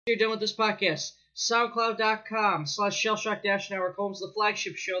You're done with this podcast. SoundCloud.com/Shellshock-Network homes the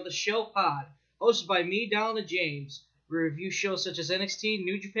flagship show, The Shell Pod, hosted by me, Donald and James. We review shows such as NXT,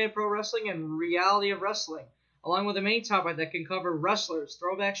 New Japan Pro Wrestling, and Reality of Wrestling, along with a main topic that can cover wrestlers,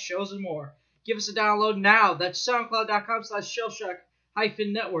 throwbacks, shows, and more. Give us a download now. That's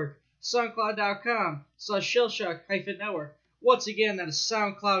SoundCloud.com/Shellshock-Network. SoundCloud.com/Shellshock-Network. Once again, that is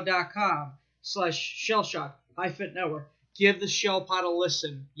SoundCloud.com/Shellshock-Network. Give the Shell Pod a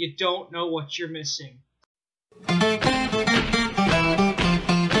listen. You don't know what you're missing.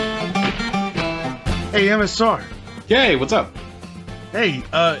 Hey, MSR. Hey, what's up? Hey,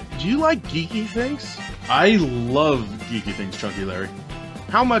 do you like geeky things? I love geeky things, Chunky Larry.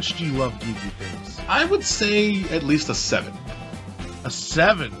 How much do you love geeky things? I would say at least a 7. A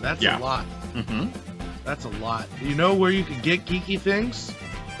 7? That's a lot. Mm-hmm. That's a lot. Do you know where you can get geeky things?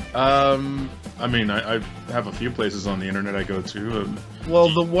 I mean, I have a few places on the internet I go to.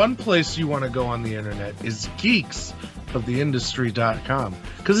 Well, the one place you want to go on the internet is geeksoftheindustry.com,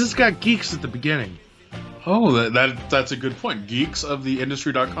 because it's got geeks at the beginning. Oh, that's a good point.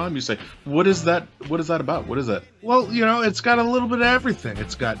 Geeksoftheindustry.com, you say. What is that about? What is that? Well, you know, it's got a little bit of everything.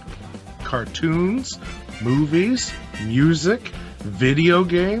 It's got cartoons, movies, music, video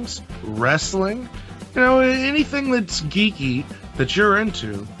games, wrestling. You know, anything that's geeky that you're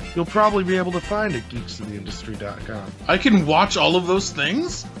into, you'll probably be able to find at geeksoftheindustry.com. I can watch all of those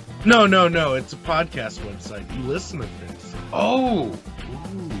things? No. It's a podcast website. You listen to things. Oh. Ooh,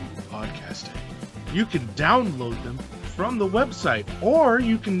 podcasting. You can download them from the website, or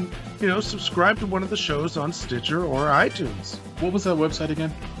you can, subscribe to one of the shows on Stitcher or iTunes. What was that website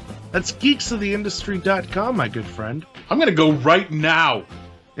again? That's geeksoftheindustry.com, my good friend. I'm going to go right now.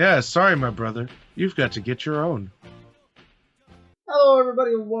 Yeah, sorry, my brother. You've got to get your own. Hello,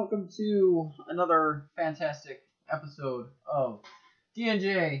 everybody, and welcome to another fantastic episode of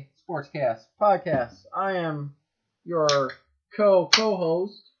D&J Sportscast Podcast. I am your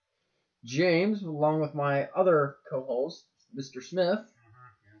co-host, James, along with my other co-host, Mr. Smith.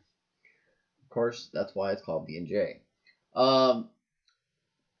 Of course, that's why it's called D&J.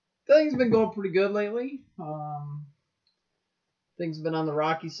 Things have been going pretty good lately. Things have been on the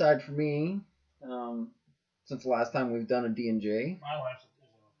rocky side for me. Since the last time we've done a D&J. My life is a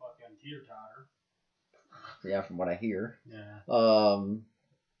fucking teeter-totter. Yeah, from what I hear. Yeah.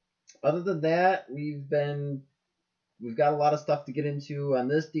 Other than that, we've got a lot of stuff to get into on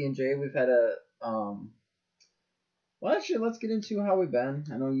this D&J. We've had well, actually, let's get into how we've been.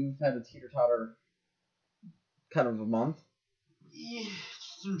 I know you've had a teeter-totter kind of a month. Yeah,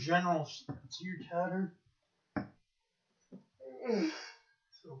 some general teeter-totter.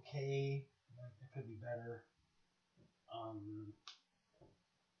 It's okay. It could be better.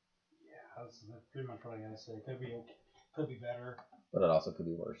 Yeah, that's pretty much what I gotta say. It could be okay. Could be better. But it also could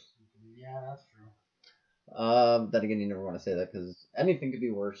be worse. Yeah, that's true. Then again, you never want to say that because anything could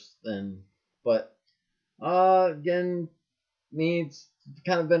be worse than. But again, me, it's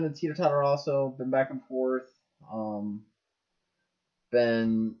kind of been a teeter-totter also. Been back and forth.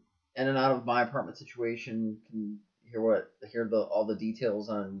 Been in and out of my apartment situation. Can hear all the details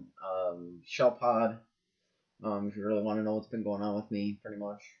on Shell Pod. If you really want to know what's been going on with me, pretty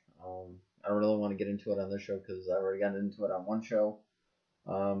much. I don't really want to get into it on this show because I already got into it on one show.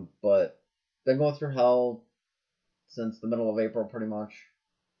 But been going through hell since the middle of April, pretty much.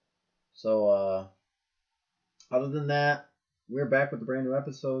 So, other than that, we're back with a brand new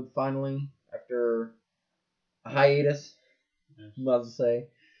episode, finally, after a hiatus, I'm about to say.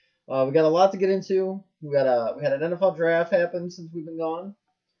 We got a lot to get into. We had an NFL draft happen since we've been gone.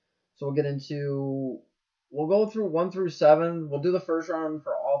 So we'll go through 1 through 7. We'll do the first round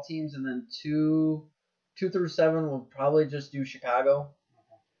for all teams, and then 2 through 7, we'll probably just do Chicago.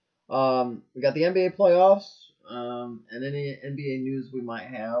 We got the NBA playoffs, and any NBA news we might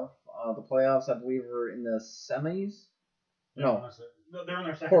have. The playoffs, I believe, are in the semis. No, they're in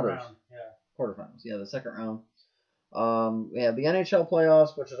their second quarters. round. Yeah. Quarterfinals. Yeah, the second round. We have the NHL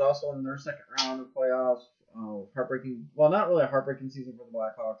playoffs, which is also in their second round of playoffs. Heartbreaking. Well, not really a heartbreaking season for the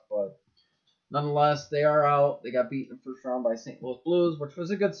Blackhawks, but nonetheless, they are out. They got beat in the first round by St. Louis Blues, which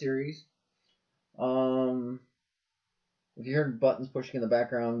was a good series. If you heard buttons pushing in the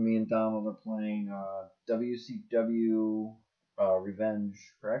background, me and Donald are playing WCW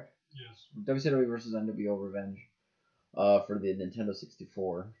Revenge, correct? Yes. WCW versus NWO Revenge for the Nintendo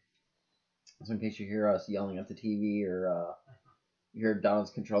 64. So in case you hear us yelling at the TV or you hear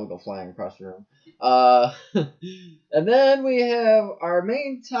Donald's controller go flying across the room. And then we have our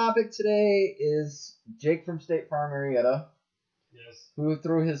main topic today is Jake from State Farm Marietta. Yes. Who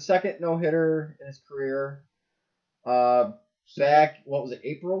threw his second no-hitter in his career. back, what was it,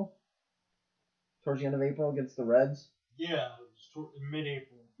 April? Towards the end of April against the Reds. Yeah,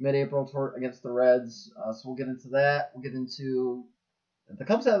 mid-April. Mid-April against the Reds. So we'll get into that. We'll get into... The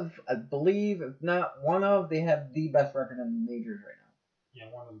Cubs have, I believe, if not one of, they have the best record in the majors right now.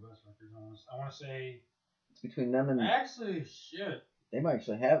 Yeah, one of the best records. I want to say... It's between them and... Actually, shit. They might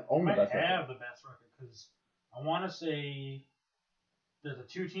actually own the best record. They might have the best record, because I want to say there's the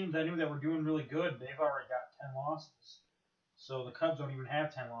two teams I knew that were doing really good. They've already got 10 losses. So the Cubs don't even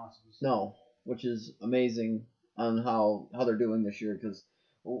have 10 losses. No, which is amazing on how they're doing this year, because...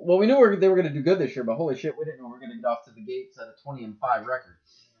 Well, we knew they were going to do good this year, but holy shit, we didn't know we were going to get off to the gates at a 20-5 record.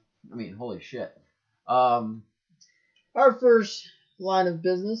 I mean, holy shit. Our first line of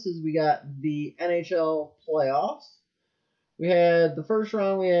business is we got the NHL playoffs. We had the first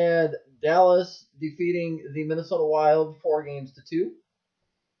round, we had Dallas defeating the Minnesota Wild 4-2.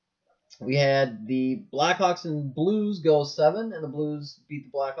 We had the Blackhawks and Blues go 7, and the Blues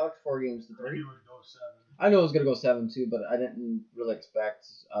beat the Blackhawks 4-3. I knew it would go 7. I knew it was going to go 7-2, but I didn't really expect...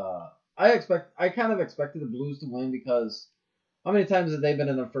 I kind of expected the Blues to win, because how many times have they been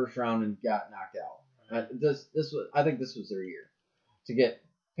in the first round and got knocked out? Right. I think this was their year to get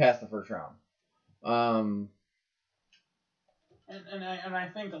past the first round. And I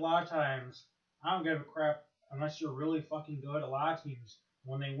think a lot of times, I don't give a crap unless you're really fucking good. A lot of teams,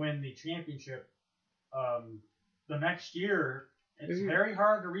 when they win the championship, the next year, it's very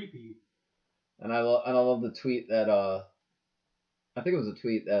hard to repeat. And I love the tweet that I think it was a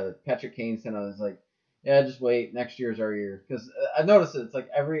tweet that Patrick Kane sent. I was like, yeah, just wait. Next year's our year, because I noticed it's like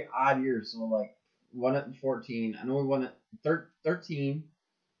every odd year. So like won it in 14. I know we won it 13,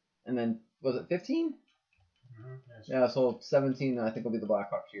 and then was it 15? Mm-hmm. Yes. Yeah, so 17 I think will be the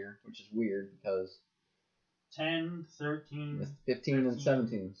Blackhawks year, which is weird because 10, 13, 15 and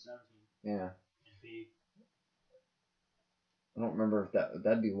 17. Yeah. I don't remember if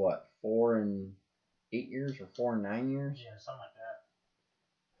that'd be what, 4 and 8 years or 4 and 9 years. Yeah, something like that.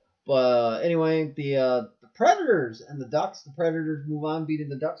 But anyway, the Predators and the Ducks. The Predators move on, beating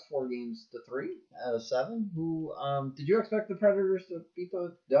the Ducks 4-3 out of 7. Who did you expect the Predators to beat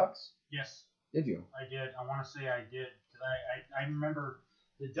the Ducks? Yes. Did you? I did. I want to say I did, because I remember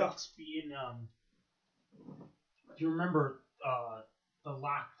the Ducks being Do you remember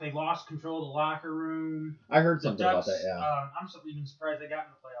they lost control of the locker room? I heard something Ducks, about that. Yeah. I'm even surprised they got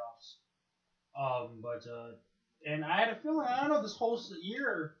in the playoffs. And I had a feeling, I don't know, this whole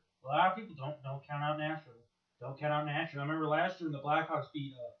year, a lot of people don't count out Nashville. Don't count out Nashville. I remember last year when the Blackhawks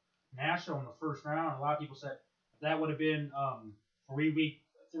beat Nashville in the first round. A lot of people said that would have been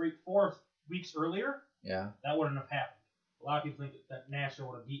 4 weeks earlier. Yeah. That wouldn't have happened. A lot of people think that Nashville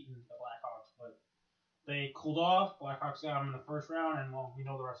would have beaten the Blackhawks, but they cooled off. Blackhawks got them in the first round, and well, we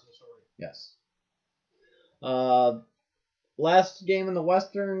know the rest of the story. Yes. Last game in the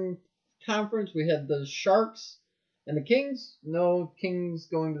Western Conference, we had the Sharks and the Kings. No Kings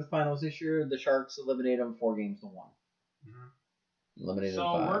going to the finals this year. The Sharks eliminated them 4-1. Mm-hmm. Eliminated so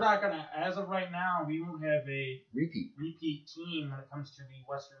 5. we're not gonna, as of right now, we won't have a repeat team when it comes to the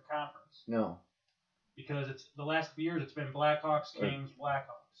Western Conference. No. Because it's the last few years, it's been Blackhawks, Kings,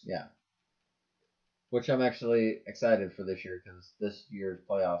 Blackhawks. Yeah. Which I'm actually excited for this year, because this year's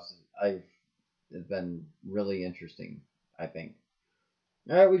playoffs has been really interesting, I think.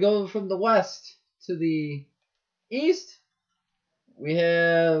 All right, we go from the West to the East. We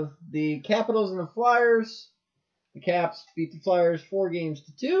have the Capitals and the Flyers. The Caps beat the Flyers 4-2.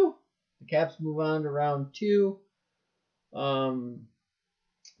 The Caps move on to round 2.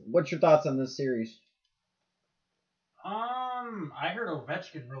 What's your thoughts on this series? I heard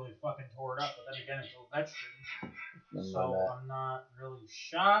Ovechkin really fucking tore it up, but then again, it's Ovechkin, so I'm not really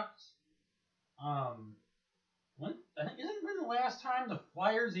shocked. Isn't the last time the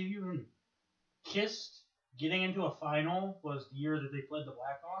Flyers even kissed getting into a final was the year that they played the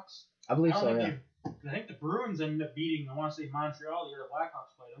Blackhawks? I believe so, yeah. I think the Bruins ended up beating, I want to say, Montreal the year the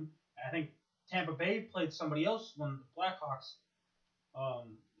Blackhawks played them. And I think Tampa Bay played somebody else when the Blackhawks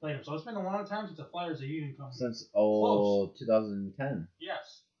played them. So it's been a long time since the Flyers have even come since close. 2010.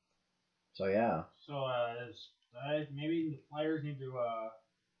 Yes. So yeah. So maybe the Flyers need to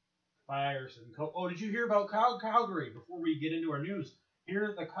fire some coach. Oh, did you hear about Calgary? Before we get into our news,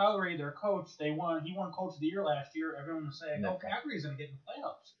 here the Calgary, their coach, he won Coach of the Year last year. Everyone was saying, "Oh, Calgary's gonna get in the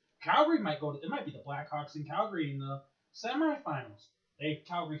playoffs." Calgary might go. It might be the Blackhawks in Calgary in the semifinals.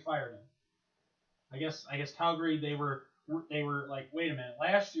 Calgary fired him. I guess Calgary they were like, wait a minute.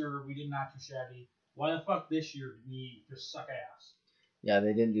 Last year we did not do shabby. Why the fuck this year did we just suck ass? Yeah,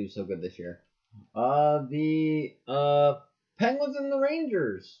 they didn't do so good this year. The Penguins and the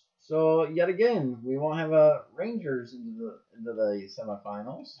Rangers. So yet again, we won't have a Rangers into the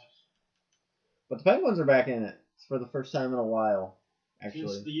semifinals, but the Penguins are back in it for the first time in a while.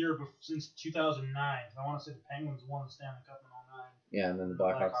 Actually, Since 2009. I want to say the Penguins won the Stanley Cup in 2009. yeah, and then the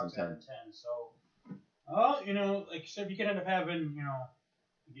Blackhawks in had 10. 10. So, like you said, you could end up having,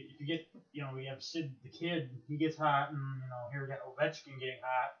 if you get, we have Sid the Kid, he gets hot, and, here we got Ovechkin getting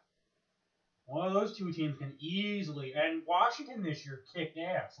hot. One of those two teams can easily, and Washington this year kicked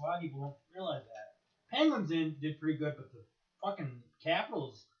ass. A lot of people don't realize that. Penguins did pretty good, but the fucking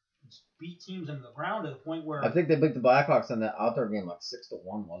Capitals beat teams into the ground to the point where... I think they beat the Blackhawks in that outdoor game like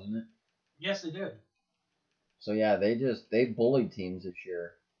 6-1, wasn't it? Yes, they did. So yeah, they bullied teams this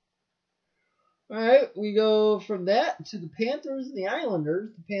year. All right, we go from that to the Panthers and the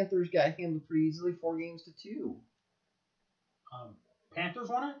Islanders. The Panthers got handled pretty easily, 4-2. Panthers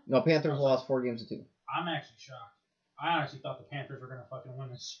won it? No, Panthers lost 4-2. I'm actually shocked. I honestly thought the Panthers were going to fucking win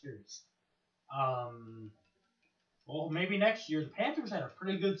this series. Well, maybe next year. The Panthers had a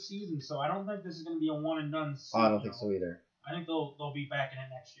pretty good season, so I don't think this is going to be a one and done season. I don't think so either. I think they'll be back in it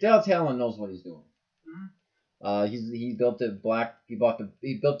next year. Dale Talon knows what he's doing. Mm-hmm. He built the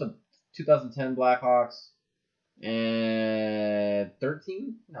 2010 Blackhawks and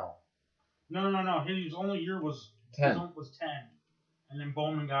 13? No. No. His only year was 10. Was 10. And then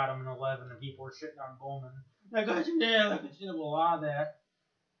Bowman got him in 11, and people were shitting on Bowman. I got you, Dale. I got you. A lot of that.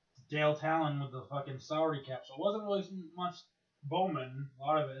 Dale Talon with the fucking salary cap. So it wasn't really much Bowman. A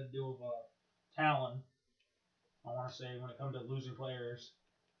lot of it had to do with Talon. I want to say when it comes to losing players.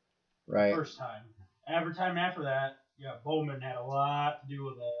 Right. First time. Every time after that, Bowman had a lot to do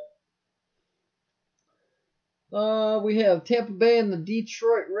with that. We have Tampa Bay and the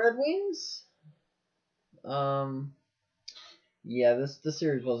Detroit Red Wings. Yeah, this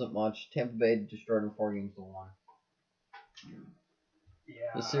series wasn't much. Tampa Bay destroyed them 4-1. Yeah.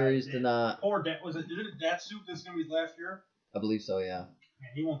 The series did not. Or did it that suit this gonna be his last year? I believe so, yeah.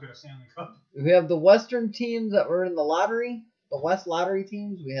 Man, he won't get a Stanley Cup. We have the Western teams that were in the lottery. The West lottery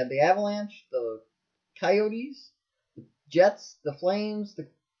teams. We had the Avalanche, the Coyotes, the Jets, the Flames,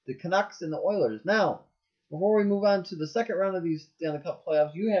 the Canucks, and the Oilers. Now, before we move on to the second round of these Stanley Cup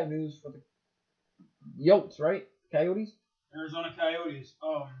playoffs, you have news for the Yotes, right? Coyotes? Arizona Coyotes.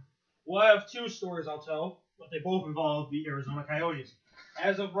 Well, I have two stories I'll tell, but they both involve the Arizona Coyotes.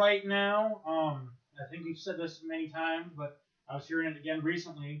 As of right now, I think we've said this many times, but I was hearing it again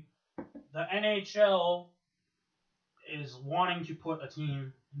recently. The NHL is wanting to put a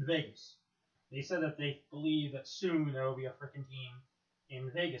team in Vegas. They said that they believe that soon there will be a freaking team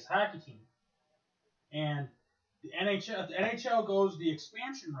in Vegas, hockey team. And the NHL goes the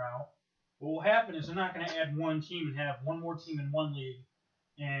expansion route. What will happen is they're not going to add one team and have one more team in one league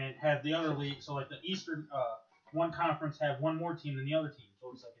and have the other league. So like the Eastern one conference have one more team than the other team.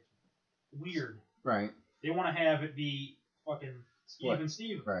 So it's like it's weird. Right. They want to have it be fucking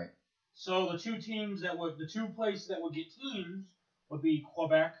Steven. Right. So the two places that would get teams would be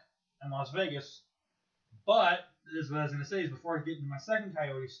Quebec and Las Vegas. But as what I was going to say is before I get into my second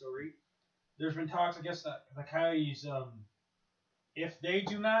Coyote story, there's been talks. I guess that the Coyotes, if they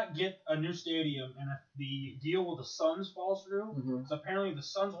do not get a new stadium and if the deal with the Suns falls through, because apparently the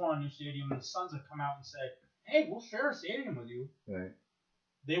Suns want a new stadium and the Suns have come out and said, "Hey, we'll share a stadium with you." Right.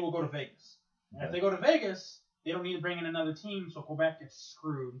 They will go to Vegas. And if they go to Vegas, they don't need to bring in another team, so Quebec gets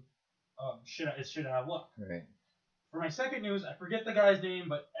screwed. It's shit out of luck. Right. For my second news, I forget the guy's name,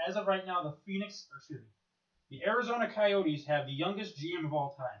 but as of right now, the Arizona Coyotes have the youngest GM of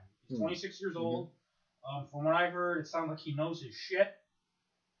all time. He's 26 years old. From what I heard, it sounds like he knows his shit.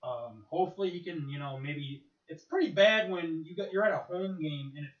 Hopefully he can, maybe... It's pretty bad when you're at a home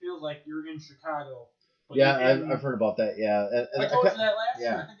game and it feels like you're in Chicago. Yeah, I've heard about that, yeah. I told you that last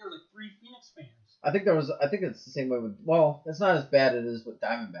year. I think there were like 3 Phoenix fans. I think it's the same way with... Well, it's not as bad as it is with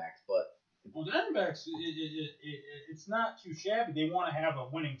Diamondbacks, but... Well, Diamondbacks, it's not too shabby. They want to have a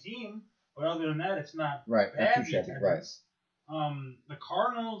winning team, but other than that, it's not bad. Not too shabby, right. The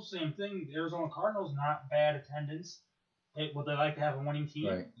Cardinals, same thing. The Arizona Cardinals, not bad attendance. Would they like to have a winning team?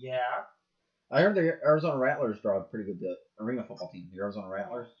 Right. Yeah. I heard the Arizona Rattlers draw a pretty good arena football team. The Arizona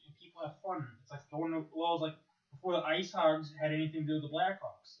Rattlers. People have fun. It's like going to like before the Ice Hogs had anything to do with the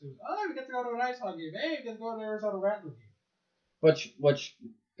Blackhawks. It was, we get to go to an Ice Hog game. Hey, we get to go to the Arizona Rattlers game. Which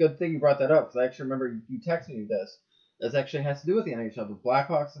good thing you brought that up, because I actually remember you texting me this. This actually has to do with the NHL. The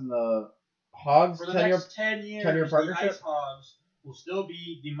Blackhawks and the Hogs. For the next 10 years, 10-year partnership? the Ice Hogs will still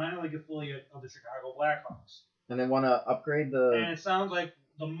be the minor league affiliate of the Chicago Blackhawks. And they want to upgrade the... And it sounds like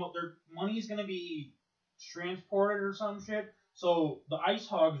their money's going to be transported or some shit. So the Ice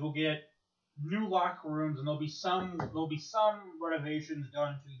Hogs will get new locker rooms, and there'll be some renovations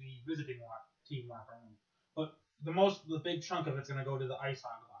done to the visiting team locker room. But the big chunk of it's gonna go to the Ice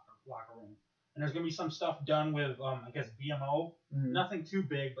Hog locker room. And there's gonna be some stuff done with I guess BMO. Mhm. Nothing too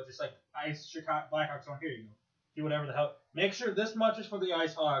big, but just like Ice Chicago Blackhawks. So here you go. Do whatever the hell. Make sure this much is for the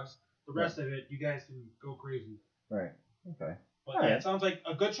Ice Hogs. The rest of it, you guys can go crazy. Right. Okay. But All yeah, right. it sounds like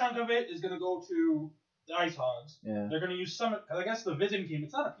a good chunk of it is gonna go to the Ice Hogs. Yeah. They're gonna use some, because I guess the visiting team.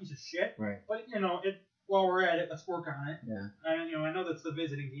 It's not a piece of shit, Right. but while we're at it, let's work on it. Yeah. I know that's the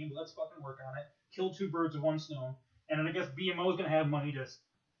visiting team, but let's fucking work on it. Kill two birds with one stone. And then I guess BMO is gonna have money to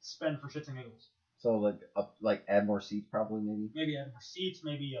spend for shits and giggles. So like add more seats probably maybe. Maybe add more seats.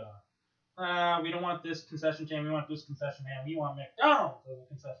 Maybe we don't want this concession stand. We want this concession stand. We want McDonald's as a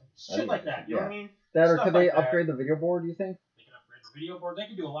concession. Shit like that. You know what I mean? That or Stuff could they like that. upgrade the video board? Do you think? They can upgrade the video board. They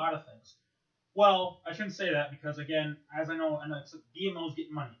can do a lot of things. Well, I shouldn't say that because again, as I know, BMO's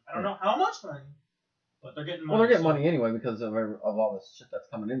getting money. I don't know how much money, but they're getting money. Well, they're getting money anyway because of all this shit that's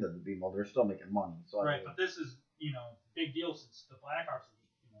coming into the BMO. They're still making money. So I Right, mean, but this is big deal since the Blackhawks.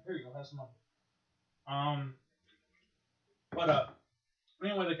 Here you go, have some money. But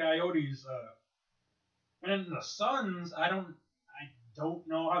anyway, the Coyotes. And then the Suns, I don't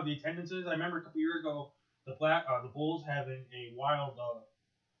know how the attendance is. I remember a couple years ago, the Bulls having a wild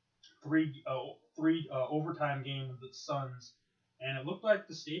three overtime game with the Suns, and it looked like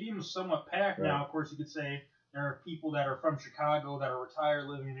the stadium was somewhat packed. Right. Now, of course, you could say there are people that are from Chicago that are retired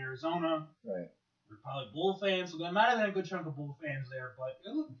living in Arizona. right. They're probably Bull fans, so there might have been a good chunk of Bull fans there, but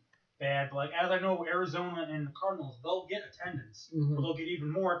it looked bad. But like as I know, Arizona and the Cardinals, they'll get attendance, Mhm. but they'll get even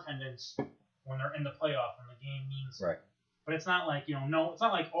more attendance when they're in the playoff and the game means. Right. But it's not like it's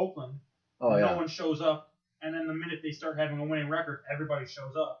not like Oakland. Oh where yeah. No one shows up, and then the minute they start having a winning record, everybody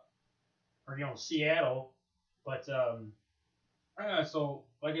shows up. Or Seattle, but so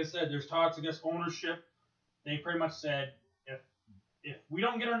like I said, there's talks. I guess ownership. They pretty much said if we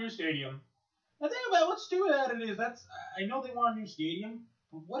don't get our new stadium, the thing about what's stupid at it is I know they want a new stadium,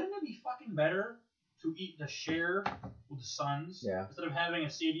 but wouldn't it be fucking better to share with the Suns Yeah. instead of having a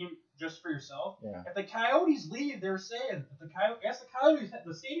stadium just for yourself? Yeah. If the Coyotes leave, they're saying the Coyotes,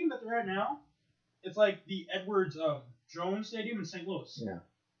 the stadium that they're at now, it's like the Edwards Jones Stadium in St. Louis. Yeah.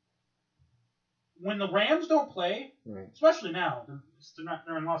 When the Rams don't play, Right. especially now,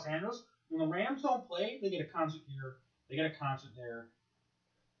 they're in Los Angeles. When the Rams don't play, they get a concert here, they get a concert there.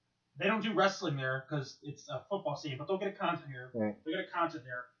 They don't do wrestling there because it's a football stadium, but they'll get a concert here. Right. They'll get a concert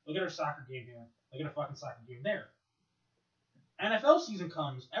there. They'll get a soccer game here. They'll get a fucking soccer game there. NFL season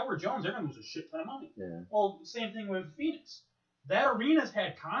comes, Edward Jones, they're going to lose a shit ton of money. Yeah. Well, same thing with Phoenix. That arena's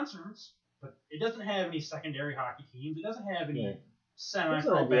had concerts, but it doesn't have any secondary hockey teams. It doesn't have any Right. semi-pro That's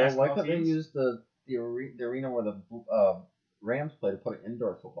an idea. Why basketball couldn't they teams. use the arena where the Rams play to put an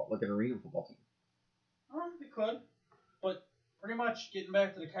indoor football, like an arena football team? They could, but pretty much getting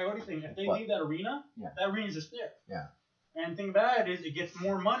back to the Coyote thing, if they What? leave that arena, Yeah. that arena's just there. Yeah. And the thing about it is, it gets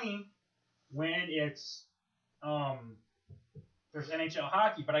more money when it's there's NHL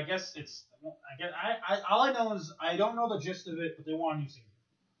hockey. But I guess all I know is I don't know the gist of it, but they want a new stadium.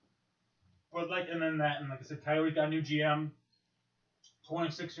 But like I said, Coyote got a new GM,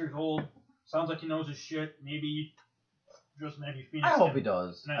 26 years old. Sounds like he knows his shit. Maybe Phoenix. I hope can- he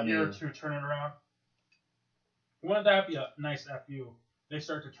does. in I a year or mean, two turn it around. Wouldn't that be a nice FU? They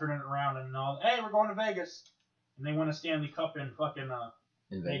start to turn it around and hey, we're going to Vegas, and they win a Stanley Cup in fucking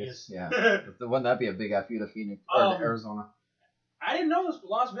in Vegas. Vegas. Yeah. Wouldn't that be a big FU to Phoenix or to Arizona? I didn't know this, but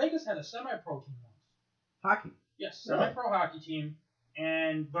Las Vegas had a semi-pro team once. Hockey. Yes, Really? semi-pro hockey team,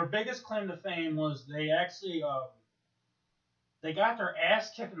 and their biggest claim to fame was they actually they got their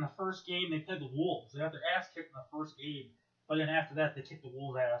ass kicked in the first game. They played the Wolves. They got their ass kicked in the first game, but then after that they kicked the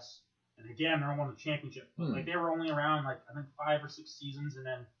Wolves' ass. And they damn near won the championship. Like they were only around I think 5 or 6 seasons, and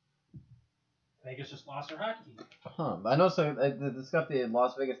then Vegas just lost their hockey team. Huh. I know. So this got the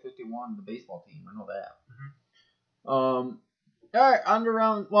Las Vegas 51, the baseball team. I know that. All right. On to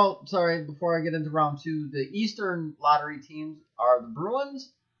round. Well, sorry. Before I get into round 2, the Eastern lottery teams are the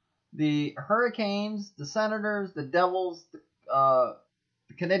Bruins, the Hurricanes, the Senators, the Devils, the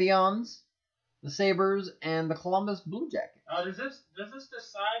Canadiens, the Sabres, and the Columbus Blue Jackets. Does this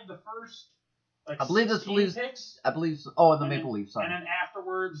decide the first I believe this 16 believes- picks? I believe. So, the And then- Maple Leafs. Sorry. And then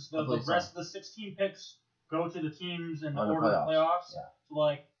afterwards, I the believe so. rest of the 16 picks go to the teams in the Or the order of the playoffs. yeah.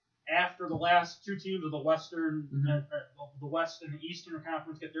 So after the last 2 teams of the Western, Mhm. the West and the Eastern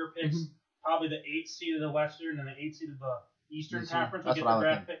Conference get their picks, Mhm. probably the 8th seed of the Western and the 8th seed of the Eastern Eastern. Conference will That's get what I the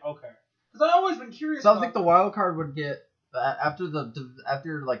would draft pick. Okay. Because I've always been curious. So I think the wild card would get after say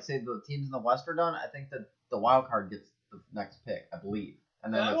the teams in the West are done. I think that the wild card gets the next pick. I believe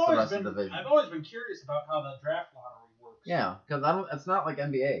and then I've it's the always rest been of the division. I've always been curious about how the draft lottery works. Yeah, because it's not like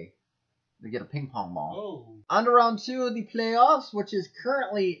NBA. They get a ping pong ball. Oh. On to round 2 of the playoffs, which is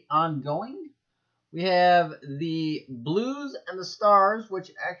currently ongoing. We have the Blues and the Stars,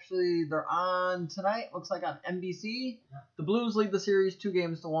 which actually they're on tonight. Looks like on NBC. Yeah. The Blues lead the series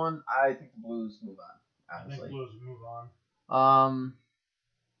 2-1. I think the Blues move on. I think Honestly. Blues move on.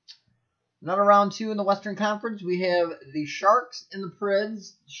 Another round 2 in the Western Conference. We have the Sharks and the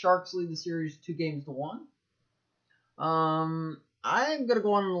Preds. The Sharks lead the series 2-1. I'm gonna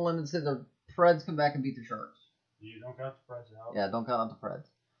go on a limb and say the Preds come back and beat the Sharks. You don't count the Preds out. Yeah, don't count out the Preds.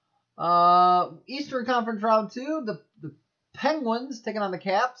 Eastern Conference round 2, the Penguins taking on the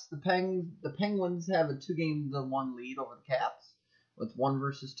Caps. The Penguins have a 2-1 lead over the Caps with 1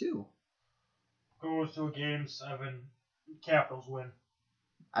 versus 2. Goes to a game 7. Capitals win.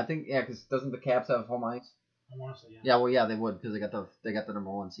 I think because doesn't the Caps have home ice? I want to say Yeah, well, yeah, they would because they got the number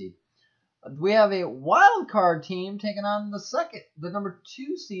 1 seed. We have a wild card team taking on the number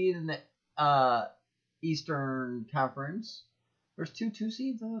 2 seed in the Eastern Conference. There's 2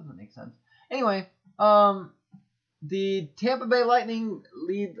 seeds. That doesn't make sense. Anyway, the Tampa Bay Lightning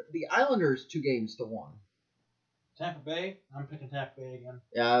lead the Islanders 2-1. Tampa Bay. I'm picking Tampa Bay again.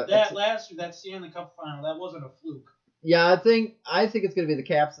 Yeah, That last year, that Stanley Cup final, that wasn't a fluke. yeah. I think it's gonna be the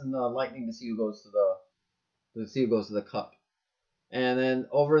Caps and the Lightning to see who goes to the Cup. And then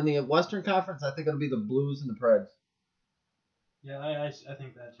over in the Western Conference, I think it'll be the Blues and the Preds. Yeah, I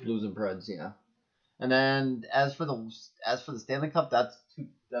think that too. Blues and Preds, yeah. And then as for the Stanley Cup, that's too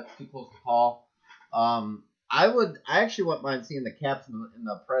close to call. I actually wouldn't mind seeing the Caps and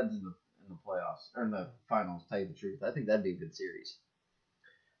the Preds in the playoffs or in the finals. Tell you the truth, I think that'd be a good series.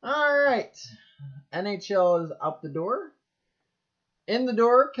 All right, NHL is out the door. In the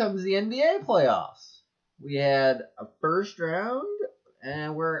door comes the NBA playoffs. We had a first round,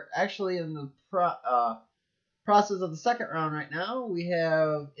 and we're actually in the process of the second round right now. We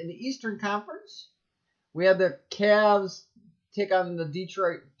have in the Eastern Conference, we had the Cavs take on the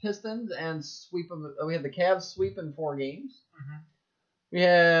Detroit Pistons and sweep them. We had the Cavs sweep in 4 games. Mm-hmm. We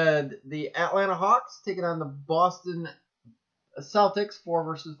had the Atlanta Hawks taking on the Boston Celtics 4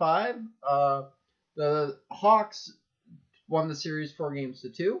 versus 5. The Hawks won the series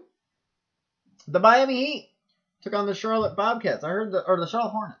 4-2. The Miami Heat took on the Charlotte Bobcats. The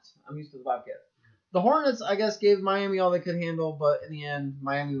Charlotte Hornets. I'm used to the Bobcats. The Hornets, I guess, gave Miami all they could handle, but in the end,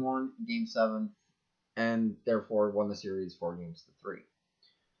 Miami won Game 7, and therefore won the series 4-3.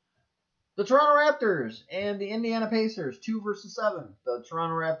 The Toronto Raptors and the Indiana Pacers 2 versus 7. The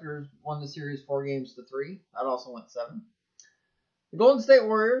Toronto Raptors won the series 4-3. That also went 7. The Golden State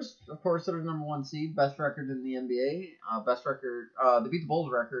Warriors, of course, are the number 1 seed, best record in the NBA. They beat the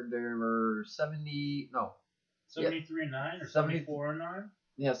Bulls record. They were 73-9 or 70 74-9.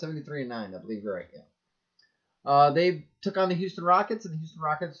 Yeah, 73-9. I believe you're right. Yeah. They took on the Houston Rockets, and the Houston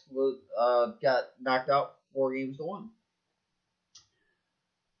Rockets got knocked out 4-1.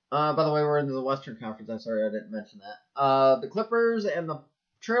 By the way, we're into the Western Conference. I'm sorry I didn't mention that. The Clippers and the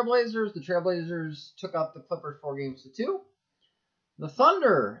Trailblazers. The Trailblazers took out the Clippers 4-2. The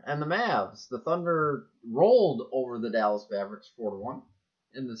Thunder and the Mavs. The Thunder rolled over the Dallas Mavericks 4-1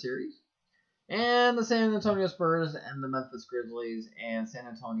 in the series. And the San Antonio Spurs and the Memphis Grizzlies, and San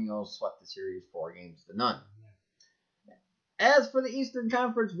Antonio swept the series 4-0. As for the Eastern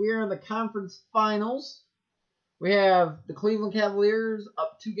Conference, we are in the conference finals. We have the Cleveland Cavaliers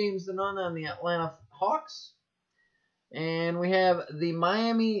up 2-0 on the Atlanta Hawks. And we have the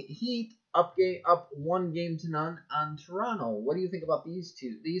Miami Heat up 1-0 on Toronto. What do you think about these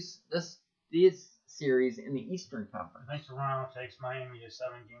series in the Eastern Conference? I think Toronto takes Miami to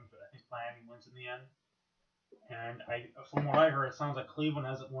 7 games, but I think Miami wins in the end. And from what I heard, it sounds like Cleveland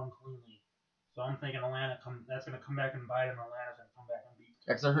hasn't won cleanly. So I'm thinking that's going to come back and bite him. Atlanta's going to come back and beat.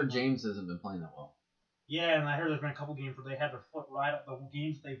 Because I heard James hasn't been playing that well. Yeah, and I heard there's been a couple games where they had their foot right up the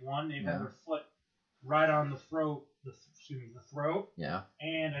games they've won. They've had their foot right on the throat. The throat. Yeah.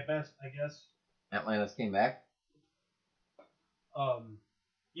 And I guess Atlanta's came back.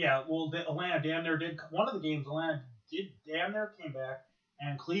 Yeah, well, Atlanta damn near did. One of the games, Atlanta did damn near came back,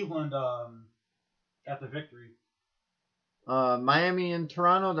 and Cleveland got the victory. Miami and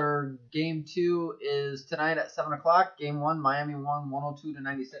Toronto, their game 2 is tonight at 7 o'clock. Game 1, Miami won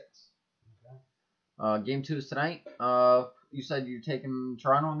 102-96. Okay. Game 2 is tonight. You said you're taking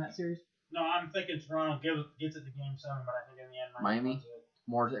Toronto in that series? No, I'm thinking Toronto gets it to game 7, but I think in the end Miami wins it.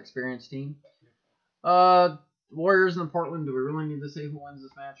 More experienced team. Warriors and Portland. Do we really need to say who wins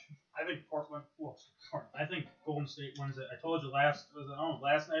this match? I think Portland. Well, I think Golden State wins it. I told you last night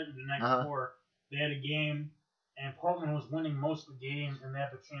or the night before they had a game, and Portland was winning most of the game, and they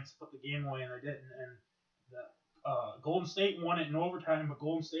had the chance to put the game away, and they didn't. And the Golden State won it in overtime, but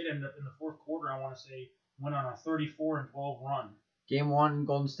Golden State ended up in the fourth quarter, I want to say, went on a 34-12 run. Game 1,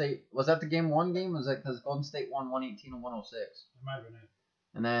 Golden State. Was that the Game 1 game? Was that because Golden State won 118 and 106? That might have been it.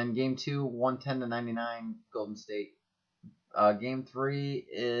 And then Game 2, 110 to 99, Golden State. Game 3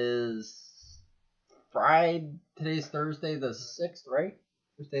 is Friday. Today's Thursday the 6th, right?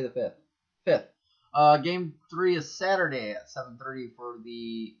 Thursday the 5th. 5th. Game 3 is Saturday at 7:30 for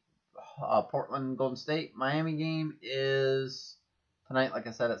the Portland Golden State. Miami game is tonight, like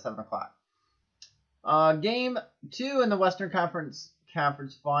I said, at 7 o'clock. Game 2 in the Western Conference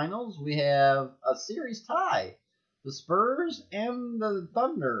Finals, we have a series tie. The Spurs and the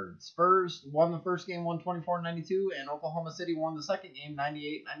Thunder. Spurs won the first game 124-92, and Oklahoma City won the second game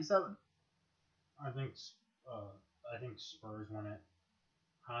 98-97. I think Spurs won it.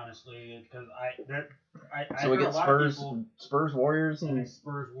 Honestly, because I So we heard get a lot of people, Spurs Warriors, I and think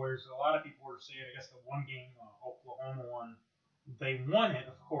Spurs Warriors. A lot of people were saying, I guess the one game Oklahoma won, they won it,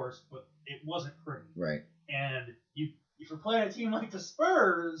 of course, but it wasn't pretty. right. And if you're playing a team like the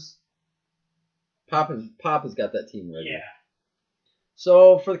Spurs, Pop has got that team ready. yeah.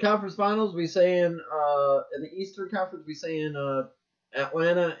 So for the conference finals, we saying in the Eastern Conference, we saying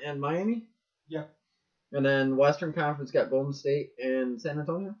Atlanta and Miami. Yeah. And then Western Conference got Golden State and San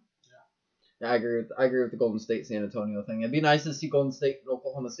Antonio. Yeah, I agree with the Golden State San Antonio thing. It'd be nice to see Golden State and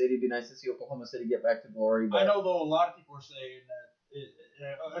Oklahoma City. It'd be nice to see Oklahoma City get back to glory. But I know though a lot of people are saying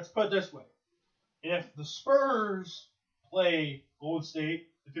that. Let's put it this way: if the Spurs play Golden State,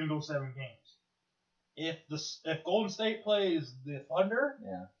 it's gonna go 7 games. If Golden State plays the Thunder,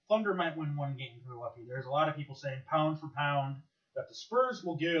 yeah, Thunder might win 1 game if they're lucky. There's a lot of people saying pound for pound that the Spurs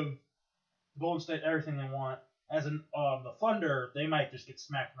will give Golden State everything they want. As in the Thunder, they might just get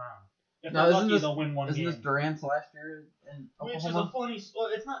smacked around. If they're lucky, they'll win 1 game. Isn't this Durant's last year in Oklahoma? Which is a funny. Well,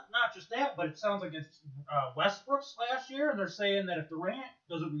 it's not just that, but it sounds like it's Westbrook's last year, and they're saying that if Durant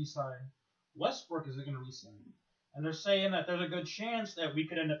doesn't re-sign, Westbrook isn't going to re-sign. And they're saying that there's a good chance that we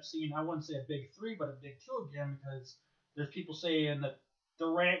could end up seeing, I wouldn't say a big 3, but a big 2 again, because there's people saying that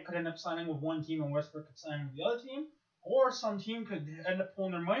Durant could end up signing with one team and Westbrook could sign with the other team, or some team could end up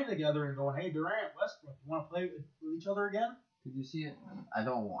pulling their money together and going, hey, Durant, Westbrook, you want to play with each other again? Could you see it? I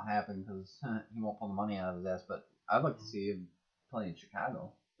know it won't happen because he won't pull the money out of his ass, but I'd like to see him play in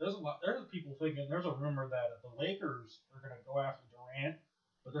Chicago. There's people thinking, there's a rumor that the Lakers are going to go after Durant,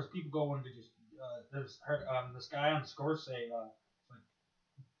 but there's people going to just, there's this guy on the score say, like,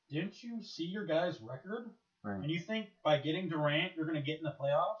 didn't you see your guy's record? Right. And you think by getting Durant, you're going to get in the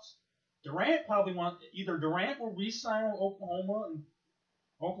playoffs? Durant probably either Durant will re-sign with Oklahoma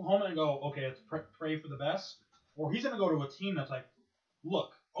and go, okay, let's pray for the best, or he's going to go to a team that's like,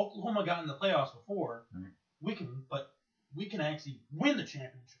 look, Oklahoma got in the playoffs before, right. we can actually win the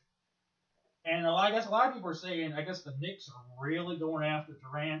championship. And I guess a lot of people are saying, I guess the Knicks are really going after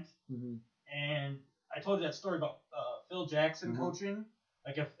Durant. Mm-hmm. And I told you that story about Phil Jackson coaching.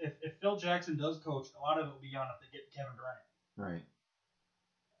 Like if Phil Jackson does coach, a lot of it will be on if they get Kevin Durant. Right.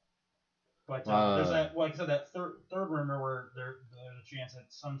 But there's that, like I said, that third rumor where there's a chance that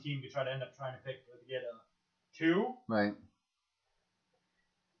some team could try to end up trying to get a 2. Right.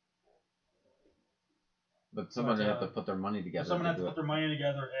 But someone would have to put their money together. Someone have to put their money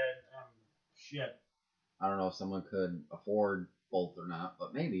together and shit. I don't know if someone could afford both or not,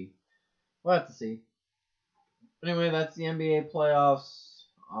 but maybe. We'll have to see. But anyway, that's the NBA playoffs.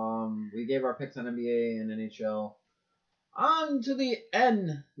 We gave our picks on NBA and NHL. On to the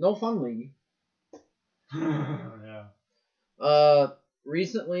No Fun League. Yeah.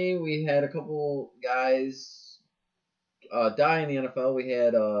 Recently we had a couple guys die in the NFL. We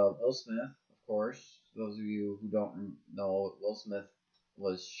had Will Smith, of course. Those of you who don't know, Will Smith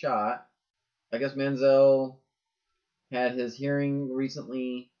was shot. I guess Manziel had his hearing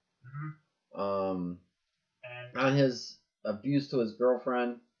recently. And on his abuse to his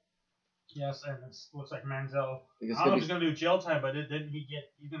girlfriend. Yes, and it looks like Manziel. Because I don't know if he's going to do jail time, but he's going to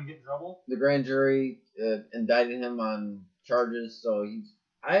get in trouble? The grand jury indicted him on charges, so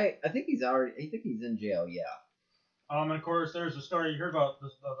I think he's in jail, yeah. And of course, there's a story you heard about,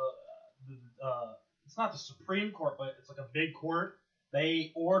 it's not the Supreme Court, but it's like a big court.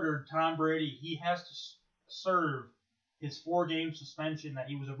 They ordered Tom Brady, he has to serve his 4-game suspension that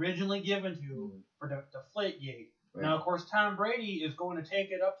he was originally given to for Deflategate. Right. Now, of course, Tom Brady is going to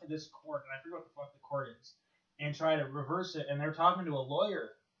take it up to this court, and I forget what the fuck the court is, and try to reverse it. And they're talking to a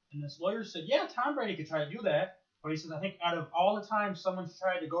lawyer, and this lawyer said, yeah, Tom Brady could try to do that. But he says, I think out of all the time someone's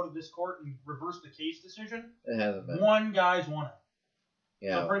tried to go to this court and reverse the case decision, it hasn't been. One guy's won it.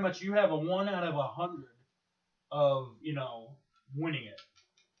 Yeah. So pretty much you have a 1 out of 100 of winning it.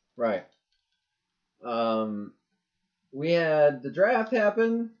 Right. We had the draft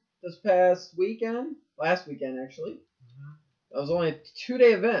happen this past weekend. Last weekend, actually. That was only a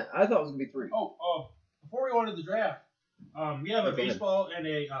 2-day event. I thought it was gonna be 3. Before we go into the draft, we have a Go ahead. baseball and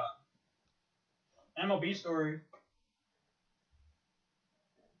a MLB story.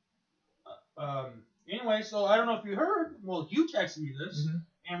 Anyway, so I don't know if you heard. Well, you texted me this,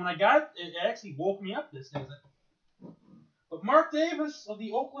 and when I got it, it actually woke me up this day. But Mark Davis of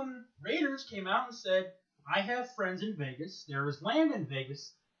the Oakland Raiders came out and said, "I have friends in Vegas. There is land in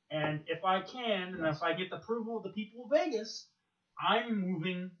Vegas, and if I can, and if I get the approval of the people of Vegas, I'm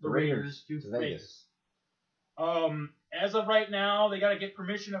moving the Raiders to Vegas." As of right now, they got to get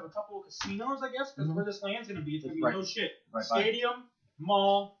permission of a couple of casinos, I guess, because where this land's going to be, it's going to be no shit. Right. Stadium,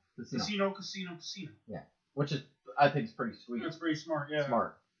 mall, Casino. casino. Yeah, which is I think is pretty sweet. That's pretty smart, yeah.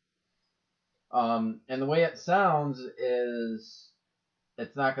 Smart. And the way it sounds is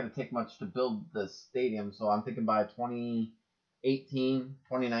it's not going to take much to build the stadium. So I'm thinking by 2018,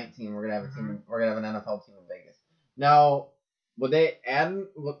 2019, we're going to have a team. We're going to have an NFL team in Vegas. Now, would they add?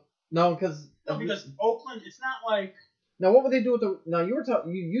 No, because Oakland, it's not like. Now, what would they do with the? Now, you were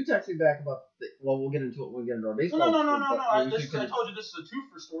talking. You texted me back about. We'll get into it when we get into our baseball. No. I told you this is a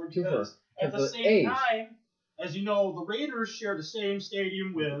twofer story because at the same time, as you know, the Raiders share the same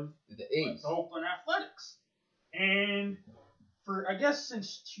stadium with the Oakland Athletics, and for I guess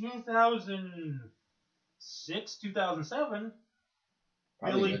since 2006, 2007.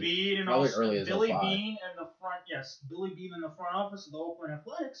 Billy Bean and Billy Bean and the front office of the Oakland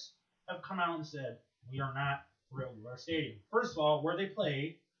Athletics have come out and said we are not thrilled with our stadium. First of all, where they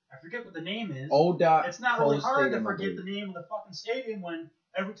play, I forget what the name is. It's not really hard to forget the name of the fucking stadium when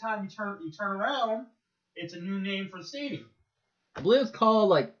every time you turn around, it's a new name for the stadium. I believe it's called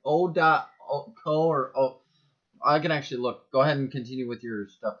like O.co or O. I can actually look. Go ahead and continue with your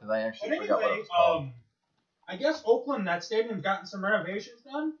stuff because I actually forgot what it was called. I guess Oakland, that stadium's gotten some renovations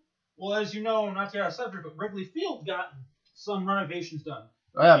done. Well, as you know, not to get out of subject, but Wrigley Field's gotten some renovations done.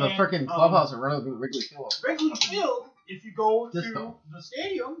 Oh yeah, the freaking clubhouse at Wrigley Field. Wrigley Field, if you go to the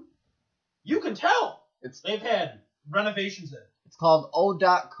stadium, you can tell they've had renovations there. It's called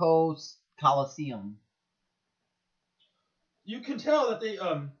O.co Coliseum. You can tell that they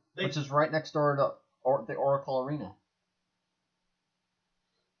which is right next door to the Oracle Arena.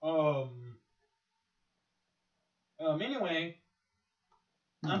 Anyway,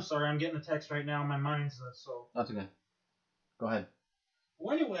 I'm sorry, I'm getting a text right now. My mind's so. That's okay. Go ahead.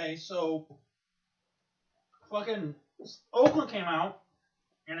 Well, anyway, so fucking Oakland came out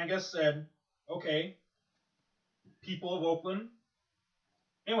and I guess said, okay, people of Oakland.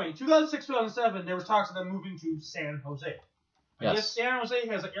 Anyway, 2006, 2007, there was talks of them moving to San Jose. I guess San Jose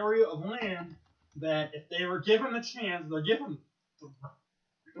has an area of land that if they were given the chance, they're given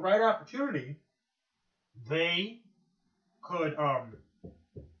the right opportunity, they could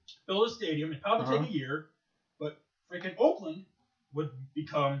build a stadium. It'd probably take a year, but freaking Oakland would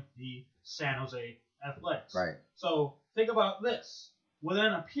become the San Jose Athletics. Right. So think about this: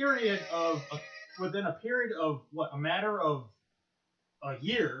 within a period of what, a matter of a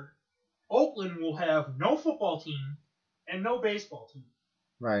year, Oakland will have no football team and no baseball team.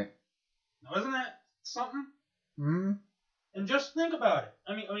 Right. Now, isn't that something? Mm-hmm. And just think about it.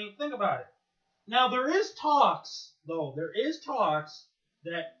 I mean, think about it. Now, there is talks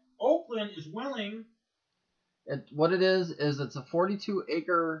that Oakland is willing. What it is it's a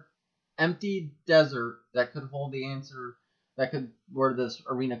 42-acre empty desert that could hold the answer. Where this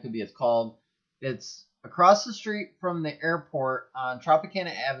arena could be. It's called. It's across the street from the airport on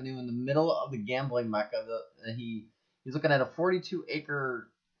Tropicana Avenue in the middle of the gambling mecca. He's looking at a 42-acre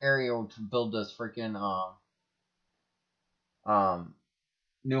area to build this freaking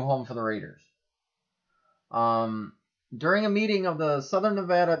new home for the Raiders. During a meeting of the Southern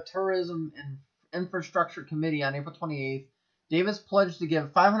Nevada Tourism and Infrastructure Committee on April 28th, Davis pledged to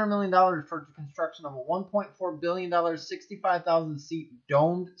give $500 million towards the construction of a $1.4 billion, 65,000-seat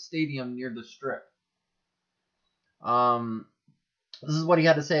domed stadium near the Strip. This is what he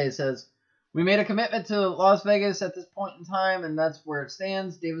had to say. It says, "We made a commitment to Las Vegas at this point in time, and that's where it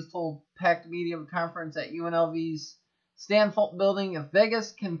stands." Davis told packed media conference at UNLV's Stan Fulton building, "If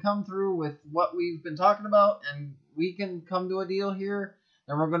Vegas can come through with what we've been talking about, and we can come to a deal here,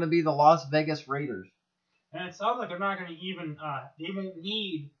 then we're going to be the Las Vegas Raiders." And it sounds like they're not going to even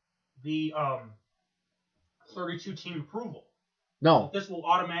need the 32 team approval. No. This will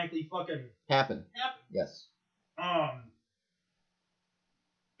automatically fucking happen. Yes.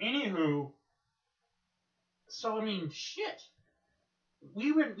 Anywho, so I mean, shit.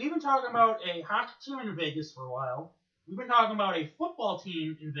 we've been talking about a hockey team in Vegas for a while. We've been talking about a football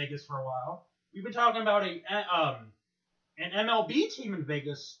team in Vegas for a while. We've been talking about an MLB team in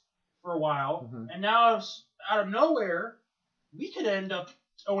Vegas for a while, and now out of nowhere, we could end up.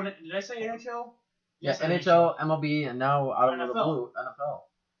 Oh, did I say NHL? Yeah, NHL, MLB, and now out of the blue, NFL.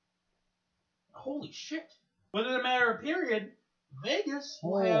 Holy shit! Within a matter of period, Vegas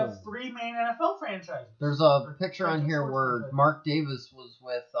will have 3 main NFL franchises. There's a picture on here where Mark Davis was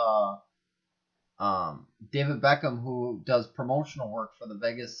with David Beckham, who does promotional work for the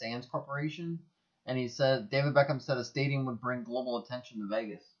Vegas Sands Corporation, and he said David Beckham said a stadium would bring global attention to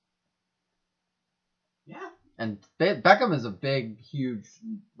Vegas. Yeah. And Beckham is a big, huge,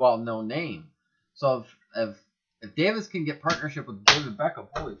 well-known name. So if Davis can get partnership with David Beckham,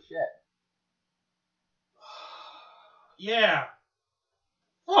 holy shit. Yeah.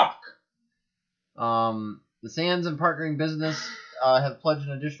 Fuck. The Sands and partnering business have pledged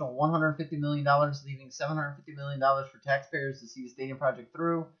an additional $150 million, leaving $750 million for taxpayers to see the stadium project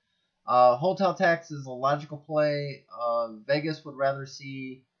through. Hotel tax is a logical play. Vegas would rather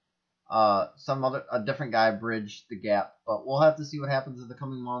see a different guy bridge the gap, but we'll have to see what happens in the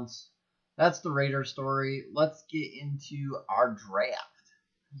coming months. That's the Raiders story. Let's get into our draft.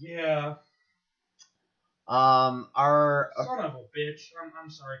 Yeah. Our son of a bitch. I'm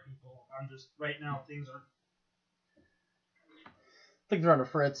sorry, people. I'm just right now things are on a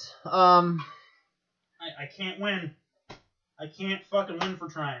fritz. I can't win. I can't fucking win for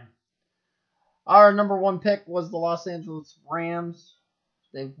trying. Our number 1 pick was the Los Angeles Rams.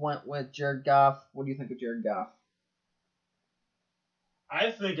 They went with Jared Goff. What do you think of Jared Goff? I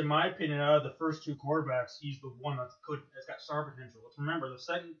think, in my opinion, out of the first 2 quarterbacks, he's the one that's got star potential. Let's remember, the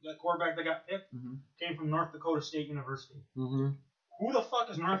second quarterback that got picked came from North Dakota State University. Mm-hmm. Who the fuck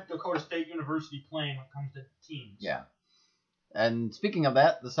is North Dakota State University playing when it comes to teams? Yeah. And speaking of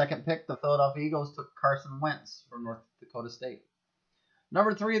that, the second pick, the Philadelphia Eagles took Carson Wentz from North Dakota State.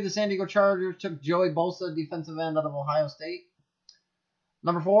 Number 3, the San Diego Chargers took Joey Bosa, defensive end out of Ohio State.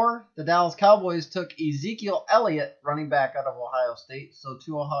 Number 4, the Dallas Cowboys took Ezekiel Elliott, running back out of Ohio State. So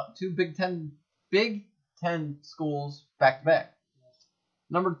two Big Ten schools back to back.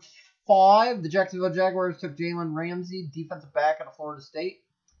 Number 5, the Jacksonville Jaguars took Jalen Ramsey, defensive back out of Florida State.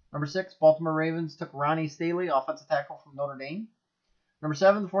 Number 6, Baltimore Ravens took Ronnie Staley, offensive tackle from Notre Dame. Number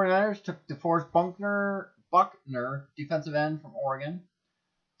 7, the 49ers took DeForest Buckner, defensive end from Oregon.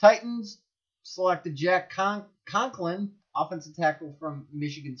 Titans selected Jack Conklin, offensive tackle from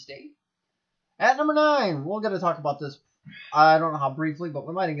Michigan State. At number 9, we're going to talk about this, I don't know how briefly, but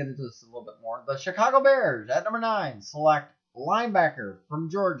we might get into this a little bit more. The Chicago Bears, at number 9, select linebacker from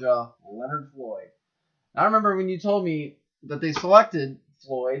Georgia, Leonard Floyd. I remember when you told me that they selected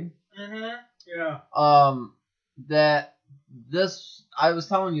Floyd. Yeah. I was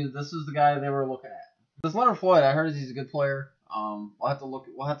telling you this is the guy they were looking at. This Leonard Floyd, I heard he's a good player.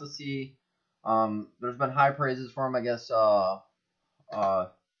 We'll have to see. There's been high praises for him, I guess.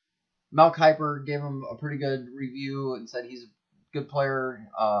 Mel Kiper gave him a pretty good review and said he's a good player.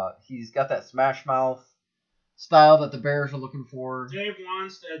 He's got that smash mouth style that the Bears are looking for. Dave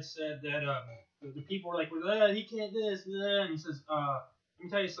Wanstead said that the people were like, well, he can't do this, and he says, let me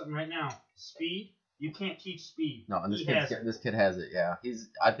tell you something right now. Speed, you can't teach speed. No, and this kid has it. Yeah,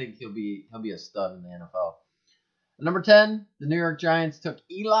 I think he'll be a stud in the NFL. Number 10, the New York Giants took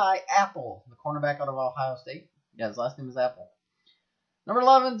Eli Apple, the cornerback out of Ohio State. Yeah, his last name is Apple. Number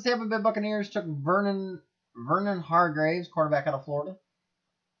 11, the Tampa Bay Buccaneers took Vernon Hargraves, quarterback out of Florida.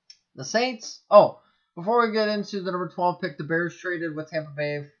 The Saints. Oh, before we get into the number 12 pick, the Bears traded with Tampa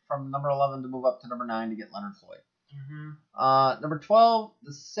Bay from number 11 to move up to number 9 to get Leonard Floyd. Number 12,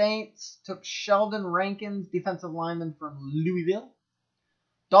 the Saints took Sheldon Rankins, defensive lineman from Louisville.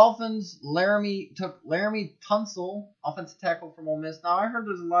 Dolphins, Laramie Tunsil, offensive tackle from Ole Miss. Now, I heard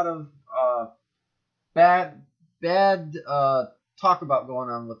there's a lot of bad talk about going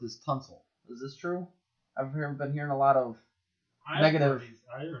on with this Tunsil. Is this true? I've been hearing a lot of negative.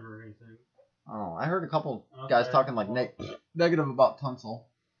 I haven't heard anything. Oh, I heard a couple guys talking like negative about Tunsil.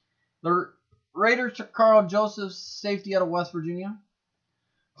 The Raiders took Carl Joseph, safety out of West Virginia.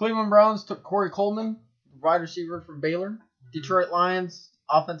 Cleveland Browns took Corey Coleman, wide receiver from Baylor. Detroit Lions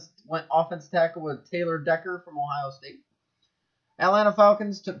went offensive tackle with Taylor Decker from Ohio State. Atlanta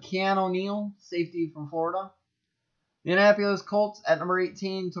Falcons took Keanu Neal, safety from Florida. The Indianapolis Colts at number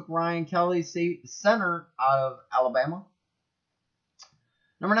 18 took Ryan Kelly, center out of Alabama.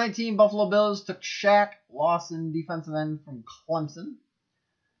 Number 19, Buffalo Bills took Shaq Lawson, defensive end from Clemson.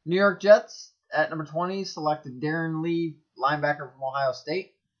 New York Jets at number 20 selected Darren Lee, linebacker from Ohio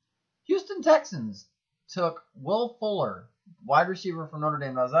State. Houston Texans took Will Fuller, wide receiver from Notre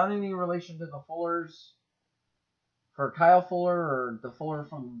Dame. Now, is that any relation to the Fullers? For Kyle Fuller or the Fuller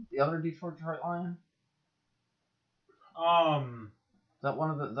from the other Detroit Lion? Is that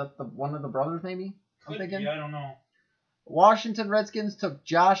one of the brothers maybe? I'm thinking. Yeah, I don't know. Washington Redskins took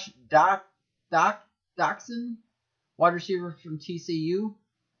Josh Doxson, wide receiver from TCU.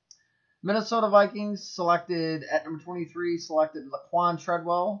 Minnesota Vikings selected at number 23 Laquan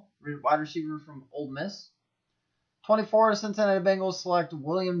Treadwell, wide receiver from Ole Miss. 24 Cincinnati Bengals select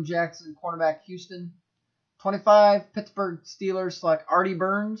William Jackson, cornerback Houston. 25 Pittsburgh Steelers select Artie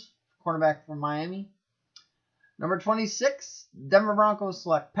Burns, cornerback from Miami. Number 26 Denver Broncos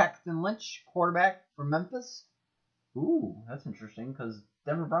select Paxton Lynch, quarterback from Memphis. Ooh, that's interesting because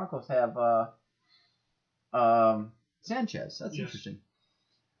Denver Broncos have Sanchez. That's interesting.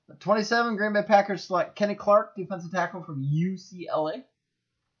 27 Green Bay Packers select Kenny Clark, defensive tackle from UCLA.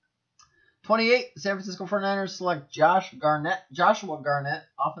 28 San Francisco 49ers select Joshua Garnett,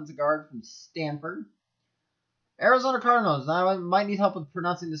 offensive guard from Stanford. Arizona Cardinals. Now I might need help with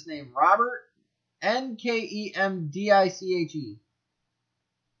pronouncing this name. Robert Nkemdiche.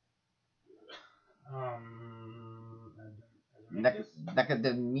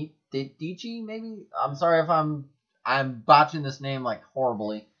 Nakademidici, maybe? I'm sorry if I'm botching this name like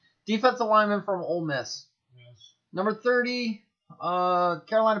horribly. Defensive lineman from Ole Miss. Yes. Number 30,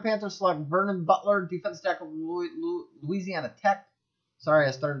 Carolina Panthers select Vernon Butler, defensive tackle from Louisiana Tech. Sorry,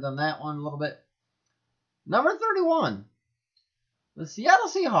 I started on that one a little bit. Number 31, the Seattle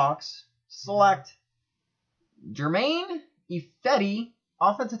Seahawks select Jermaine Ifedi,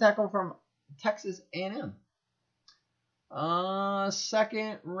 offensive tackle from Texas A&M.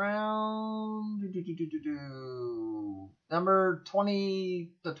 Second round, number 20,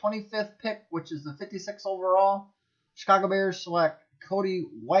 the 25th pick, which is the 56th overall. Chicago Bears select Cody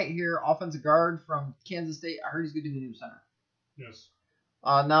Whitehair, offensive guard from Kansas State. I heard he's going to be the new center. Yes.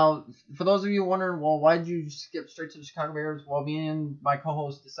 Now, for those of you wondering, well, why did you skip straight to the Chicago Bears? Well, me and my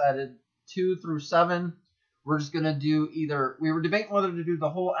co-host decided 2 through 7. We're just going to do either, we were debating whether to do the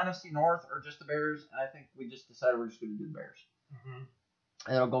whole NFC North or just the Bears, and I think we just decided we're just going to do the Bears. Mm-hmm.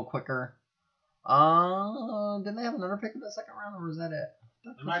 It'll go quicker. Didn't they have another pick in the second round, or was that it?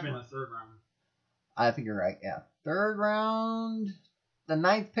 It might have been the third round. I think you're right, yeah. Third round, the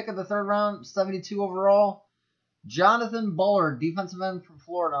 9th pick of the third round, 72 overall. Jonathan Bullard, defensive end from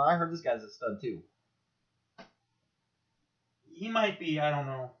Florida. I heard this guy's a stud, too. He might be, I don't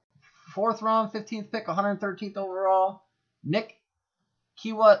know. 4th round, 15th pick, 113th overall. Nick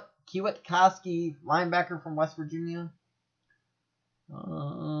Kwiatkowski, linebacker from West Virginia.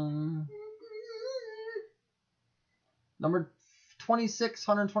 Number 26,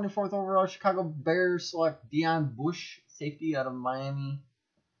 124th overall, Chicago Bears select Deion Bush, safety out of Miami.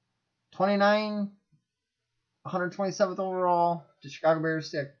 29, 127th overall, the Chicago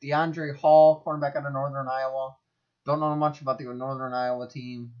Bears select DeAndre Hall, cornerback out of Northern Iowa. Don't know much about the Northern Iowa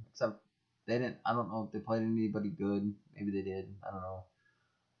team, except they didn't. I don't know if they played anybody good. Maybe they did. I don't know.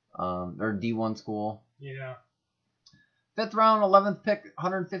 They're a D1 school. Yeah. 5th round, 11th pick,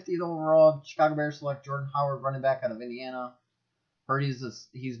 150th overall. Chicago Bears select Jordan Howard, running back out of Indiana. Heard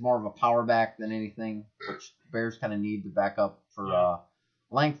he's more of a power back than anything, which the Bears kind of need to back up for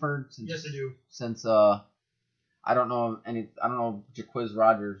Langford. Yes, they do. Since I don't know if Jaquiz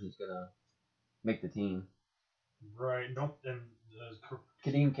Rogers is gonna make the team. Right.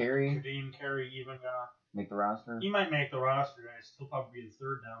 Kadeem Carey even gonna make the roster. He might make the roster, and he'll probably be the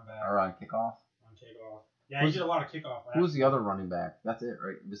third down back. Or on kickoff. Yeah, he did a lot of kickoff. Who's the other running back? That's it,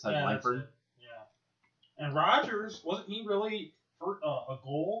 right? Besides Langford. Yeah. And Rogers, wasn't he really a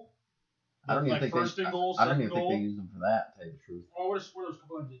goal? I don't even think first and goal, I don't even second goal? think they used him for that, to tell you the truth. Oh, what are those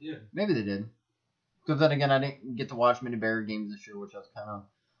couple times they did? Maybe they did. Because then again, I didn't get to watch many Bear games this year, which I was kind of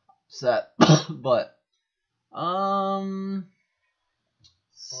upset. But, 6. I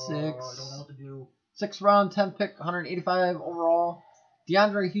don't know what to do. 6th round, 10th pick, 185 overall.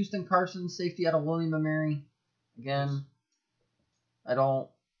 DeAndre Houston Carson, safety out of William & Mary. Again, I'm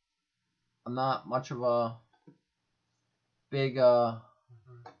not much of a big,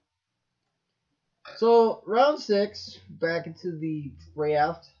 So, round 6, back into the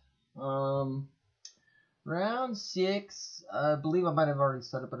draft. Round 6, I believe I might have already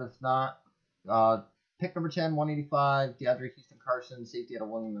said it, but if not, pick number 10, 185, DeAndre Houston Carson, safety out of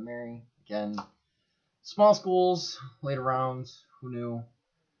William & Mary. Again, small schools, later rounds, who knew?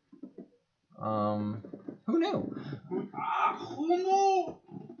 Who knew? Who knew?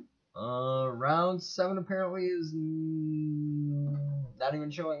 Round 7 apparently is not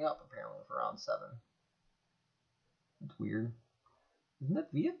even showing up, apparently, for round 7. That's weird. Isn't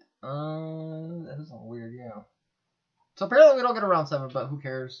that weird? That is all weird, yeah. So apparently we don't get a round 7, but who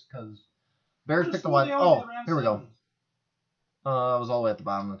cares? Because Bears picked the They one. always Oh, get round here we go. sevens. I was all the way at the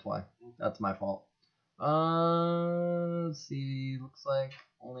bottom. That's why. That's my fault. Let's see. Looks like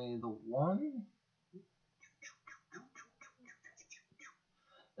only the one.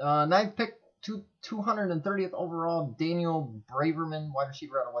 Ninth pick, 230th overall, Daniel Braverman, wide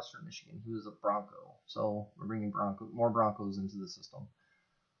receiver out of Western Michigan. He was a Bronco. So we're bringing more Broncos into the system.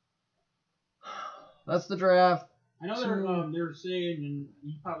 That's the draft. I know they're saying, and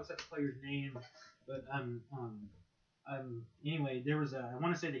you probably said the player's name, but anyway, there was I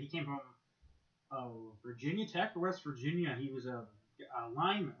want to say that he came from Virginia Tech or West Virginia. He was a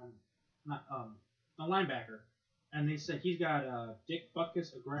linebacker, and they said he's got Dick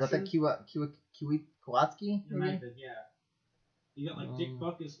Butkus aggression. Is that Kwiatkowski? Yeah. He got like Dick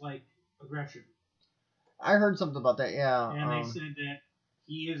Butkus like aggression. I heard something about that. Yeah. And they said that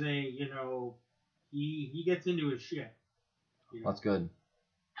he is he gets into his shit. You know? That's good.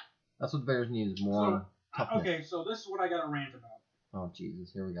 That's what the Bears need is more toughness. Okay, so this is what I got to rant about. Oh Jesus,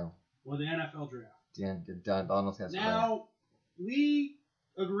 here we go. Well, the NFL draft. Yeah, Donald's got some Now, we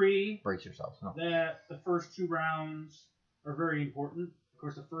agree brace yourself. No. that the first 2 rounds are very important. Of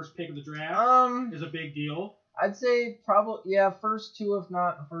course, the first pick of the draft is a big deal. I'd say probably first 2, if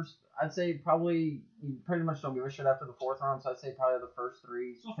not the first. I'd say probably you pretty much don't give a shit after the 4th round. So I'd say probably the first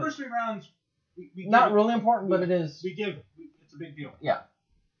 3. So first 3 rounds, we not really important, but it is. It's a big deal. Yeah.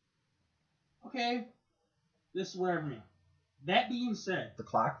 Okay, this is where I mean. That being said, The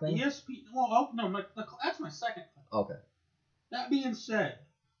clock thing. ESPN. That's my second thing. Okay. That being said,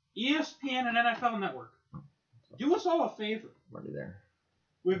 ESPN and NFL Network, do us all a favor Ready there.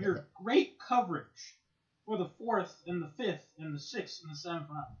 with your great coverage for the 4th and the 5th and the 6th and the 7th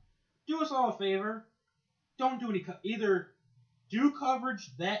round. Do us all a favor. Don't do any either do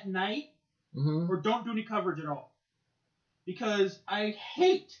coverage that night or don't do any coverage at all. Because I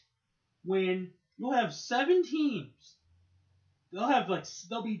hate when you'll have 7 teams.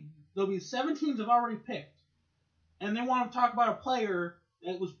 There'll be 7 teams have already picked, and they want to talk about a player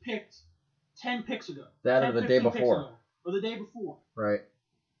that was picked 10 picks ago. That or the day before. Or the day before. Right.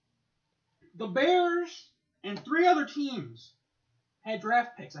 The Bears and 3 other teams had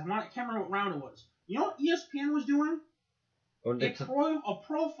draft picks. I can't remember what round it was. You know what ESPN was doing? A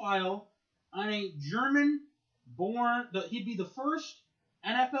profile on a German-born. He'd be the first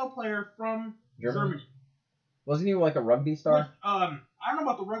NFL player from Germany. Wasn't he like a rugby star? I don't know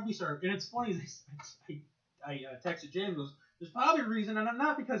about the rugby star, and it's funny. I texted James. Goes, there's probably a reason, and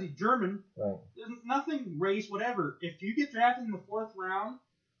not because he's German. Right. There's nothing race, whatever. If you get drafted in the 4th round,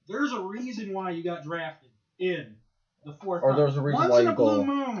 there's a reason why you got drafted in the 4th round. Or there's a reason Once why in you a go blue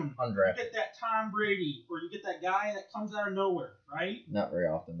moon, undrafted. you get that Tom Brady, or you get that guy that comes out of nowhere, right? Not very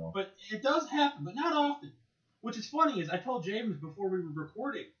often though. But it does happen, but not often. Which is funny is I told James before we were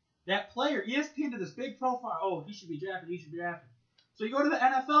recording. That player, ESPN did this big profile. Oh, he should be drafted. He should be drafted. So you go to the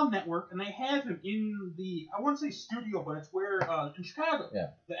NFL Network, and they have him in the, I wouldn't say studio, but it's where, in Chicago. Yeah.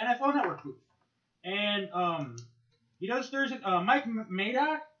 The NFL Network booth. And he does Thursday, Mike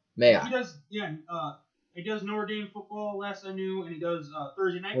Mayock. Mayock. He does Notre Dame football, last I knew, and he does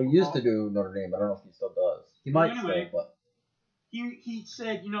Thursday night Well, football. he used to do Notre Dame, but I don't know if he still does. He might anyway, still, but. He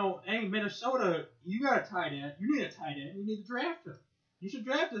said, hey, Minnesota, you got a tight end. You need a tight end. You need to draft him. You should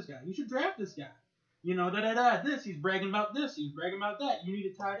draft this guy. You should draft this guy. This. He's bragging about this. He's bragging about that. You need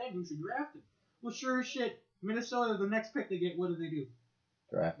a tight end. You should draft him. Well, sure as shit, Minnesota, the next pick they get, what do?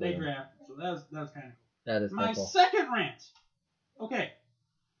 Draft. They draft. So that was kind of cool. That is my cool. second rant. Okay.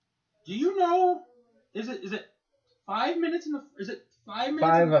 Do you know? Is it 5 minutes in the? Is it 5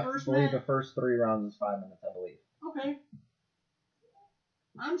 minutes in the first I believe round? the first 3 rounds is 5 minutes. I believe. Okay.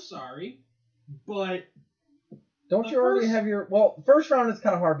 I'm sorry, but don't you already have your? Well, first round is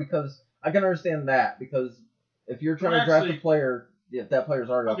kind of hard because I can understand that because if you're trying to draft a player, if that player's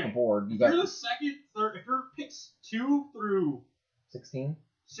already off the board, you're the second, third. If you're picks 2 through 16,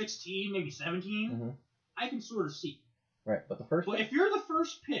 maybe 17, I can sort of see. Right, but the first. But if you're the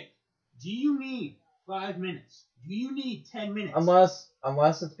first pick, do you need 5 minutes? Do you need 10 minutes?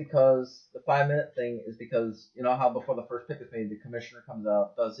 Unless it's because the 5 minute thing is because you know how before the first pick is made, the commissioner comes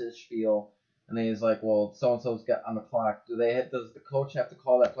out, does his spiel, and then he's like, "Well, so and so's got on the clock." Does the coach have to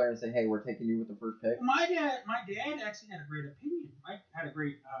call that player and say, "Hey, we're taking you with the first pick"? My dad actually had a great opinion. I had a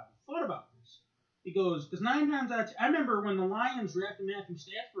great thought about this. He goes, because 9 times out of 10, I remember when the Lions drafted Matthew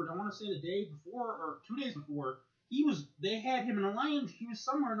Stafford. I want to say the day before or 2 days before. They had him in a Lions. He was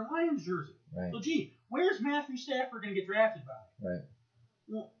somewhere in a Lions jersey. Right. So, gee, where's Matthew Stafford going to get drafted by? Right.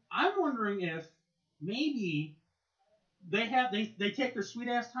 Well, I'm wondering if maybe they take their sweet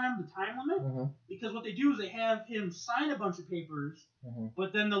ass time with the time limit because what they do is they have him sign a bunch of papers,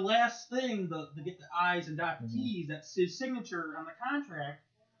 but then the last thing to get the I's and dot the T's, that's his signature on the contract.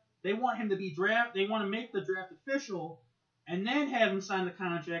 They want him to be They want to make the draft official, and then have him sign the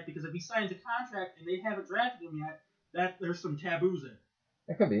contract because if he signs the contract and they haven't drafted him yet, that there's some taboos in.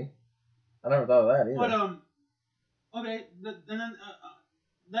 It could be. I never thought of that either. But okay, and then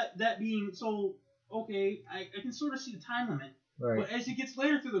that being so. Okay, I can sort of see the time limit. Right. But as it gets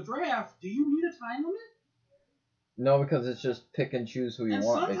later through the draft, do you need a time limit? No, because it's just pick and choose who you and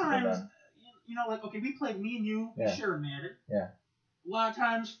want. Sometimes, like, okay, we played me and you, we shared Madden. Yeah. A lot of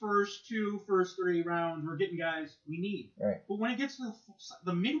times, first 3 rounds, we're getting guys we need. Right. But when it gets to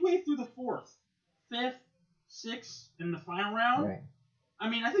the midway through the 4th, 5th, 6th, and the final round, right. I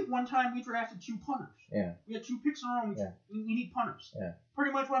mean, I think one time we drafted 2 punters. Yeah. We had 2 picks in a row. We need punters. Yeah.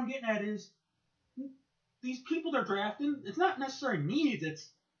 Pretty much what I'm getting at is these people they're drafting, it's not necessarily needs.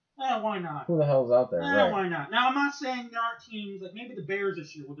 It's, why not? Who the hell's out there? Right. Why not? Now, I'm not saying there aren't teams, like maybe the Bears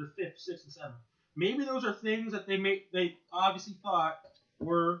this year with their 5th, 6th, and 7th. Maybe those are things that they obviously thought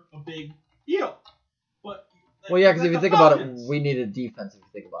were a big deal. But well, yeah, because if you think about it, we needed defense if you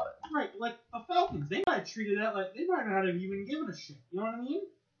think about it. Right, like the Falcons, they might have treated that like they might not have even given a shit. You know what I mean?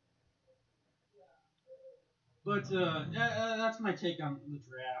 But that's my take on the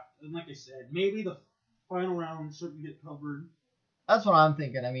draft. And like I said, maybe the final round shouldn't get covered. That's what I'm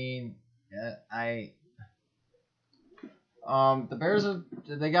thinking. I mean, the Bears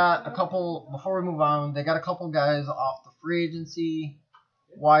they got a couple before we move on. They got a couple guys off the free agency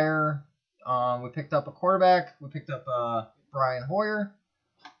wire. We picked up a quarterback. We picked up Brian Hoyer.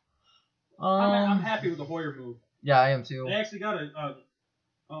 I'm happy with the Hoyer move. Yeah, I am too. They actually got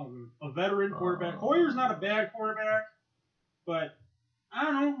a veteran quarterback. Hoyer's not a bad quarterback, but I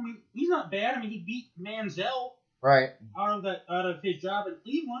don't know. I mean, he's not bad. I mean, he beat Manziel out of his job in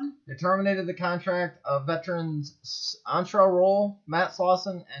Cleveland. They terminated the contract of veterans Antrell Roll, Matt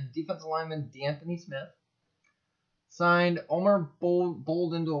Slauson, and defensive lineman D'Anthony Smith. Signed Omer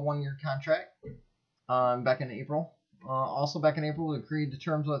Bold into a 1-year contract back in April. Also back in April, we agreed to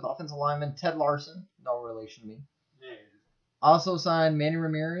terms with offensive lineman Ted Larson, no relation to me. Yeah. Also signed Manny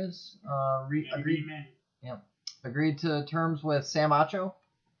Ramirez. Agreed to terms with Sam Acho.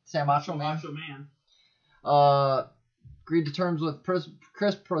 Macho Man. Agreed to terms with Chris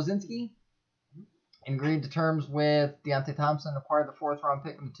Prozinski. Agreed to terms with Deontay Thompson. Acquired the 4th round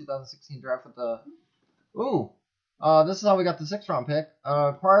pick in the 2016 draft with the. This is how we got the 6th round pick.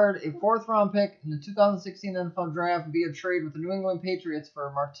 Acquired a 4th round pick in the 2016 NFL draft via trade with the New England Patriots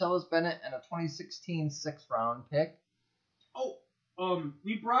for Martellus Bennett and a 2016 6th round pick.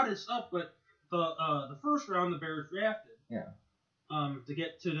 We brought this up, but the 1st round the Bears drafted. Yeah. To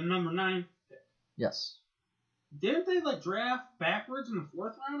get to the number 9 pick. Yes. Didn't they draft backwards in the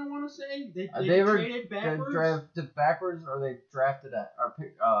 4th round? I want to say they traded backwards. They drafted backwards, or they drafted at or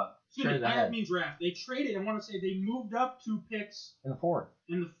pick. Excuse me, I didn't mean draft. They traded. I want to say they moved up 2 picks in the 4th.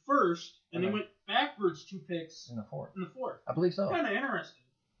 In the 1st, and they went backwards 2 picks in the 4th. I believe so. Kind of interesting.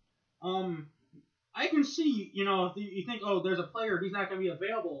 I can see, if you think, there's a player, he's not going to be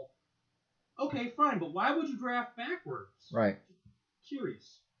available. Okay, fine, but why would you draft backwards? Right.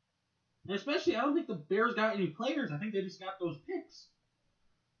 Curious. And especially, I don't think the Bears got any players. I think they just got those picks.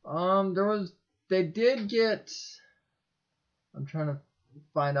 They did get. I'm trying to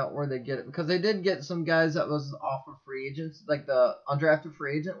find out where they get it because they did get some guys that was off of free agents, like the undrafted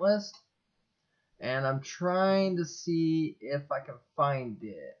free agent list. And I'm trying to see if I can find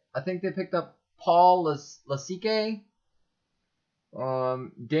it. I think they picked up Paul Lasike,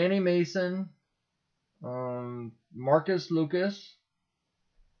 Danny Mason, Marcus Lucas.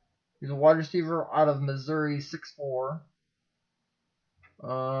 He's a wide receiver out of Missouri, 6'4".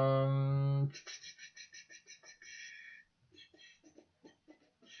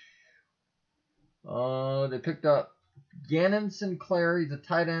 They picked up Gannon Sinclair. He's a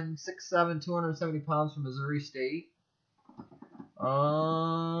tight end, 6'7", 270 pounds from Missouri State.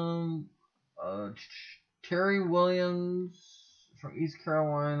 Terry Williams from East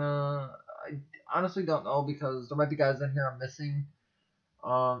Carolina. I honestly don't know because there might be guys in here I'm missing.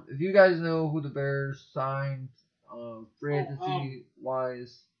 If you guys know who the Bears signed, free agency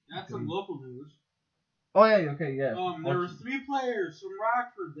wise, that's some local news. Oh yeah, okay, yeah. There were 3 players from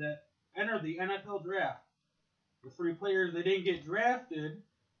Rockford that entered the NFL draft. The 3 players that didn't get drafted,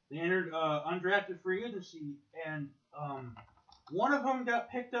 they entered undrafted free agency, and one of them got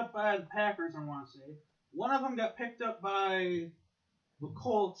picked up by the Packers. I want to say one of them got picked up by the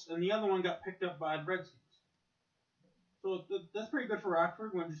Colts, and the other one got picked up by the Redskins. So that's pretty good for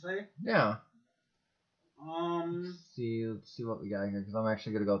Rockford, wouldn't you say? Yeah. Let's see what we got here because I'm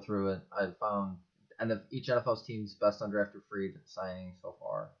actually gonna go through it. I found each NFL's team's best undrafted free signing so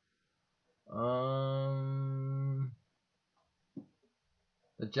far.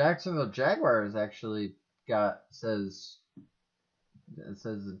 The Jacksonville Jaguars actually says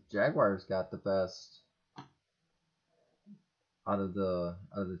the Jaguars got the best out of the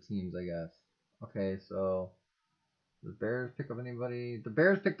teams, I guess. Okay, so the Bears pick up anybody? The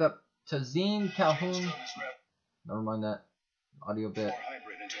Bears picked up Tazeen Calhoun. Never mind that audio bit.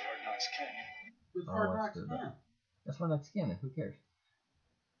 With Hard Knocks, yeah. That's Hard Knocks again. Who cares?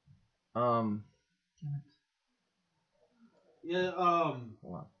 Yeah. Hold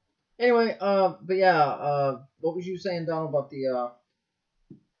on. Anyway, but yeah, what was you saying, Donald, about the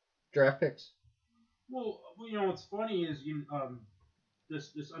draft picks? Well, what's funny is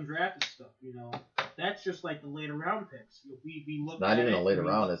this undrafted stuff. That's just like the later round picks. We look. Not at even it, a later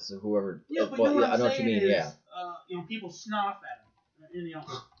round. It's whoever. Yeah, but well, what I know what you mean. is, Yeah. People scoff at them.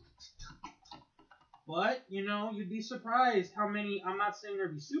 But you'd be surprised how many. I'm not saying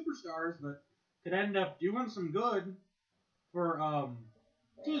there'd be superstars, but could end up doing some good for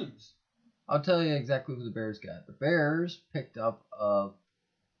teams. I'll tell you exactly who the Bears got. The Bears picked up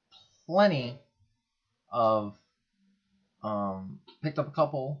plenty of picked up a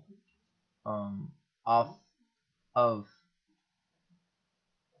couple off of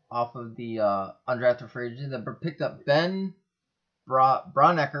the undrafted free agent. They picked up Ben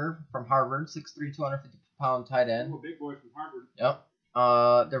Braunecker from Harvard, 6'3", 250-pound tight end. Ooh, a big boy from Harvard. Yep.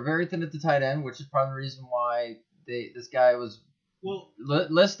 They're very thin at the tight end, which is part of the reason why this guy was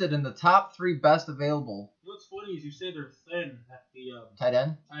listed in the top 3 best available. What's funny is you say they're thin at the tight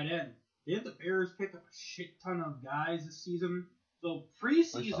end. Didn't the Bears pick up a shit ton of guys this season? So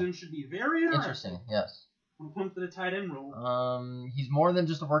preseason should be very interesting. Yes. When it comes to the tight end role. He's more than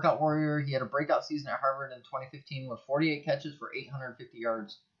just a workout warrior. He had a breakout season at Harvard in 2015 with 48 catches for 850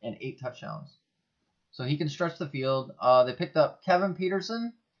 yards and 8 touchdowns. So he can stretch the field. They picked up Kevin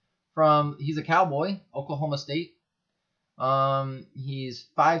Peterson he's a Cowboy, Oklahoma State. He's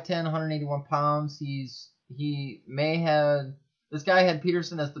 5'10", 181 pounds. This guy had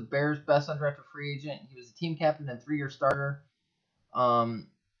Peterson as the Bears' best undrafted free agent. He was a team captain and 3-year starter.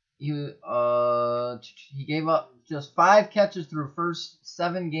 He gave up just 5 catches through first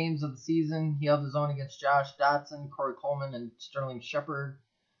 7 games of the season. He held his own against Josh Dotson, Corey Coleman, and Sterling Shepard.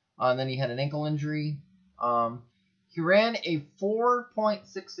 And then he had an ankle injury. He ran a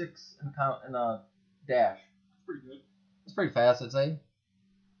 4.66 in a dash. That's pretty good. It's pretty fast, I'd say.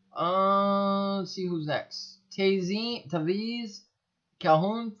 Let's see who's next. Taviz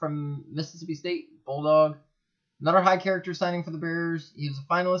Calhoun from Mississippi State, Bulldog. Another high character signing for the Bears. He was a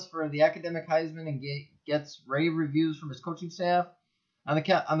finalist for the Academic Heisman and gets rave reviews from his coaching staff. On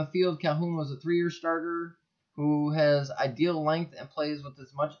the field, Calhoun was a 3-year starter who has ideal length and plays with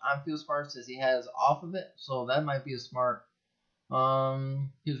as much on-field smarts as he has off of it. So that might be a smart. He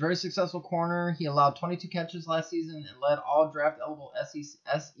was a very successful corner. He allowed 22 catches last season and led all draft-eligible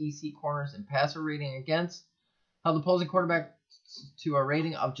SEC corners in passer rating against. Held opposing quarterback to a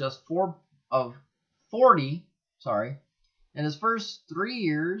rating of just 40. In his 3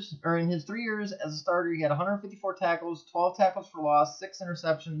 years as a starter, he had 154 tackles, 12 tackles for loss, 6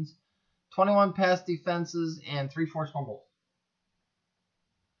 interceptions, 21 pass defenses, and 3 forced fumbles.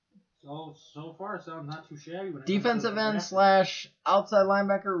 So far, it sounds not too shabby. Defensive end / outside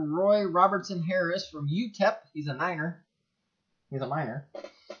linebacker Roy Robertson Harris from UTEP. He's a Niner. He's a minor.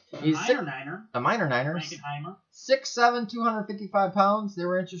 A minor Niner. 6'7", 255 pounds. They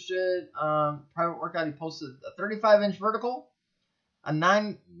were interested. Private workout, he posted a 35-inch vertical, a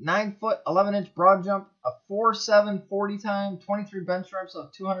 9-foot, 11-inch broad jump, a 4.7 40 time, 23 bench reps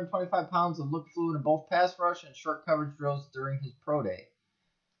of 225 pounds of look fluid in both pass rush and short coverage drills during his pro day.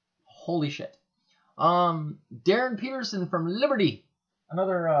 Holy shit. Darren Peterson from Liberty.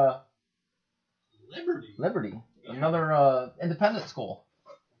 Another Liberty. Yeah. Another independent school.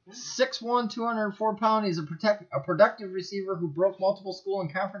 6'1", 204 pound. He's a productive receiver who broke multiple school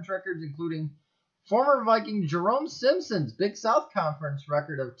and conference records, including former Viking Jerome Simpson's Big South Conference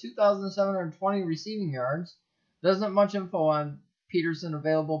record of 2,720 receiving yards. There isn't much info on Peterson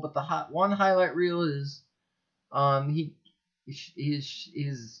available, but the one highlight reel is he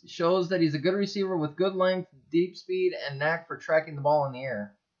shows that he's a good receiver with good length, deep speed, and knack for tracking the ball in the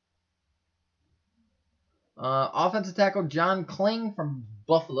air. Offensive tackle John Kling from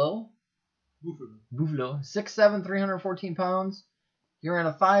Buffalo. 6'7", 314 pounds. He ran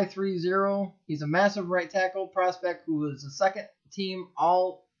a 5.30. He's a massive right tackle prospect who was a second-team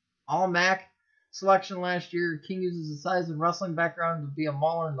All-MAC selection last year. King uses his size and wrestling background to be a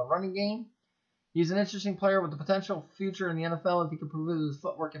mauler in the running game. He's an interesting player with the potential future in the NFL if he can prove his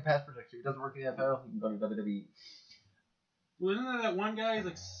footwork and pass protection. If he doesn't work in the NFL, he can go to WWE. Well, isn't there that one guy who's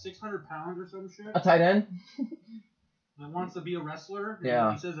like 600 pounds or some shit A tight end? that wants to be a wrestler? And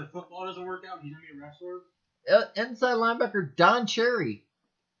Yeah. He says if football doesn't work out, he's gonna be a wrestler. Inside linebacker Don Cherry.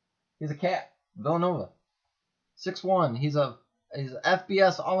 He's a cat. Villanova. 6'1". He's a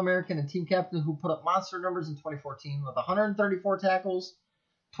FBS All-American and team captain who put up monster numbers in 2014 with 134 tackles,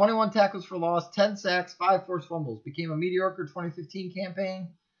 21 tackles for loss, 10 sacks, 5 forced fumbles. Became a mediocre 2015 campaign.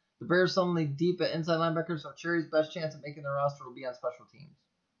 The Bears suddenly deep at inside linebacker, so Cherry's best chance at making the roster will be on special teams.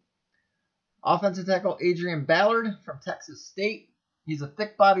 Offensive tackle Adrian Ballard from Texas State. He's a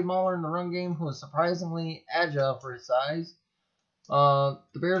thick-body mauler in the run game who is surprisingly agile for his size. The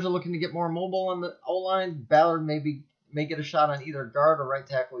Bears are looking to get more mobile on the O-line. Ballard may get a shot on either guard or right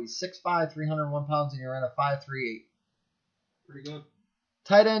tackle. He's 6'5", 301 pounds, and you're in a 5'3". Pretty good.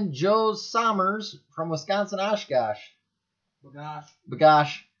 Tight end Joe Sommers from Wisconsin Oshkosh.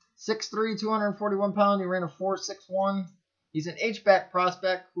 Bagosh. 6'3", 241 pounds. He ran a 4.61. He's an H-back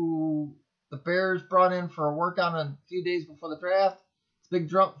prospect who the Bears brought in for a workout a few days before the draft. It's a big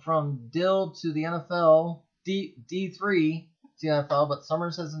jump from Dill to the NFL, D3 to the NFL, but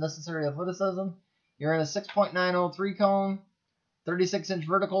Summers has the necessary athleticism. He ran a 6.903 cone, 36-inch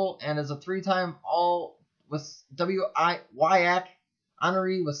vertical, and is a 3-time All with WIAC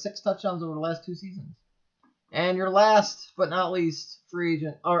honoree with 6 touchdowns over the last 2 seasons. And your last but not least free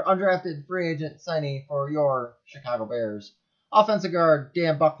agent or undrafted free agent signee for your Chicago Bears, offensive guard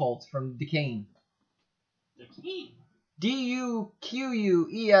Dan Buchholz from Duquesne. Duquesne.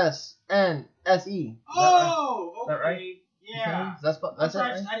 Oh, okay. That right? Yeah. That's it,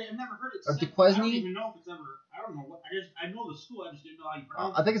 right? I've never heard it Or said. Duquesne? I don't even know if it's ever. I don't know what. I know the school. I just didn't know how you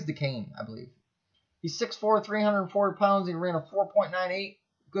pronounce I think it's Duquesne, I believe. He's 6'4", 340 pounds. He ran a 4.98.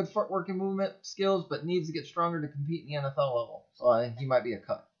 Good footwork and movement skills, but needs to get stronger to compete in the NFL level. So he might be a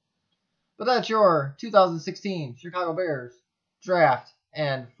cut. But that's your 2016 Chicago Bears draft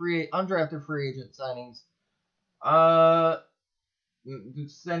and undrafted free agent signings.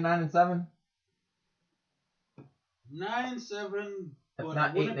 Say 9-7. 9-7, If but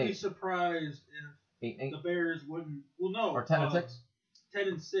not I wouldn't 8-8. be surprised if 8-8 the Bears wouldn't. Well, no. or 10-6.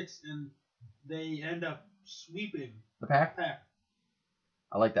 10-6, and they end up sweeping The pack. Pack.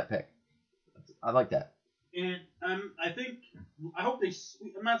 I like that pick. I like that. And I hope they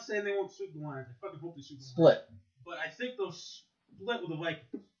sweep. I'm not saying they won't sweep the Lions. I fucking hope they sweep the Lions. Split. But I think they'll split with the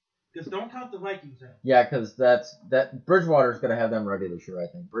Vikings. Because don't count the Vikings out. Yeah, because that Bridgewater's gonna have them ready this year. I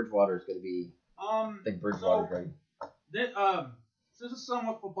think Bridgewater's gonna be. I think Bridgewater's ready. This is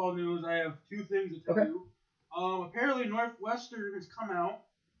somewhat football news. I have 2 things to tell you. Apparently Northwestern has come out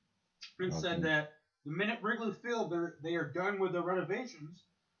and said that the minute Wrigley Field they are done with the renovations,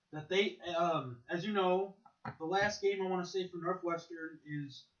 that they as you know, the last game I want to say for Northwestern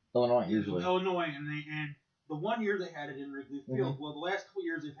is Illinois usually. Illinois, and the one year they had it in Wrigley Field. Well, the last couple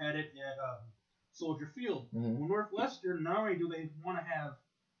years they've had it at Soldier Field. Well, Northwestern, not only do they want to have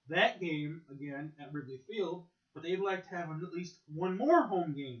that game again at Wrigley Field, but they'd like to have at least one more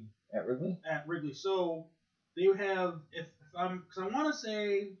home game At Wrigley? at Wrigley. So they would have, because I want to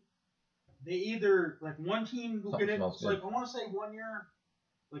say they either like one team will get it. So like I want to say 1 year,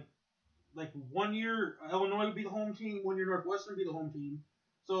 like 1 year Illinois would be the home team, 1 year Northwestern would be the home team.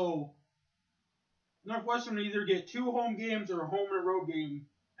 So Northwestern would either get 2 home games or a home and a road game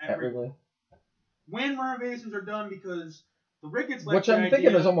at Wrigley. When renovations are done, because the Ricketts like Which I'm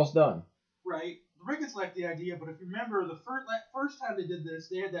thinking is almost done. Right. The Ricketts liked the idea, but if you remember, the first time they did this,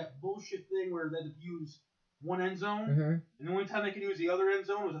 they had that bullshit thing where they had to use one end zone, and the only time they could use the other end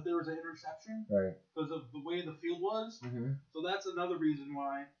zone was if there was an interception, Right. because of the way the field was. So that's another reason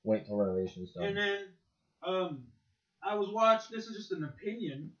why. Wait till renovation's done. And then, I was watching. This is just an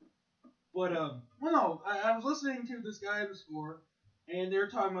opinion, but I was listening to this guy in the score, and they were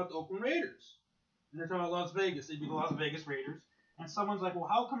talking about the Oakland Raiders, and they're talking about Las Vegas. They'd be the Las Vegas Raiders. And someone's like, well,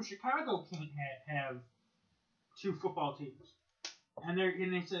 how come Chicago can't have 2 football teams? And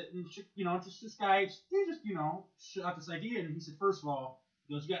they said, just this guy, he just, shot this idea. And he said, first of all,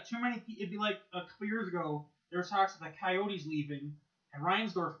 he goes, you got too many, it'd be like a couple years ago, there was talks of the Coyotes leaving, and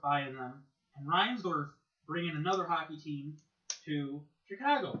Reinsdorf buying them, and Reinsdorf bringing another hockey team to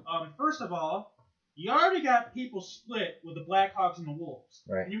Chicago. First of all, you already got people split with the Blackhawks and the Wolves.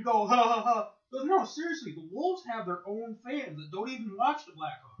 Right. And you go, ha ha ha. But no, seriously, the Wolves have their own fans that don't even watch the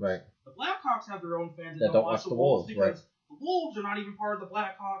Blackhawks. Right. The Blackhawks have their own fans that that don't watch the Wolves right. because the Wolves are not even part of the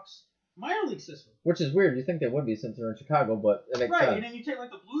Blackhawks minor league system. Which is weird. You think they would be since they're in Chicago, but it makes Right, sense. and then you take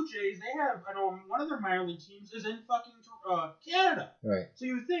like the Blue Jays. They have, I know, one of their minor league teams is in fucking Canada. Right. So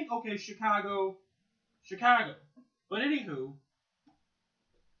you would think, okay, Chicago. But anywho,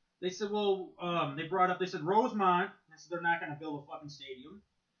 they said, well, they said Rosemont. They said they're not going to build a fucking stadium.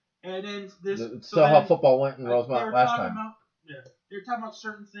 And then It's still how football went in they Rosemont were last talking time. about, they were talking about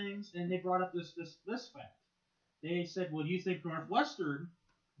certain things, and they brought up this fact. They said, well, do you think Northwestern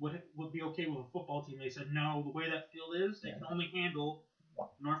would be okay with a football team? They said, no, the way that field is, they can only handle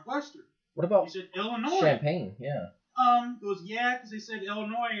Northwestern. What about He said, Illinois. Champaign? Yeah. It was, because they said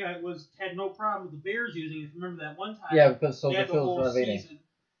Illinois had no problem with the Bears using it. If you remember that one time? Yeah, because they Soldier had the Field's whole renovating. season.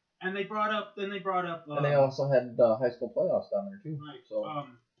 And they brought up, And they also had high school playoffs down there too. right, So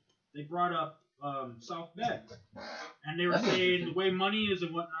they brought up South Bend. And they were That's saying interesting. the way money is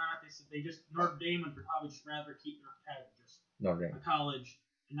and whatnot, they said Notre Dame would probably just rather keep Notre Dame. a college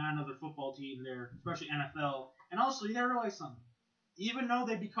and not another football team there, especially NFL. And also, you gotta realize something. Even though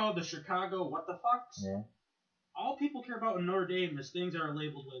they'd be called the Chicago what the fucks, Yeah. all people care about in Notre Dame is things that are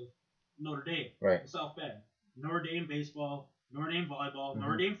labeled with Notre Dame. Right. South Bend. Notre Dame baseball, Notre Dame volleyball, Mhm.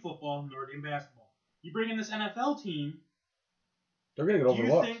 Notre Dame football, Notre Dame basketball. You bring in this NFL team, They're gonna get do you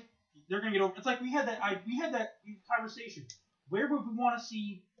overlooked. think they're gonna get over? It's like we had that conversation. Where would we want to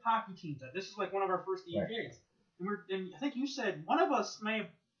see hockey teams at? This is like one of our first EJs, and I think you said one of us may have.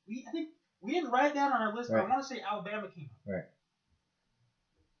 I think we didn't write it down on our list. But I Right. want to say Alabama came up. Right.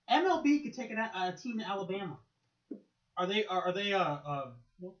 MLB could take a team to Alabama. Are they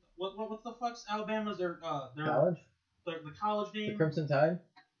what's the fuck's Alabama's their College? the college The name? Crimson Tide?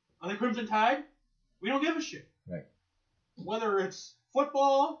 Are they Crimson Tide? We don't give a shit. Right. Whether it's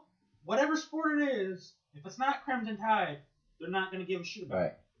football, whatever sport it is, if it's not Crimson Tide, they're not going to give a shit about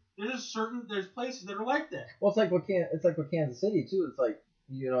Right. it. There's places that are like that. Well, it's like with Kansas City too. It's like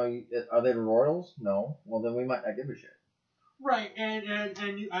are they the Royals? No. Well, then we might not give a shit. Right,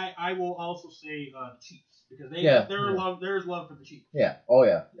 I will also say the Chiefs because there's love for the Chiefs. Yeah. Oh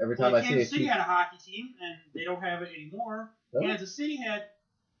yeah. Every time I see a Kansas City Chief, had a hockey team and they don't have it anymore. Really? Kansas City had.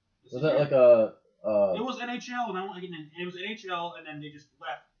 was that like a? It was NHL, and it was NHL, and then they just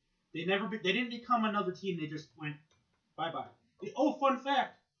left. They didn't become another team. They just went bye bye. Oh, fun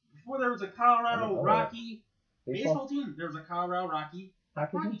fact! Before there was a Colorado Rocky baseball team, there was a Colorado Rocky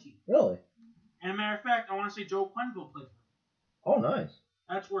hockey team. Really? And a matter of fact, I want to say Joe Quenneville played for them. Oh, nice.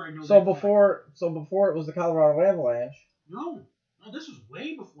 That's where I know. So before it was the Colorado Avalanche. No, this was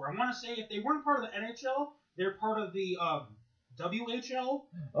way before. I want to say if they weren't part of the NHL, they're part of the WHL,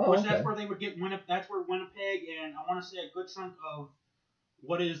 Oh, which okay. that's where they would get That's where Winnipeg and I want to say a good chunk of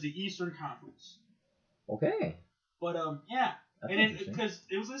what is the Eastern Conference. Okay. But yeah, That's and then interesting. because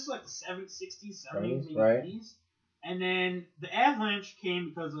it was just like the 60s, 70s, maybe right. 80s, and then the Avalanche came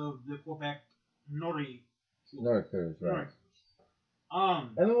because of the Quebec Nordiques. North Coast, right. And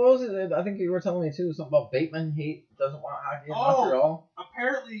And then what was it? I think you were telling me too something about Bateman doesn't want hockey in Montreal.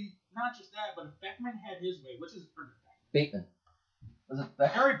 apparently not just that, but if Beckman had his way, which is Bateman. Was it Beckman?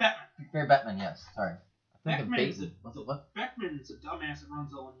 Harry Beckman. Barry Bettman, yes. Sorry. I think of Beckman's Bateman. Was it what? Beckman's a dumbass that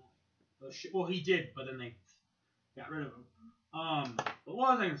runs Illinois. Well, he did, but then they got rid of him. But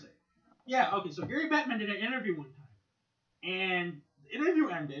what was I gonna say? Yeah, okay. So Gary Bettman did an interview one time, and the interview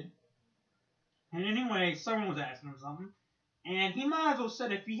ended. And anyway, someone was asking him something, and he might as well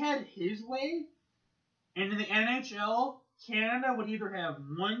said if he had his way, and in the NHL, Canada would either have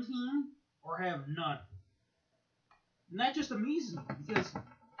one team or have none. And that just amazes me because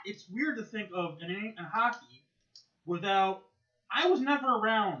it's weird to think of in hockey without. I was never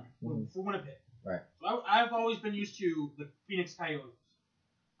around for Winnipeg. Right. So I've always been used to the Phoenix Coyotes.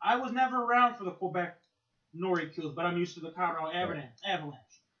 I was never around for the Quebec Nordiques, but I'm used to the Colorado Avalanche.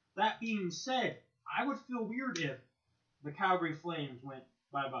 That being said, I would feel weird if the Calgary Flames went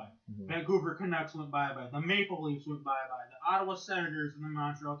bye-bye. Mhm. Vancouver Canucks went bye-bye. The Maple Leafs went bye-bye. The Ottawa Senators and the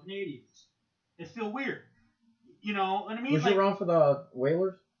Montreal Canadiens. It'd feel weird. You know what I mean? Was you around for the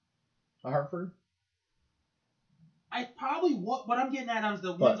Whalers? The Hartford? I probably what I'm getting at is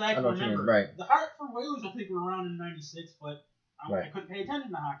the ones I can know what you mean, remember. right. The Hartford Whalers I think were around in '96, but I Right. couldn't pay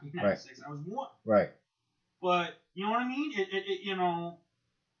attention to hockey in '96. I was one. Right. But you know what I mean? It you know,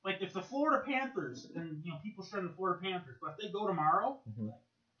 like if the Florida Panthers and people shun the Florida Panthers, but if they go tomorrow, Mhm.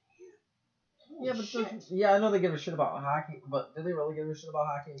 holy Yeah, but shit. I know they give a shit about hockey, but do they really give a shit about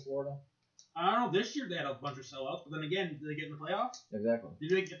hockey in Florida? I don't know. This year they had a bunch of sellouts, but then again, do they get in the playoffs? Exactly.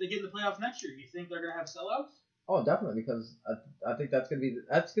 If they get in the playoffs next year, do you think they're gonna have sellouts? Oh, definitely, because I think that's gonna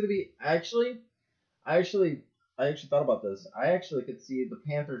be actually I actually thought about this. I actually could see the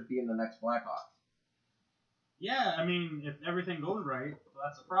Panthers being the next Blackhawks. Yeah, I mean, if everything goes right,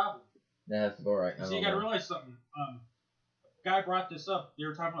 that's a problem. That has to go right. So you got to realize something. Guy brought this up. They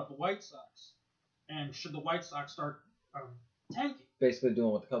were talking about the White Sox, and should the White Sox start tanking? Basically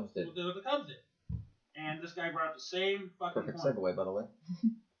doing what the Cubs did. What the Cubs did. And this guy brought up the same fucking Perfect point. segue, by the way.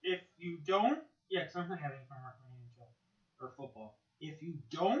 If you don't, because I'm not having fun with NHL or football. If you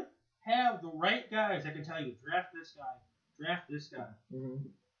don't have the right guys that can tell you, draft this guy. Mm-hmm.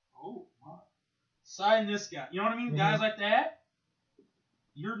 Oh, wow. Sign this guy. You know what I mean? Mm-hmm. Guys like that,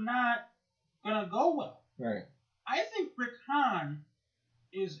 you're not gonna go well. Right. I think Rick Hahn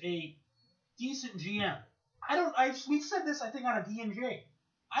is a decent GM. We said this, I think, on a D&J.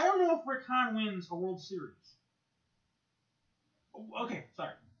 I don't know if Rick Hahn wins a World Series. Okay,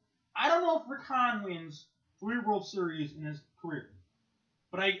 sorry. I don't know if Rick Hahn wins 3 World Series in his career.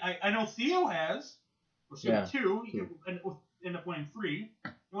 But I know Theo has. Or 2. He could end up winning 3. You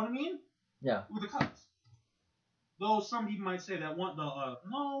know what I mean? Yeah. With the Cubs. Though some people might say that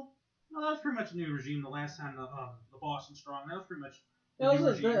no, that was pretty much a new regime the last time the Boston Strong. That was pretty much That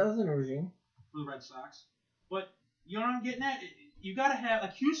was a new regime. For the Red Sox. But you know what I'm getting at? You got to have,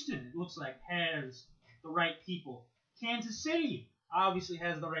 like Houston, it looks like, has the right people. Kansas City obviously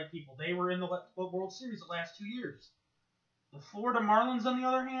has the right people. They were in the World Series the last 2 years. The Florida Marlins, on the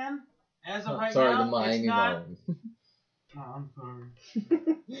other hand, as of right now, the Miami Marlins. Oh, I'm sorry.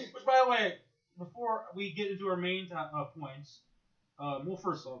 Which, by the way, before we get into our main points, well,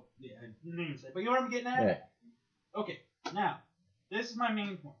 first off, yeah, names, but you know what I'm getting at? Yeah. Okay, now, this is my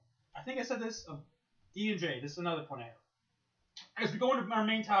main point. I think I said this of D&J. This is another point I have. As we go into our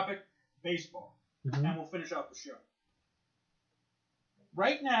main topic, baseball, and we'll finish out the show.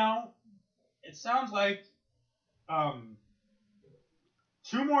 Right now, it sounds like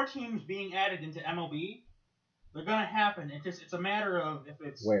 2 more teams being added into MLB. They're gonna happen. It's a matter of if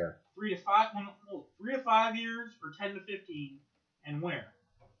it's Where? 3 to 5 years or 10 to 15, and where.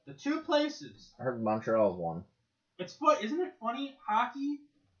 The 2 places. I heard Montreal's one. It's fun, isn't it funny? Hockey,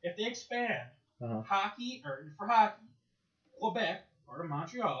 if they expand, hockey, Quebec, part of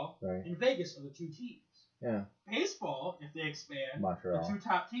Montreal, right. and Vegas are the 2 teams. Yeah. Baseball, if they expand, Montreal. the 2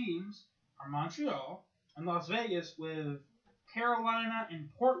 top teams are Montreal and Las Vegas, with Carolina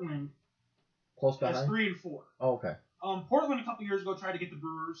and Portland Close behind? as 3 and 4. Oh, okay. Portland a couple years ago tried to get the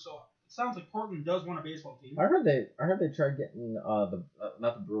Brewers, so it sounds like Portland does want a baseball team. I heard they tried getting not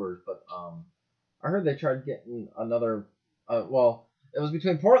the Brewers, but I heard they tried getting another. Well, it was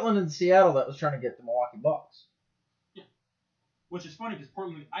between Portland and Seattle that was trying to get the Milwaukee Bucks. Yeah, which is funny because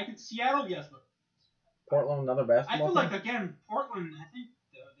Portland, Seattle, yes, but Portland, another basketball. I feel team? like again Portland. I think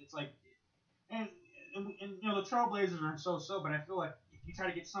it's like, and you know the Trailblazers are so, but I feel like if you try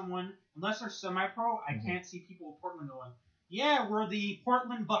to get someone, unless they're semi-pro, I can't see people with Portland going, yeah, we're the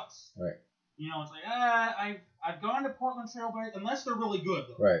Portland Bucks. Right. You know, it's like I've gone to Portland Trailblazers unless they're really good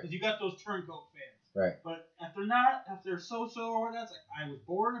though, right? Because you got those turncoat fans. Right. But if they're not, if they're so or whatever, it's like I was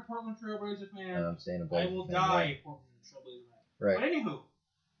born a Portland Trailblazer fan. And I'm saying I will die a Portland Trailblazer fan. Right. But anywho,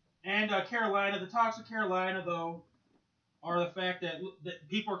 and Carolina, the talks of Carolina though are the fact that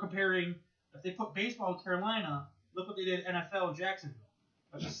people are comparing. If they put baseball in Carolina, look what they did NFL in Jacksonville.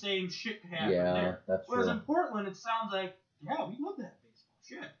 Like the same shit could happen there. That's Whereas true. in Portland, it sounds like, yeah, we love that baseball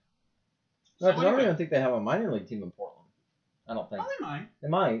shit. No, I don't even think they have a minor league team in Portland. I don't think. Oh, they might. They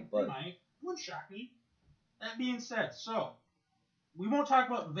might, but They might. Wouldn't shock me. That being said, so we won't talk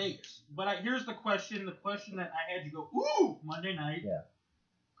about Vegas, but here's the question. The question that I had you go, ooh, Monday night. Yeah.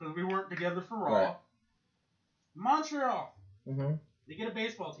 Because we weren't together for Raw. Right. Montreal. Mm-hmm. They get a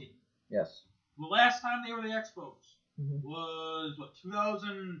baseball team. Yes. The last time they were the Expos Mm-hmm. was,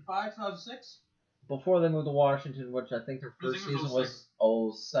 2005, 2006? Before they moved to Washington, which I think their I think first it was season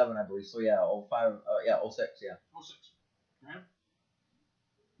was 07, I believe. So yeah, 05, 06, yeah. 06. Okay.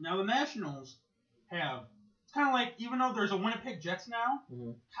 Now the Nationals have, it's kind of like, even though there's a Winnipeg Jets now,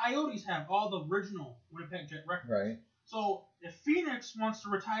 Coyotes have all the original Winnipeg Jet records. Right. So if Phoenix wants to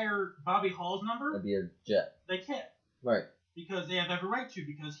retire Bobby Hall's number, That'd be a Jet. they can't. Right. Because they have every right to,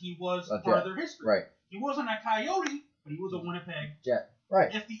 because he was A part Jet. of their history. Right. He wasn't a Coyote, but he was a Winnipeg Jet.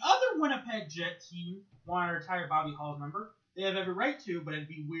 Right. If the other Winnipeg Jet team wanted to retire Bobby Hall's number, they have every right to, but it'd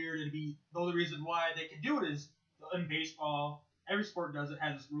be weird. The only reason why they can do it is in baseball, every sport does it,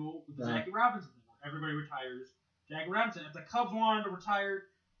 has this rule with the Jackie Robinson thing, where everybody retires Jackie Robinson. If the Cubs wanted to retire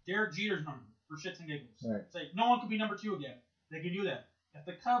Derek Jeter's number for shits and giggles, say no one could be number 2 again, they can do that. If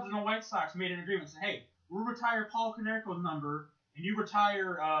the Cubs and the White Sox made an agreement, say, hey, we'll retire Paul Konerko's number, and you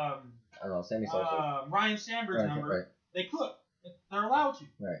retire I don't know, Sammy Sosa. Ryan Sandberg's number, they could. They're allowed to.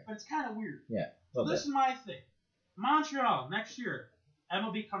 Right. But it's kind of weird. Yeah. So this is my thing. Montreal, next year,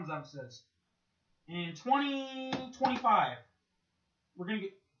 MLB comes out and says, in 2025, we're going to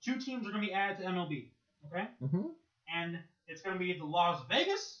get 2 teams are going to be added to MLB. Okay? Mm-hmm. And it's going to be the Las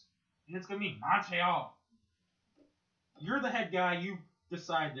Vegas, and it's going to be Montreal. You're the head guy. You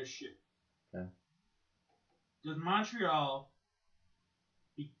decide this shit. Okay. Does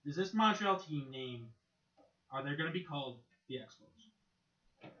this Montreal team name, are they going to be called the Expos?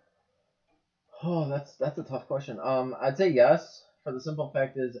 Oh, that's a tough question. I'd say yes. For the simple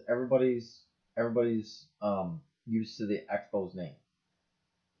fact is everybody's used to the Expos name.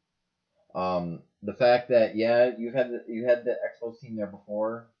 The fact that you had the Expos team there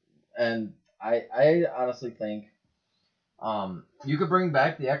before, and I honestly think you could bring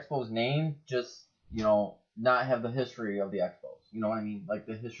back the Expos name, just not have the history of the Expos. You know what I mean? Like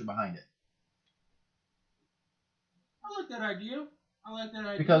the history behind it. I like that idea.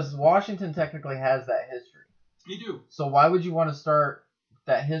 Because Washington technically has that history. You do. So why would you want to start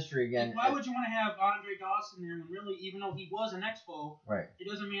that history again? Why would you want to have Andre Dawson there when really, even though he was an Expo, right? It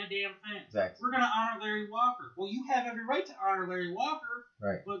doesn't mean a damn thing. Exactly. We're going to honor Larry Walker. Well, you have every right to honor Larry Walker.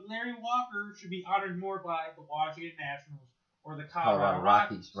 Right. But Larry Walker should be honored more by the Washington Nationals or the Colorado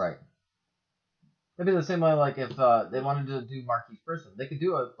Rockies. Right. It'd be the same way, like if they wanted to do Marquise Grissom, they could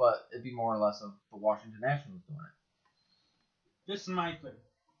do it, but it'd be more or less of the Washington Nationals doing it. This is my thing,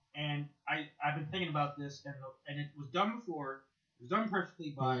 and I've been thinking about this, and it was done before. It was done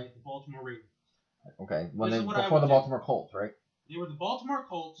perfectly by the Baltimore Ravens. Okay, before the Baltimore Colts, right? They were the Baltimore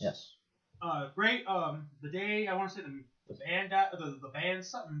Colts. Yes. Great. The day I want to say the band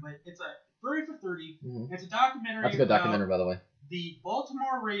something, but it's a 30 for 30. Mm-hmm. It's a documentary. That's a good documentary, by the way. The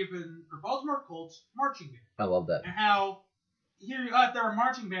Baltimore Colts marching band. I love that. And how here they're a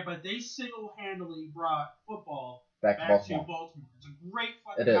marching band, but they single-handedly brought football back to Baltimore. It's a great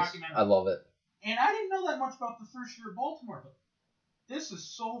fucking It is. documentary. I love it. And I didn't know that much about the first year of Baltimore, but this is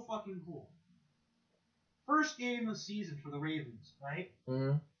so fucking cool. First game of the season for the Ravens, right?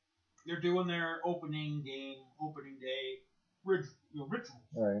 Mm-hmm. They're doing their opening day rituals.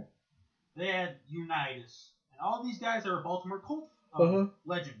 Right. They had Unitas. And all these guys that are Baltimore Colt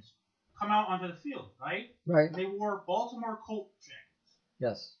legends come out onto the field, right? Right. They wore Baltimore Colt jackets.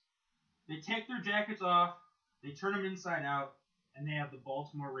 Yes. They take their jackets off, they turn them inside out, and they have the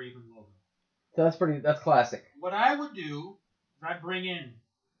Baltimore Raven logo. So that's classic. What I would do is I'd bring in,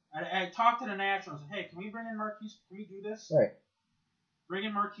 I talk to the Nationals, hey, can we bring in Marquise, can we do this? Right. Bring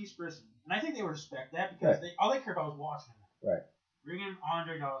in Marquise Grissom. And I think they would respect that because all they care about is watching them. Right. Bring in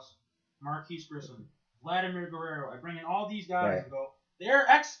Andre Dawson, Marquise Grissom, Vladimir Guerrero. I bring in all these guys and go, they're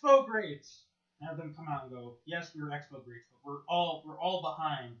Expo greats. And have them come out and go, yes, we were Expo greats, but we're all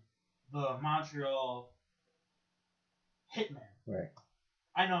behind the Montreal Hitman. Right.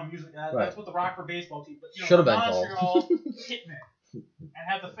 I know music. That's what the Rockford baseball team, but should have been Montreal Hitman, and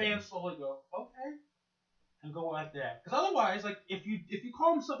have the fans slowly go, okay, and go like that. Because otherwise, like if you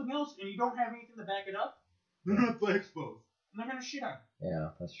call them something else and you don't have anything to back it up, they're not the Expos. And they're gonna shit on it. Yeah,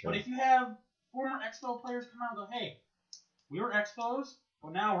 that's true. But if you have former Expo players come out and go, hey, we were Expos,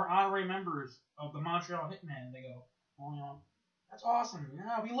 but now we're honorary members of the Montreal Hitman, and they go, well, that's awesome.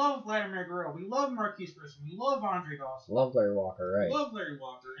 Yeah, we love Vladimir Guerrero. We love Marquise Grissom. We love Andre Dawson. Love Larry Walker, right? We love Larry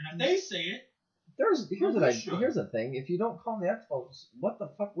Walker. And if they say it, here's the thing. If you don't call them the Expos, what the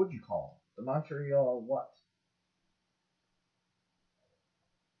fuck would you call them? The Montreal what?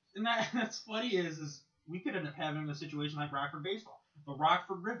 And that's funny is we could end up having a situation like Rockford baseball, the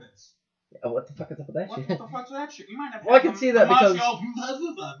Rockford Rivets. What the fuck is up with that shit? What the fuck's that shit? You might have. Well, I can see that because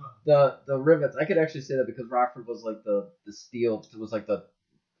the Rivets. I could actually say that because Rockford was like the steel. It was like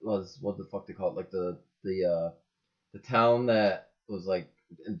what the fuck they call it? Like the town that was like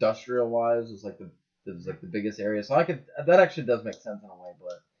industrial wise was like the biggest area. So that actually does make sense in a way,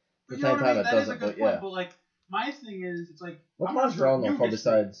 but at the same time it doesn't. But yeah. But like my thing is, it's like what's Montreal known for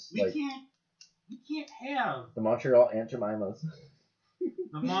besides we can't have the Montreal Aunt Jemimas.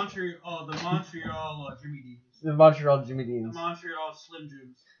 The Montreal Jimmy Deans. The Montreal Jimmy Deans. The Montreal Slim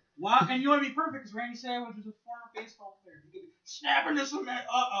Jims. Wow, and you want to be perfect because Randy Savage was a former baseball player. He could be snapping to some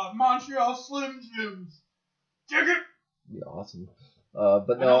Montreal Slim Jims. Dig it. Be awesome.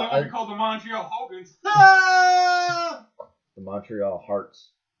 But no, I call the Montreal Hogans. The Montreal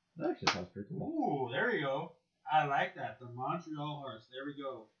Hearts. That actually sounds pretty cool. Ooh, there you go. I like that. The Montreal Hearts. There we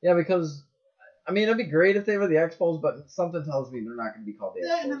go. Yeah, because I mean, it'd be great if they were the Expos, but something tells me they're not going to be called the Expos.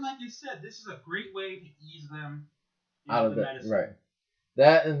 Yeah, and then like you said, this is a great way to ease them out of the it. medicine. Right.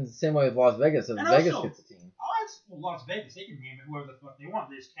 That and the same way with Las Vegas. If Vegas gets a team. Las Vegas, they can name it whoever the fuck they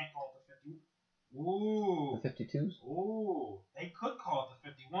want. They just can't call it the 50. Ooh. The 52s? Ooh. They could call it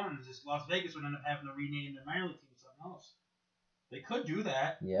the 51s. Just Las Vegas would end up having to rename their minor league team to something else. They could do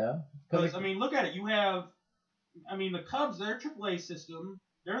that. Yeah. Because, I mean, look at it. You have, I mean, the Cubs, their AAA system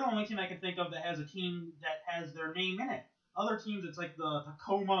They're the only team I can think of that has a team that has their name in it. Other teams, it's like the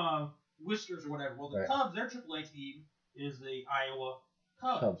Tacoma Whiskers or whatever. Well, the Right. Cubs, their AAA team is the Iowa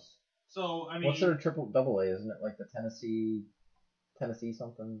Cubs. Cubs. So I mean, What's their double A? Isn't it like the Tennessee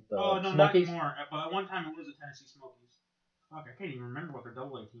something? The oh no, not Smokies? anymore. But at one time it was the Tennessee Smokies. Fuck, I can't even remember what their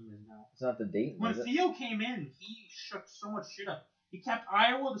AA team is now. It's not the Dayton, When is it? Theo came in, he shook so much shit up. He kept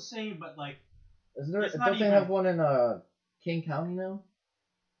Iowa the same, but like, Isn't there? it's not Don't they even- have one in Kane County now?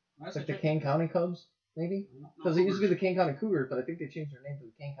 It's like the Kane County Cubs, maybe? Because it used to be the Kane County Cougars, but I think they changed their name to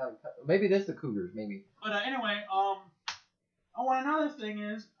the Kane County Cubs. Maybe it is the Cougars, maybe. But anyway, oh, and another thing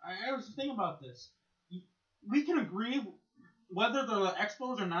is, I was thinking about this. We can agree whether the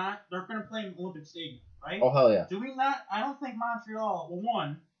Expos or not, they're going to play in Olympic Stadium, right? Oh, hell yeah. Do we not? I don't think Montreal. Well,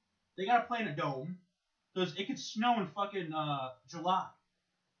 one, they got to play in a dome because it could snow in fucking July.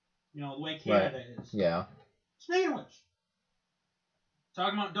 You know the way Canada is. Yeah. Speaking of which,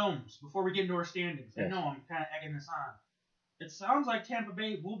 talking about domes before we get into our standings. I Yes. know I'm kind of egging this on. It sounds like Tampa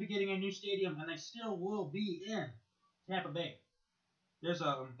Bay will be getting a new stadium, and they still will be in Tampa Bay. There's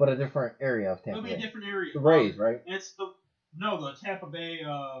But a different area of it'll Tampa be a Bay. different area. The Rays, right? It's the Tampa Bay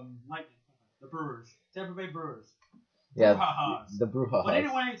Lightning, the Brewers, Tampa Bay Brewers. Yeah. Brujas. The Brujas. But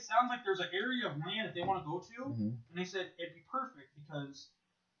anyway, it sounds like there's an area of land that they want to go to, Hmm. and they said it'd be perfect because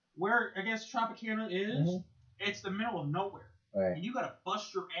where I guess Tropicana is, Mhm. it's the middle of nowhere, Right. and you gotta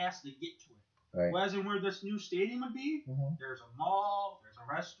bust your ass to get to it. Right. Whereas in where this new stadium would be, Mhm. there's a mall, there's a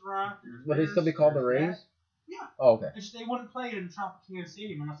restaurant, there's Would they still be this, called the there's Rays? that. Yeah. Oh, okay. It's just they wouldn't play it in Tropicana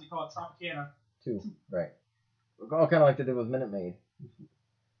Stadium unless they call it Tropicana. Two. Right. All kind of like they did with Minute Maid.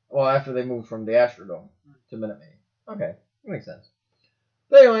 Well, after they moved from the Astrodome to Minute Maid. Okay. That makes sense.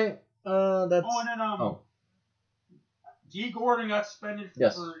 But anyway, that's. Oh, and then Oh. G. Gordon got suspended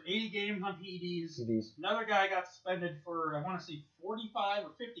Yes. for 80 games on PEDs. CDs. Another guy got suspended for, I want to say, 45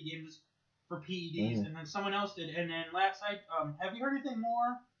 or 50 games for PEDs, Mhm. and then someone else did. And then last night, have you heard anything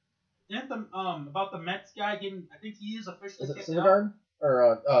more? Didn't about the Mets guy getting? I think he is officially Is it kicked out. Syndergaard? Or, I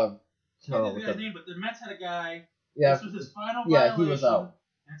no, can't with think of his the- name, but the Mets had a guy. yeah, This was his final yeah, violation. he was out.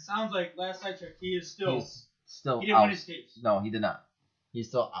 And it sounds like last I checked, he is still. He's still He didn't win out. his case. No, he did not. He's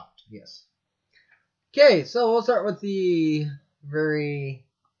still out. Yes. Okay, so we'll start with the very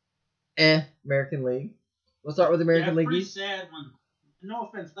American League. We'll start with the American yeah, League pretty East. sad when. No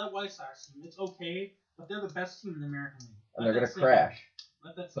offense, that White Sox team, it's okay, but they're the best team in the American League. And they're Let going that to sink in. crash.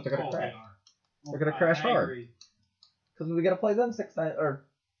 Let that But sink they're gonna in. crash. They are. They're gonna crash I hard. agree. Because we got to play them 6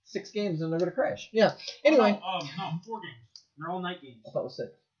 games and they're going to crash. Yeah. Anyway. No, 4 games. They're all night games. I thought it was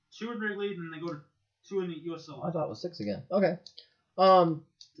 6. 2 in the league, and they go to 2 in the USL. I thought it was 6 again. Okay.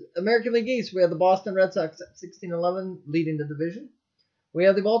 American League East, we have the Boston Red Sox at 16-11 leading the division. We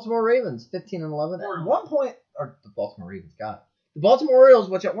have the Baltimore Ravens 15-11 at one point, or the Baltimore Ravens, God. The Baltimore Orioles,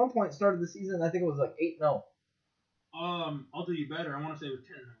 which at one point started the season, I think it was like 8-0. I'll do you better. I want to say it was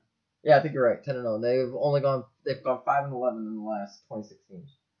 10. Yeah, I think you're right, 10-0. They've gone 5-11 in the last 26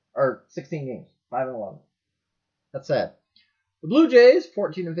 games, or 16 games, 5-11. That's sad. The Blue Jays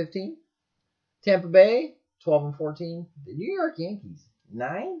 14-15. Tampa Bay 12-14. The New York Yankees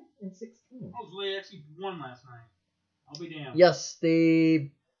 9-16. Oh, they actually won last night. I'll be damned. Yes,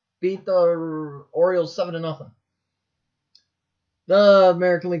 they beat the Orioles 7-0. The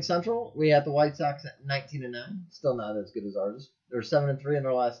American League Central, we had the White Sox at 19-9. Still not as good as ours. They're 7-3 in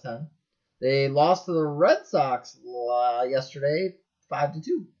their last 10. They lost to the Red Sox yesterday, 5-2.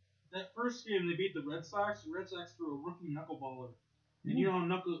 That first game they beat the Red Sox. The Red Sox threw a rookie knuckleballer. And you know how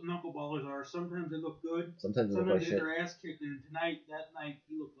knuckleballers are. Sometimes they look good. Sometimes they look Sometimes like they shit. get their ass kicked. And that night,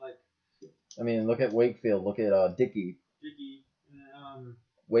 he looked like I mean, look at Wakefield. Look at Dickey. Dickey.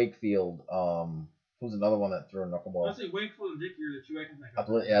 Wakefield. Who's another one that threw a knuckleball? I'd say Wakefield and Dickey are the 2 I can think I of.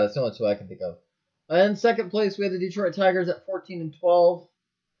 believe, yeah, that's the only 2 I can think of. And second place, we had the Detroit Tigers at 14-12.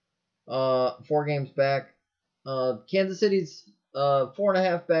 4 games back. Kansas City's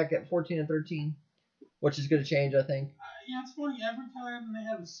 4.5 back at 14-13, which is going to change, I think. Yeah, it's funny. Every time they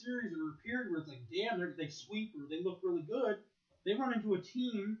have a series or a period where it's like, damn, they sweep or they look really good, they run into a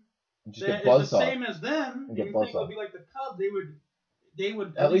team Just that get is the buzzsaw. same as them. And You get would think it buzzsaw. would be like the Cubs. They would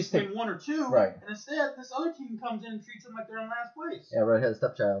At at least least win 1 or 2. right. And instead, this other team comes in and treats them like they're in last place. Yeah, redhead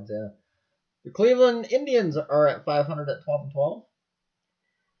stepchild, yeah. The Cleveland Indians are at 500 at 12-12.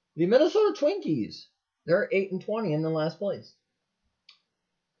 The Minnesota Twinkies, they're 8-20 in the last place.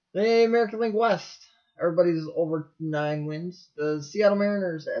 The American League West, everybody's over 9 wins. The Seattle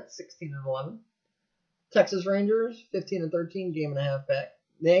Mariners at 16-11. Texas Rangers 15-13, game and a half back.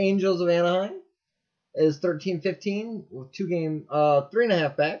 The Angels of Anaheim is 13-15 with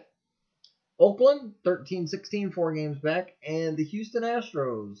 3.5 back. Oakland 13-16, 4 games back, and the Houston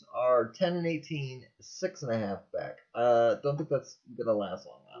Astros are 10-18, 6.5 back. Don't think that's gonna last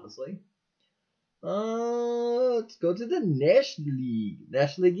long, honestly. Let's go to the National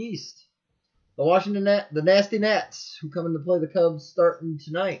League East. The Nasty Nats, who come in to play the Cubs starting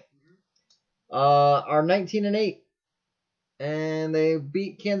tonight, are 19-8, and they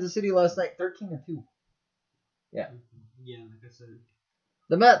beat Kansas City last night 13-2. Yeah, like I said.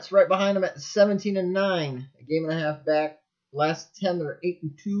 The Mets right behind them at 17-9, a game and a half back. Last 10, they're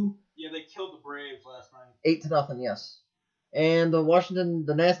 8-2. Yeah, they killed the Braves last night. 8-0, yes. And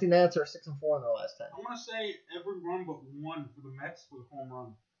the Nasty Nats are 6-4 in their last 10. I want to say every run but one for the Mets was a home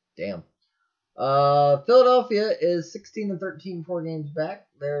run. Damn. Philadelphia is 16-13, 4 games back.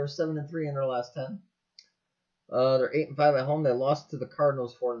 They're 7-3 in their last 10. They're 8-5 at home. They lost to the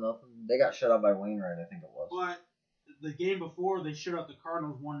Cardinals 4-0. They got shut out by Wainwright, I think it was. But the game before, they shut out the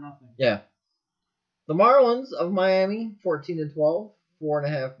Cardinals 1-0. Yeah. The Marlins of Miami, 14-12,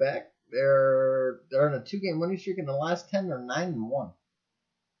 4.5 back. They're in a 2-game winning streak. In the last 10, they're 9-1.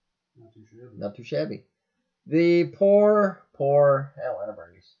 Not too shabby. The poor Atlanta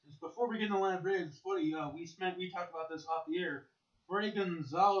Braves. Before we get into Atlanta Braves, it's funny. We talked about this off the air. Freddie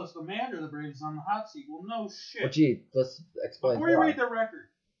Gonzalez, the manager of the Braves, is on the hot seat. Well, no shit. Well, gee, let's explain. Before you read their record,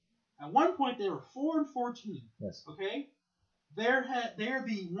 at one point they were 4-14. Yes. Okay. They're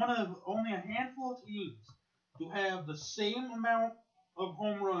the one of only a handful of teams to have the same amount of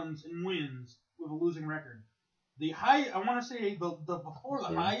home runs and wins with a losing record. The high, I want to say the before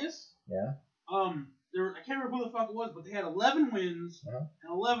the highest. Yeah. I can't remember who the fuck it was, but they had 11 wins and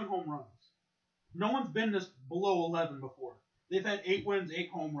 11 home runs. No one's been this below 11 before. They've had 8 wins, 8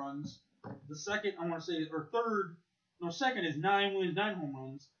 home runs. The second, I want to say, second is 9 wins, 9 home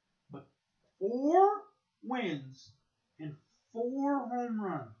runs. But 4 wins and 4 home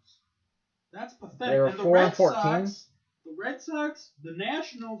runs. That's pathetic. They were and the 4-14. The Red Sox, the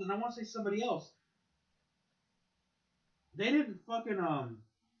Nationals, and I want to say somebody else. They didn't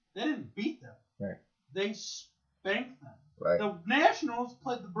they didn't beat them. Right. They spanked them. Right. The Nationals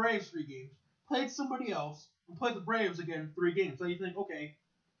played the Braves 3 games, played somebody else, and played the Braves again 3 games. So you think, okay,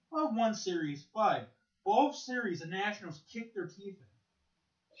 well, 1 series, fine. Both series, the Nationals kicked their teeth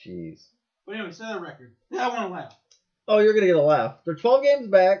in. Jeez. But anyway, say the record. I want to laugh. Oh, you're gonna get a laugh. They're 12 games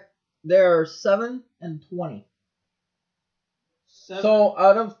back. They're 7-20. 7. So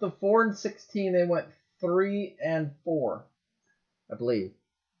out of the 4-16, they went 3-4, I believe.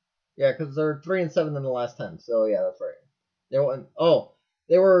 Yeah, because they're 3-7 in the last 10. So yeah, that's right.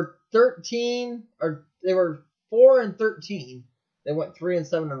 They were 13 or they were 4-13. They went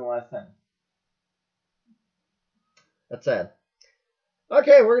 3-7 in the last 10. That's sad.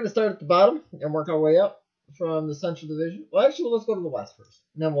 Okay, we're gonna start at the bottom and work our way up from the Central Division. Well, actually, let's go to the West first,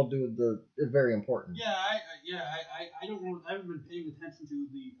 and then we'll do the very important. I don't know. I haven't been paying attention to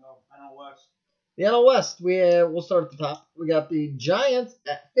the NL West. The NL West, we'll start at the top. We got the Giants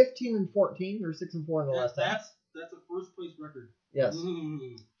at 15-14. They're 6-4 in the last 10. That's a first place record. Yes.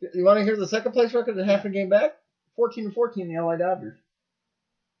 You want to hear the second place record at half a game back? 14-14, the LA Dodgers.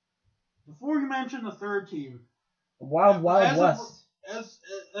 Before you mention the third team, Wild West.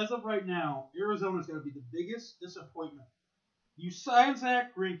 As of right now, Arizona's got to be the biggest disappointment. You signed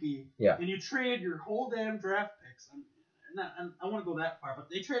Zach Greinke, and you traded your whole damn draft picks. I want to go that far, but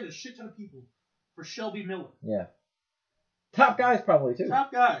they traded a shit ton of people for Shelby Miller. Yeah. Top guys probably, too.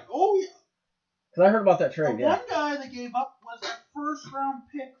 Top guy. Oh, yeah. Because I heard about that trade, One guy they gave up was a first-round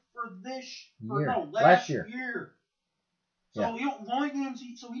pick for last year. So the only games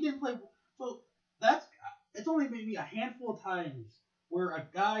he didn't play. So it's only maybe a handful of times where a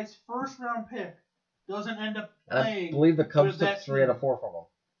guy's first-round pick doesn't end up playing. I believe the Cubs took 3 out of 4 from him.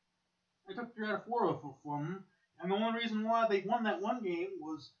 They took 3 out of 4 from him, and the only reason why they won that one game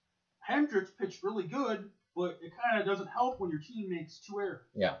was Hendricks pitched really good, but it kind of doesn't help when your team makes 2 errors.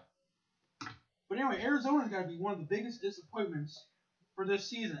 Yeah. But anyway, Arizona's got to be one of the biggest disappointments for this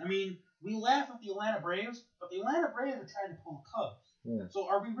season. I mean, we laugh at the Atlanta Braves, but the Atlanta Braves are trying to pull the Cubs. Yeah. So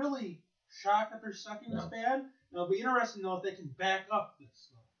are we really shocked that they're sucking this bad? It'll be interesting to know if they can back up this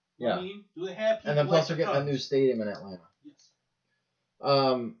stuff. Yeah. I mean, do they have people and then plus like they're getting Cubs? a new stadium in Atlanta. Yes.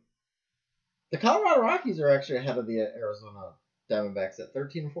 The Colorado Rockies are actually ahead of the Arizona Diamondbacks at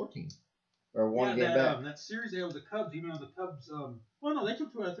 13-14. Or one game back. That series there with the Cubs, even though the Cubs, they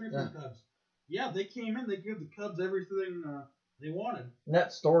took 2 out of 3 from the Cubs. Yeah, they came in, they gave the Cubs everything they wanted. And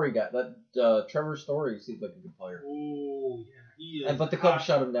that Trevor Story seems like a good player. Oh, yeah. He is. But the Cubs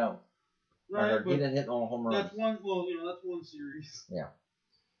shut him down. Right, he didn't hit no home runs. That's one series. Yeah.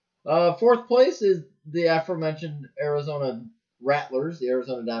 Fourth place is the aforementioned Arizona Rattlers, the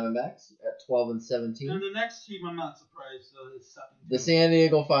Arizona Diamondbacks, at 12-17. And the next team, I'm not surprised, is 7-2. The San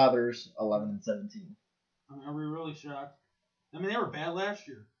Diego Fathers, 11-17. Are we really shocked? I mean, they were bad last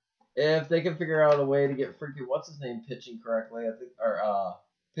year. If they can figure out a way to get freaking what's his name pitching correctly,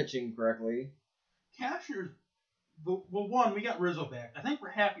 pitching correctly. Cashner's, well, one, we got Rizzo back. I think we're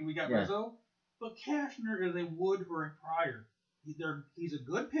happy we got Rizzo, but Cashner is a Wood or a Pryor. He's a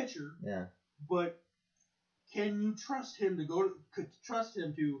good pitcher. Yeah. But can you trust him to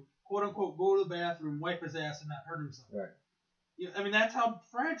quote unquote go to the bathroom, wipe his ass, and not hurt himself? Right. Yeah, I mean that's how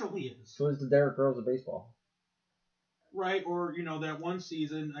fragile he is. So is the Derrick Rose of baseball. Right, or that one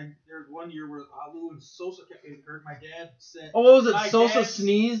season, there's one year where Alu and Sosa kept getting hurt. My dad said, "Oh, what was it? Sosa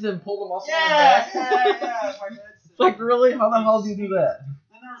sneezed and pulled a muscle in his back." Yeah. My dad said, like really? How the hell do you do that?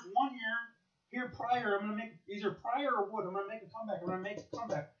 Then there was one year Pryor. I'm gonna make either Pryor or Wood. I'm gonna make a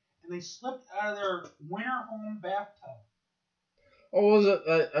comeback. And they slipped out of their winter home bathtub. Oh, what was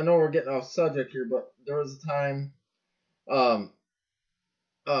it? I know we're getting off subject here, but there was a time, the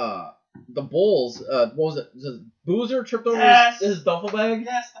Bulls, what was it? Boozer tripped over his duffel bag?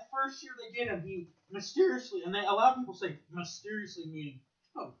 Yes, the first year they get him, he mysteriously, and a lot of people say mysteriously meaning,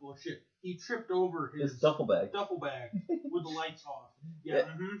 oh, bullshit. He tripped over his duffel bag with the lights off. Yeah,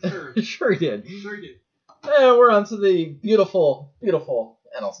 sure. Sure he did. Sure he did. And we're on to the beautiful, beautiful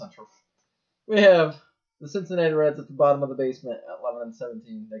NL Central. We have the Cincinnati Reds at the bottom of the basement at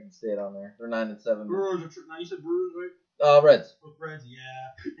 11-17. They can stay down there. They're 9-7. Brewers are now you said Brewers, right? Reds. Reds,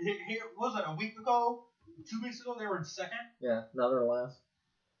 yeah. Here was it a week ago? 2 weeks ago they were in second. Yeah, now they're last.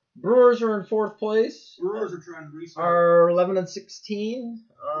 Brewers are in fourth place. Brewers are trying to restart. Are 11-16.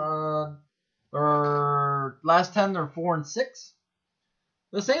 Their last 10 they're 4-6.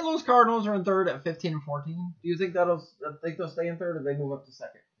 The St. Louis Cardinals are in third at 15-14. Do you think they'll stay in third, or they move up to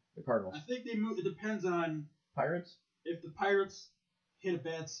second? The Cardinals. I think they move. It depends on Pirates. If the Pirates hit a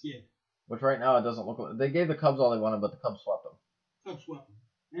bad skid. Which right now it doesn't look like. They gave the Cubs all they wanted, but the Cubs swept them. Cubs swept them,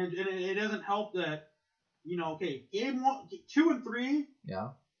 and it doesn't help that game 1, 2, and 3. Yeah.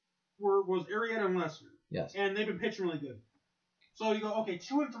 Was Arrieta and Lester. Yes. And they've been pitching really good. So you go, okay,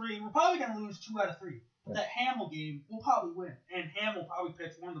 2 and 3. We're probably gonna lose 2 out of 3. But that Hamill game, we'll probably win, and Hamill probably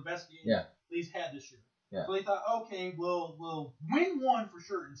pitched one of the best games he's had this year. Yeah. So they thought, okay, we'll win one for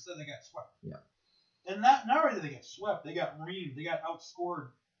sure. Instead, they got swept. Yeah. And not only did they get swept, they got reamed. They got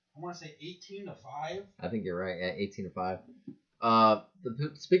outscored. I want to say 18-5. I think you're right. Yeah, 18-5.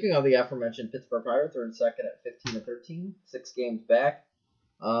 Speaking of the aforementioned Pittsburgh Pirates, they're in second at 15-13, 6 games back.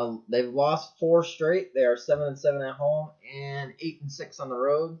 They've lost 4 straight. They are 7-7 at home and 8-6 on the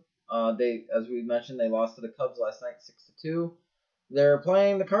road. As we mentioned, they lost to the Cubs last night, 6-2. They're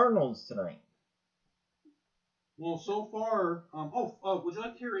playing the Cardinals tonight. Well, so far, would you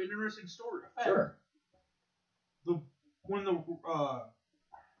like to hear an interesting story? Sure. When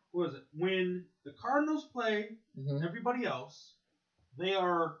the Cardinals play everybody else, they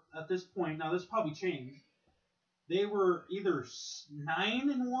are at this point. Now this probably changed. They were either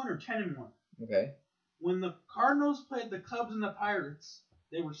 9-1 or 10-1. Okay. When the Cardinals played the Cubs and the Pirates,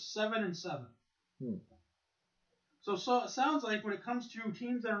 they were 7-7. So it sounds like when it comes to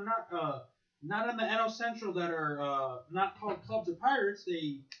teams that are not in the NL Central, that are not called Cubs or Pirates,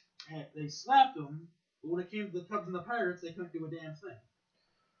 they slapped them. But when it came to the Cubs and the Pirates, they couldn't do a damn thing.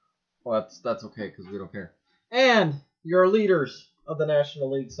 Well, that's okay because we don't care. And your leaders of the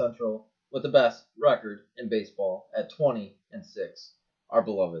National League Central with the best record in baseball at 20-6, our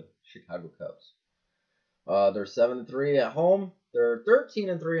beloved Chicago Cubs. They're 7-3 at home. They're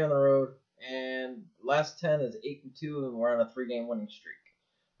 13-3 on the road, and last 10 is 8-2, and we're on a 3-game winning streak.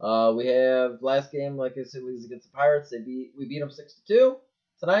 We have last game, like I said, was against the Pirates. We beat them 6-2.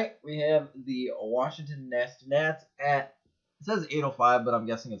 Tonight we have the Washington Nasty Nats at. It says 8:05, but I'm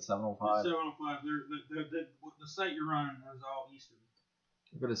guessing it's 7:05. It's 7:05. The site you're on is all Eastern.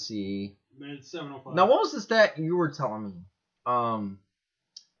 We're gonna see. But it's 7:05. Now, what was the stat you were telling me? I'm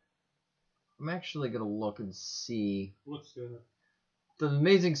actually gonna look and see. What's the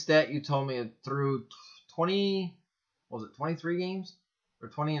amazing stat you told me through 20? Was it 23 games or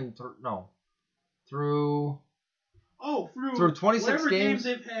 20 and no? Through 26 whatever games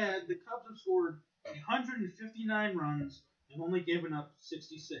they've had, the Cubs have scored 159 runs and only given up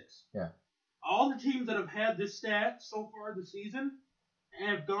 66. Yeah. All the teams that have had this stat so far this season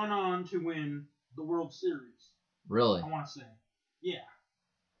have gone on to win the World Series. Really? I want to say. Yeah.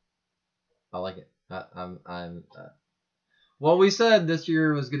 I like it. Well, we said this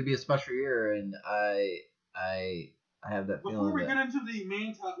year was going to be a special year, and I have that feeling. Before we get into the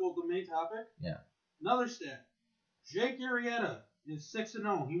main topic. Yeah. Another stat. Jake Arrieta is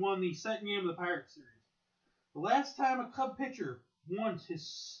 6-0. He won the second game of the Pirates series. The last time a Cub pitcher won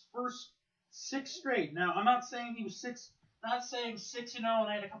his first 6 straight. Now, I'm not saying he was 6-0 and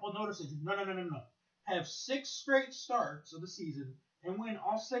I had a couple of notices. No. Have 6 straight starts of the season and win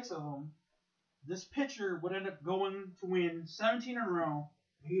all 6 of them. This pitcher would end up going to win 17 in a row.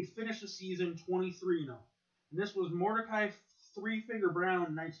 And he'd finish the season 23-0. And this was Mordecai Three Finger Brown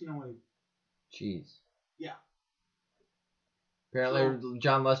in 1908. Jeez. Yeah. Apparently,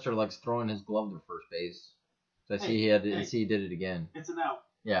 John Lester likes throwing his glove to first base. So I see he did it again. It's an out.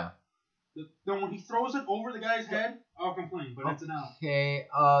 Yeah. Then when he throws it over the guy's head, I'll complain, but it's an out. Okay.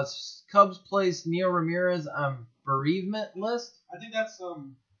 Cubs placed Neil Ramirez on bereavement list. I think that's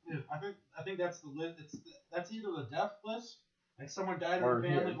I think that's the list. That's either the death list, like someone died in the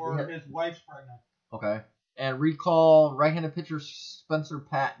family, or his wife's pregnant. Okay. And recall right-handed pitcher Spencer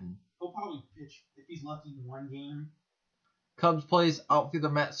Patton. He'll probably pitch if he's lucky in 1 game. Cubs plays outfielder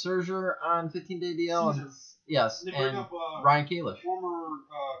Matt Scherzer on 15-day DL. Yes, they bring up Ryan Kalish. Former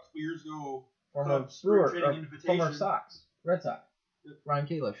couple years ago, Former Sox. Red Sox. Yep. Ryan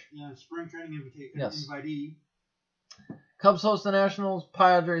Kalish. Yeah, spring training invitation. Yes. Invitee. Cubs host the Nationals,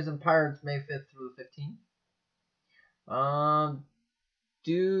 Padres, and Pirates May 5th through the 15th.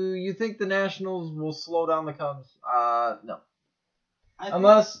 Do you think the Nationals will slow down the Cubs? No.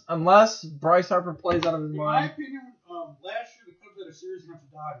 Unless Bryce Harper plays out of his mind. In my opinion, last year the Cubs had a series against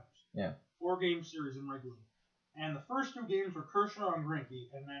the Dodgers. Yeah. 4-game series in regular. And the first 2 games were Kershaw and Greinke,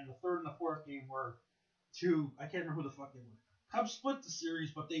 and then the 3rd and the 4th game were 2. I can't remember who the fuck they were. Cubs split the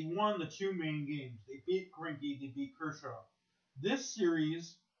series, but they won the 2 main games. They beat Greinke, they beat Kershaw. This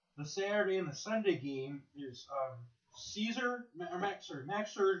series, the Saturday and the Sunday game, is Max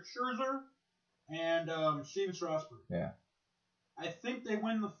Scherzer and Steven Strasburg. Yeah. I think they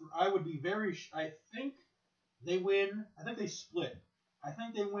win I think they win. I think they split. I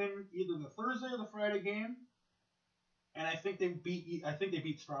think they win either the Thursday or the Friday game, and I think they beat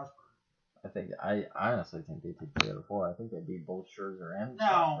Strasburg. I honestly think they take 3 out of 4. I think they beat both Scherzer and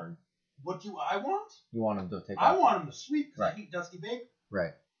now, Strasburg. What do I want? You want them to take? I want them to sweep because right. I hate Dusty Baker.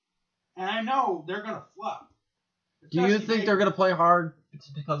 Right. And I know they're gonna flop. Do you think they're gonna play hard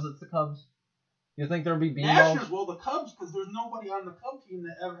because it's the Cubs? You think there'll be Nationals? Well, the Cubs, because there's nobody on the Cub team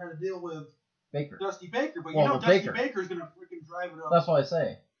that ever had to deal with Baker. Dusty Baker, but Dusty Baker's gonna freaking drive it up. That's what I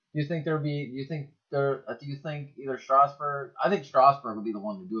say. Do you think either Strasburg? I think Strasburg will be the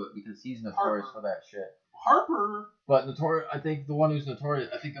one to do it because he's notorious for that shit. Harper. But I think the one who's notorious,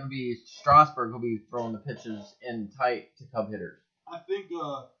 I think it'll be Strasburg who'll be throwing the pitches in tight to Cub hitters. I think.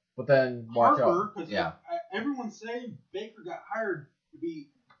 But then watch Harper, out. Yeah. Everyone's saying Baker got hired to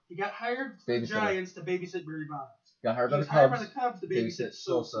be. He got hired for the Giants to babysit Barry Bonds. Got hired by the Cubs to babysit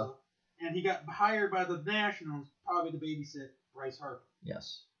Sosa. And he got hired by the Nationals probably to babysit Bryce Harper.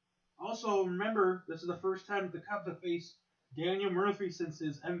 Yes. Also, remember, this is the first time the Cubs have faced Daniel Murphy since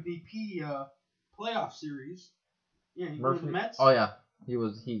his MVP playoff series. Yeah, he was the Mets. Oh yeah,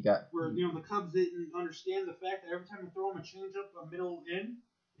 the Cubs didn't understand the fact that every time you throw him a changeup a middle in,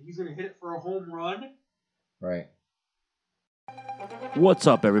 he's gonna hit it for a home run. Right. What's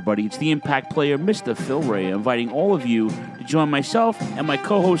up, everybody? It's the Impact Player, Mr. Phil Ray, inviting all of you to join myself and my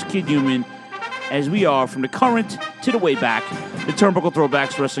co-host Kid Human as we are from the current to the way back, the Turnbuckle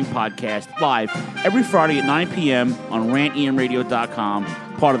Throwbacks Wrestling Podcast, live every Friday at 9 p.m. on rantemradio.com,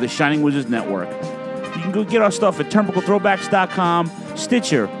 part of the Shining Wizards Network. You can go get our stuff at turnbucklethrowbacks.com,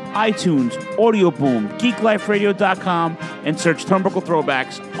 Stitcher, iTunes, Audio Boom, geekliferadio.com, and search Turnbuckle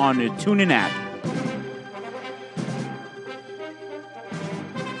Throwbacks on the TuneIn app.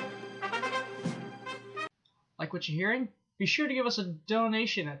 Like what you're hearing? Be sure to give us a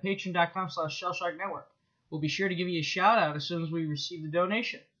donation at patreon.com/ShellshockNetwork. We'll be sure to give you a shout out as soon as we receive the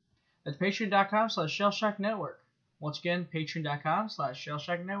donation. That's patreon.com/ShellshockNetwork. Once again,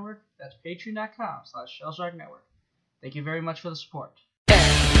 patreon.com/ShellshockNetwork. That's patreon.com/ShellshockNetwork. Thank you very much for the support.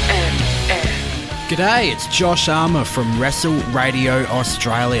 G'day, it's Josh Armour from Wrestle Radio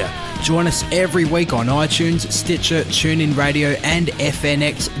Australia. Join us every week on iTunes, Stitcher, TuneIn Radio and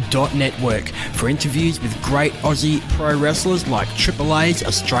FNX.network for interviews with great Aussie pro wrestlers like Triple A's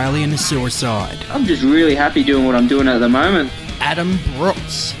Australian Suicide. I'm just really happy doing what I'm doing at the moment. Adam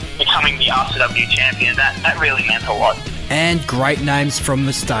Brooks. Becoming the RCW champion, that really meant a lot. And great names from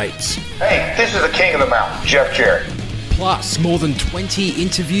the States. Hey, this is the King of the Mountain, Jeff Jarrett. Plus, more than 20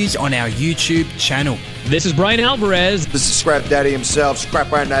 interviews on our YouTube channel. This is Brian Alvarez. This is Scrap Daddy himself, Scrap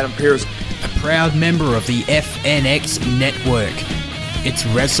Brian Adam Pierce. A proud member of the FNX network. It's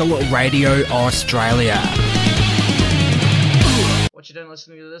Wrestle Radio Australia. Once you're done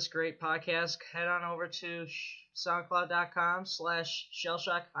listening to this great podcast, head on over to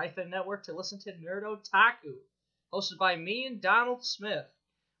SoundCloud.com/Shellshock-Network to listen to Nerd Otaku, hosted by me and Donald Smith.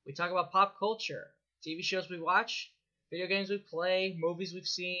 We talk about pop culture, TV shows we watch, video games we play, movies we've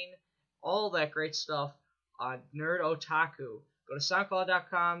seen, all that great stuff on Nerd Otaku. Go to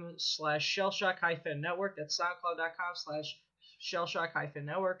SoundCloud.com/Shellshock-Network. That's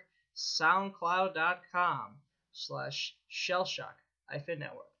SoundCloud.com/Shellshock-Network.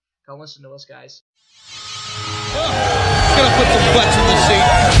 SoundCloud.com/Shellshock-Network. Come listen to us, guys. Gonna put some butts in the seat.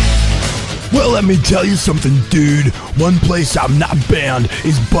 Well, let me tell you something, dude. One place I'm not banned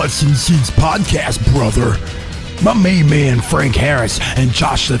is Butts and Seats Podcast, brother. My main man, Frank Harris, and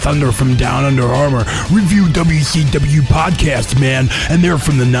Josh the Thunder from Down Under Armour review WCW podcast, man, and they're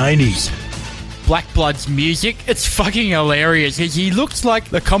from the 90s. Black Blood's music, it's fucking hilarious. He looks like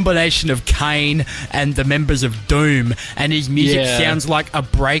the combination of Kane and the members of Doom, and his music sounds like a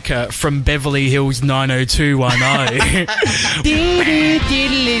breaker from Beverly Hills 90210.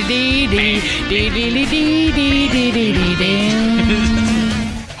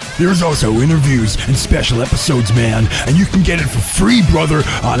 There's also interviews and special episodes, man, and you can get it for free, brother,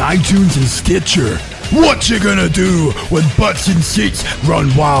 on iTunes and Stitcher. What you gonna do when Butts and Seats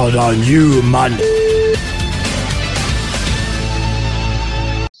run wild on you, man?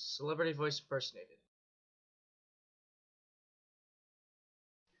 Celebrity voice impersonated.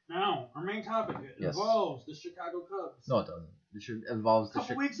 Now, our main topic involves the Chicago Cubs. No, it doesn't. It involves the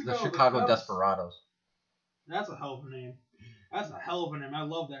the Chicago Desperados. That's a hell of a name. That's a hell of a name. I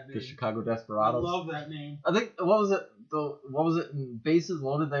love that name. The Chicago Desperados. I love that name. I think what was it in Bases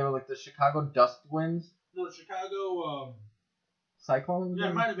Loaded? They were like the Chicago Dust Winds. No, the Chicago Cyclones.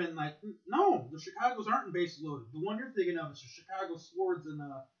 Yeah, it might have been like no. The Chicagos aren't in Bases Loaded. The one you're thinking of is the Chicago Swords and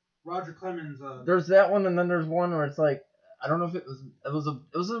Roger Clemens. There's that one, and then there's one where it's like I don't know if it was a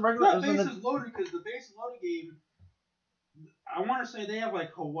regular. Not Bases Loaded because the Bases Loaded game. I want to say they have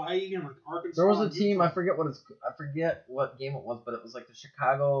like Hawaii and like Arkansas. There was a team. I forget what game it was, but it was like the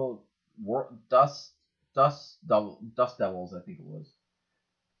Chicago Dust Devils. I think it was.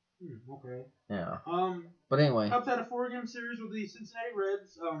 Okay. Yeah. But anyway. Cubs had a 4-game series with the Cincinnati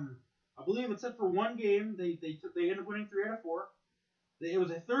Reds. I believe except for one game, they ended up winning 3 out of 4. It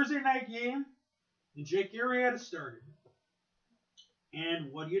was a Thursday night game, and Jake Arrieta started.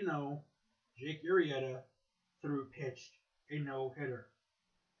 And what do you know? Jake Arrieta pitched a no-hitter.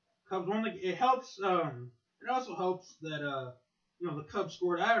 Cubs won it helps. It also helps that the Cubs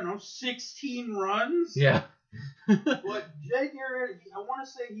scored 16 runs. Yeah. But Jake Arrieta, I want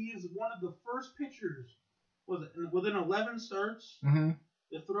to say he is one of the first pitchers. Within 11 starts to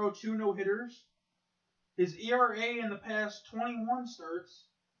throw 2 no-hitters. His ERA in the past 21 starts,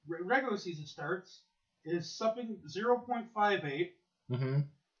 regular season starts, is something 0.58.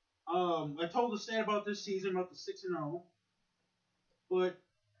 I told the stat about this season about the 6-0. But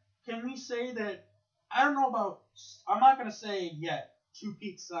can we say that, I don't know about, I'm not going to say yet,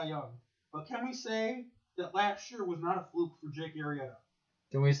 2-peat Cy Young, but can we say that last year was not a fluke for Jake Arrieta?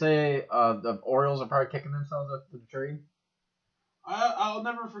 Can we say the Orioles are probably kicking themselves after the trade? I'll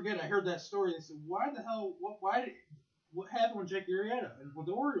never forget, I heard that story. They said, what happened with Jake Arrieta and with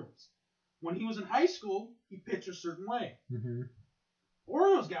the Orioles? When he was in high school, he pitched a certain way.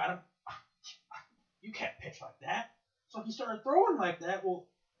 Orioles got him. You can't pitch like that. So he started throwing like that. Well,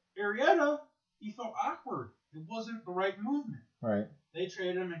 Arrieta, he felt awkward. It wasn't the right movement. Right. They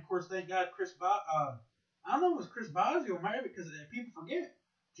traded him, and of course they got Chris. I don't know if it was Chris Bosio, maybe because people forget.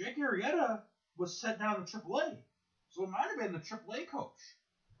 Jake Arrieta was sent down to AAA, so it might have been the AAA coach.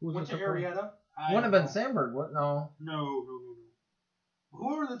 Went to Arrieta. Wouldn't have been Sandberg. What? No. No.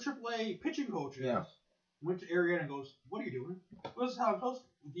 Whoever the AAA pitching coach is went to Arrieta and goes, "What are you doing? This is how I'm supposed to.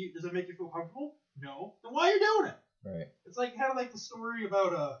 Does it make you feel comfortable? No. Then why are you doing it?" Right. It's like kind of like the story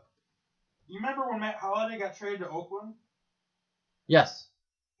about you remember when Matt Holliday got traded to Oakland? Yes.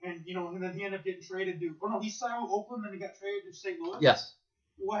 And and then he ended up getting traded to he signed with Oakland and he got traded to St. Louis? Yes.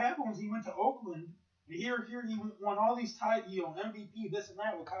 What happened was he went to Oakland and here he won all these MVP, this and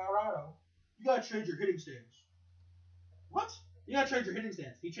that with Colorado. You gotta trade your hitting stance. What? You gotta trade your hitting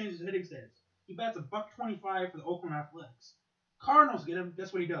stance. He changed his hitting stance. He bats $1.25 for the Oakland Athletics. Cardinals get him,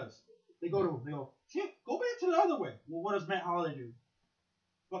 guess what he does? They go to him. They go, go back to the other way. Well, what does Matt Holliday do?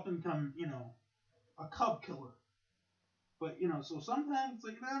 Fucking become, a Cub killer. But, so sometimes it's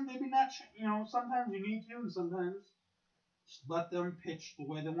like, maybe not, sometimes you need to, and sometimes just let them pitch the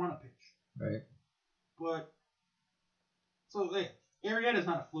way they want to pitch. Right. But, so, Arrieta's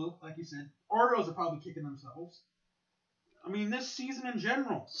not a fluke, like you said. Orioles are probably kicking themselves. I mean, this season in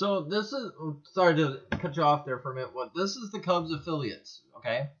general. So this is, sorry to cut you off there for a minute. What this is the Cubs affiliates,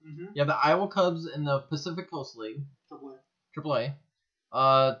 okay? Mm-hmm. You have the Iowa Cubs in the Pacific Coast League, AAA.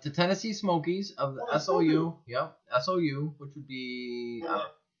 The Tennessee Smokies of the SOU, SOU, which would be AA.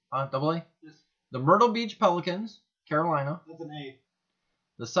 Yes. The Myrtle Beach Pelicans, Carolina. That's an A.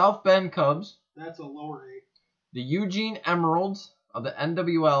 The South Bend Cubs. That's a lower A. The Eugene Emeralds of the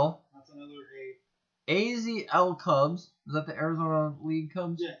NWL. That's another A. AZL Cubs. Is that the Arizona League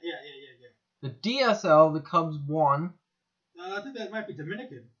Cubs? Yeah. The DSL, the Cubs won. I think that might be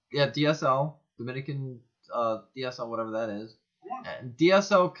Dominican. Yeah, DSL. Dominican DSL, whatever that is. And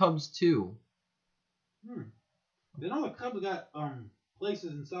DSL Cubs 2. They know the Cubs got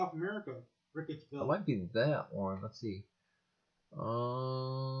places in South America. Rickettsville. It might be that one. Let's see. Apparently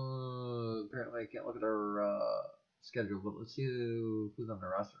I can't look at our schedule, but let's see who's on the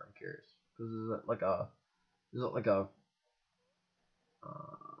roster. I'm curious. Because is it like a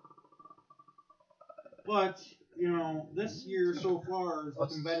But, this year so far is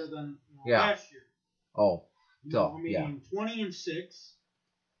looking better than Yeah. last year. Oh. I mean, 20-6.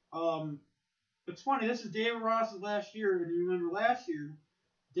 It's funny. This is David Ross's last year, and you remember last year,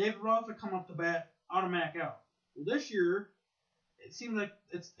 David Ross would come up to bat, automatic out. Well, this year, it seems like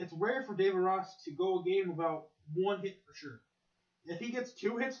it's rare for David Ross to go a game without one hit for sure. If he gets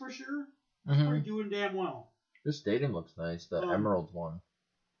 2 hits for sure, he's probably doing damn well. This stadium looks nice. The Emeralds one.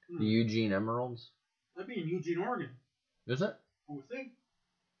 The Eugene Emeralds. That'd be in Eugene, Oregon. Is it? I would think.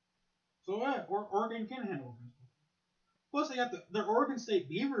 So yeah, Oregon can handle it. Plus, they got their Oregon State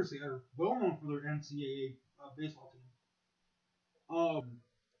Beavers. They are well known for their NCAA baseball team.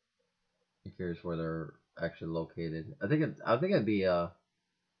 I'm curious where they're actually located. I think it'd be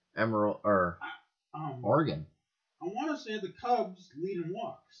Emerald or Oregon. I want to say the Cubs lead in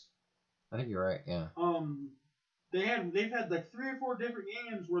walks. I think you're right. Yeah. They've had like 3 or 4 different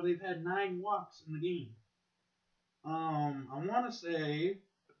games where they've had 9 walks in the game. I want to say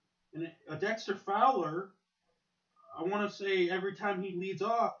a Dexter Fowler. I want to say every time he leads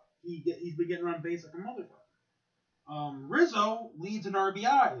off, he's been getting on base like a motherfucker. Rizzo leads in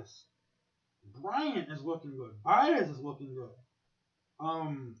RBIs. Bryant is looking good. Baez is looking good.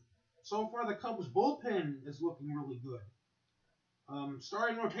 So far the Cubs bullpen is looking really good.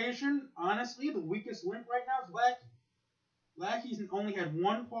 Starting rotation, honestly, the weakest link right now is Lackey. Lackey's only had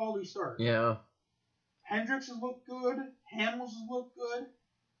 1 quality start. Yeah. Hendricks has looked good. Hamels has looked good.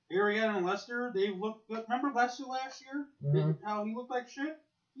 Arrieta and Lester, they've looked good. Remember Lester last year? Mm-hmm. How he looked like shit?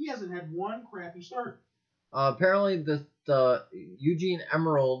 He hasn't had 1 crappy start. Apparently, the Eugene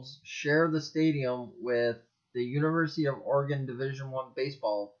Emeralds share the stadium with the University of Oregon Division I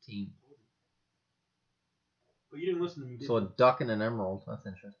baseball team. But you didn't listen to me, did So you? a duck and an emerald. That's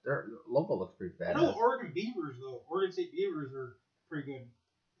interesting. Their logo looks pretty bad. I know the Oregon Beavers, though. Oregon State Beavers are pretty good.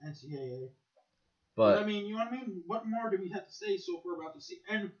 NCAA. But I mean, you know what I mean? What more do we have to say so far about the season?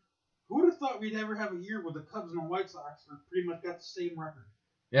 And who would have thought we'd ever have a year where the Cubs and the White Sox are pretty much got the same record?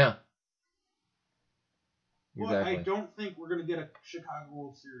 Yeah. But Exactly. I don't think we're going to get a Chicago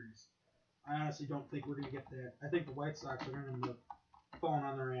World Series. I honestly don't think we're going to get that. I think the White Sox are going to end up falling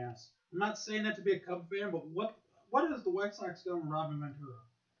on their ass. I'm not saying that to be a Cub fan, but what has the White Sox done with Robin Ventura?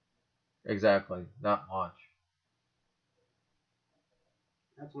 Exactly. Not much.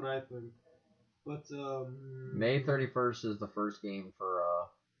 That's what I think. But May 31st is the first game for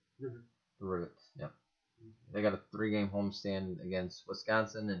the Rivets. Yep. They got a 3-game homestand against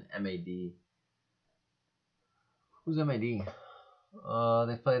Wisconsin and MAD. Who's MAD?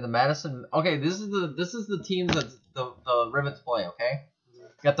 They play the Madison. Okay, this is the team that the Rivets play. Okay,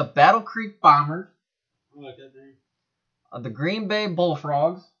 got the Battle Creek Bombers. I like that name. The Green Bay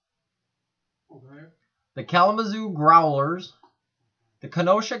Bullfrogs. Okay. The Kalamazoo Growlers. The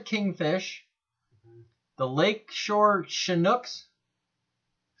Kenosha Kingfish. The Lakeshore Chinooks.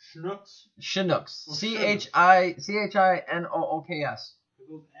 Chinooks. Chinooks. Oh, CHINOOKS.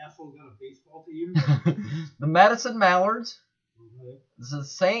 Those assholes got a baseball team. The Madison Mallards. Okay. This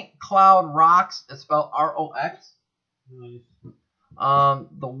is St. Cloud Rocks. It's spelled ROX. Nice.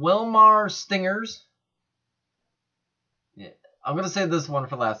 The Wilmar Stingers. Yeah, I'm gonna say this one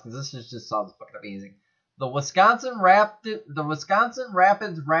for last because this just sounds fucking amazing. The Wisconsin Rapids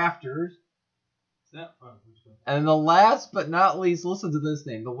Rafters. Is that fun? And the last but not least, listen to this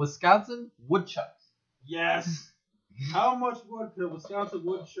name: the Wisconsin Woodchucks. Yes. How much wood could a Wisconsin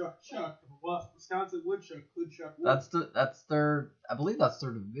woodchuck chuck? Wisconsin woodchuck could chuck wood. That's their. I believe that's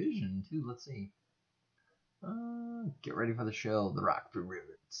their division too. Let's see. Get ready for the show, the Rockford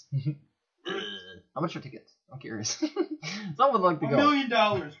Rivets. How much are tickets? I'm curious. Someone would like to go. $1 million,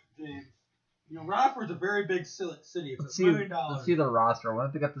 James. You know, Rockford's a very big city. It's $1 million. Let's see the roster. What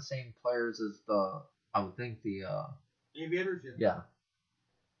if they got the same players as I would think the Aviators? Yeah.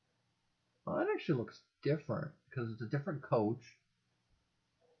 Well, that actually looks different because it's a different coach.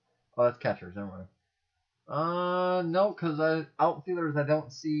 Oh, that's catchers, never mind. No, because outfielders, I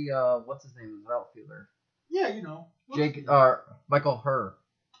don't see, what's his name as an outfielder? Yeah, you know. Michael Herr.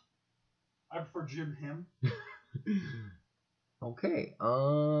 I prefer Jim Him. Okay,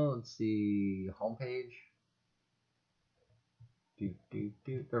 let's see, homepage.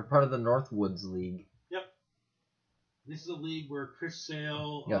 They're part of the Northwoods League. Yep. This is a league where Chris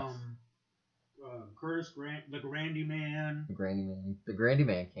Sale, yes. Curtis Grant, the Grandy Man. The Grandy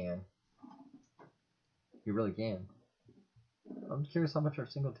Man can. He really can. I'm curious how much are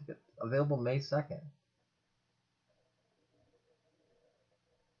single tickets. Available May 2nd.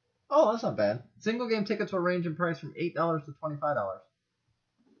 Oh, that's not bad. Single game tickets will range in price from $8 to $25.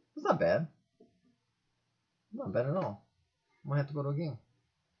 That's not bad. Not bad at all. Might have to go to a game.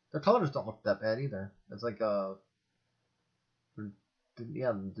 Their colors don't look that bad either. It's like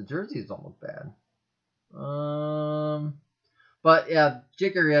yeah, the jerseys don't look bad. But yeah,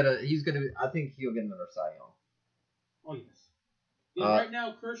 Jake Arrieta, I think he'll get another Cy Young. Oh yes. Yeah, right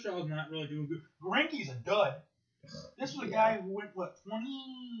now Kershaw's not really doing good. Greinke's a dud. This was a guy who went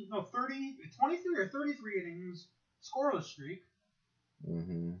 23 or 33 innings, scoreless streak.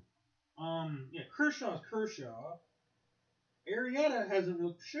 Mm-hmm. Yeah, Kershaw's Kershaw. Arrieta hasn't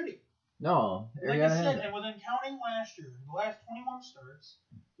looked shitty. No, like I said, and within counting last year, the last 21 starts,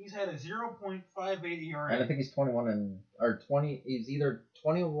 he's had a 0.58 ERA. And I think he's 20. He's either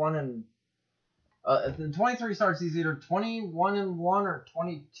 21 and. In 23 starts, he's either 21-1 or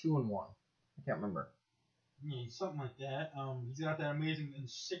 22-1. I can't remember. Yeah, something like that. He's got that amazing in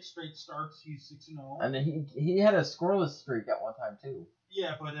 6 straight starts. He's 6-0. And then he had a scoreless streak at one time too.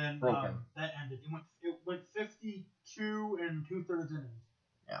 Yeah, but then that ended. It went 52 and 2/3 innings.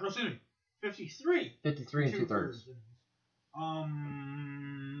 Yeah. No, excuse me, 53. 53 and 2/3.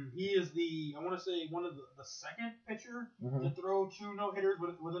 He is I want to say one of the second pitcher to throw 2 no-hitters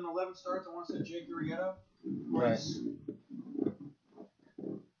within 11 starts. I want to say Jake Arrieta was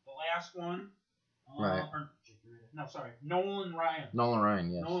the last one. Right. Nolan Ryan. Nolan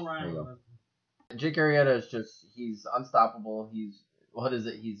Ryan, yes. Nolan Ryan. Jake Arrieta is he's unstoppable. What is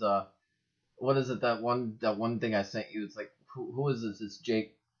it? That one thing I sent you? It's like, who is this? It's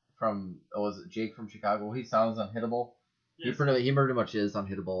Jake from Jake from Chicago? He sounds unhittable. Yes. He pretty much is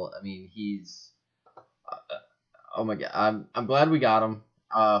unhittable. I mean, he's oh my god. I'm glad we got him.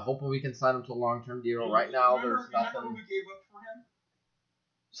 Hopefully we can sign him to a long-term deal. Right now there's nothing. Remember we gave up for him?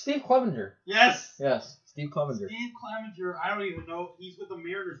 Steve Clevenger. Yes. Steve Clevenger. Steve Clevenger. I don't even know. He's with the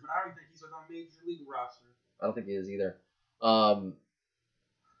Mariners, but I don't think he's on a major league roster. I don't think he is either. And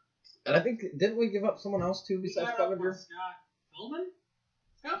I think, didn't we give up someone else too besides Clevenger? Scott Feldman?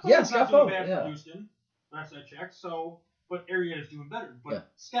 Scott Feldman's not doing bad for Houston. Last I checked. So, but Arrieta's doing better.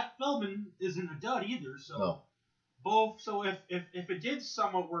 But Scott Feldman isn't a dud either. So no. Both. So if it did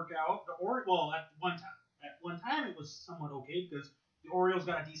somewhat work out, at one time it was somewhat okay because the Orioles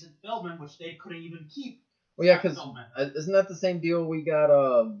got a decent Feldman, which they couldn't even keep. Well, yeah, because isn't that the same deal we got?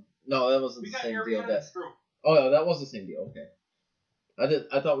 No, that wasn't the same deal. Oh, that was the same deal. Okay.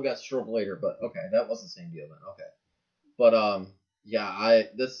 I thought we got Strope later, but okay, that was the same deal then. Okay, but yeah,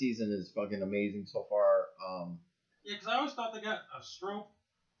 this season is fucking amazing so far. Yeah, because I always thought they got a Strope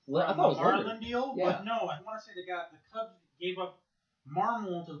I thought it was Marlin deal, but no, I want to say the Cubs gave up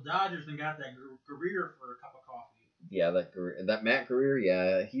Marmol to the Dodgers and got that Guerrier for a cup of coffee. Yeah, that Matt Guerrier,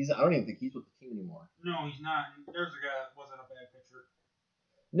 yeah, I don't even think he's with the team anymore. No, he's not. There's a guy that wasn't a bad pitcher.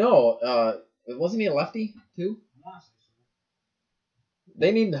 No, wasn't he a lefty too? I want to say so.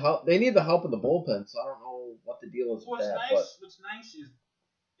 They need the help. They need the help of the bullpen, so I don't know what the deal is with that. What's nice is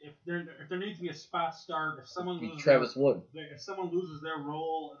if there needs to be a spot start, if someone loses Travis Wood. If someone loses their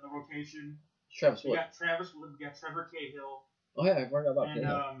role in the rotation, Travis Wood. We got Travis Wood. We got Trevor Cahill. Oh yeah, I forgot about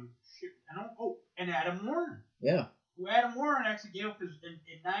Cahill. And Adam Warren. Yeah. Adam Warren actually gave up in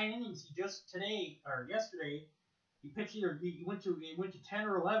 9 innings. He just yesterday, he pitched he went to 10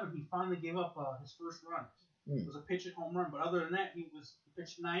 or 11. He finally gave up his first run. It was a pitch at home run, but other than that, he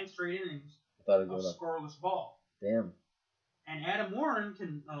pitched 9 straight innings of scoreless ball. Damn. And Adam Warren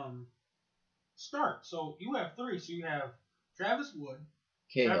can start. So you have 3. So you have Travis Wood,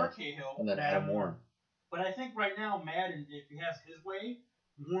 Trevor Cahill, and then Adam Warren. But I think right now, Madden, if he has his way,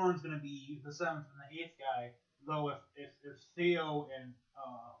 Warren's going to be the 7th and the 8th guy. Though if Theo and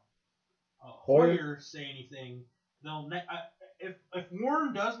Hoyer say anything, they'll if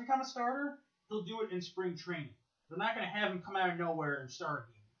Warren does become a starter, they'll do it in spring training. They're not going to have him come out of nowhere and start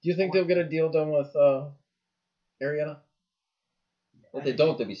a game. Do you think they'll get a deal done with Arrieta? If they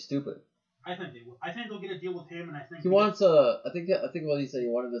don't, they'd be stupid. I think they will. I think they'll get a deal with him, and I think He wants a. I think what he said. He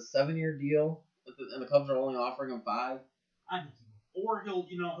wanted a 7-year deal, and the Cubs are only offering him 5. I think he will. Or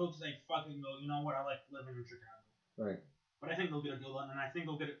he'll say fucking go. You know what? I like living in Chicago. Right. But I think they'll get a deal done, and I think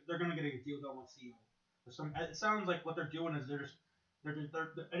they're gonna get a deal done with Theo. It sounds like what they're doing is they're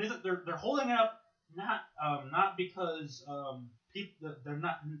holding it up not because they're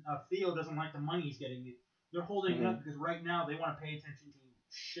not Theo doesn't like the money he's getting. They're holding it up because right now they want to pay attention to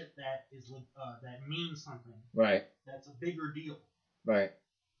shit that is that means something. Right. That's a bigger deal. Right.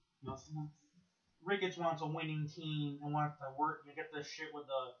 Ricketts wants a winning team and wants to work and get this shit with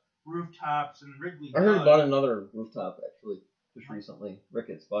the rooftops and Wrigley. I heard he bought another rooftop actually just recently.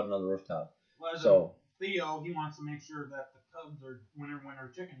 Ricketts bought another rooftop. Well, Theo, he wants to make sure that the Cubs are winner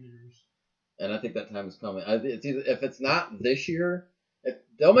chicken dinners. And I think that time is coming. It's either, if it's not this year, if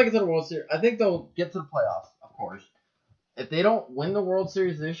they'll make it to the World Series. I think they'll get to the playoffs, of course. If they don't win the World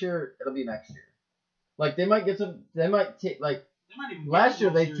Series this year, it'll be next year. Like last year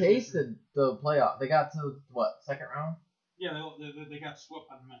they tasted the playoff. They got to second round? Yeah, they got swept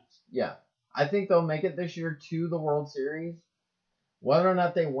by the Mets. Yeah. I think they'll make it this year to the World Series. Whether or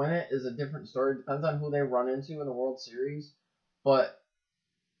not they win it is a different story. It depends on who they run into in the World Series. But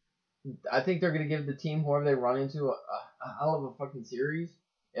I think they're going to give the team, whoever they run into, a hell of a fucking series.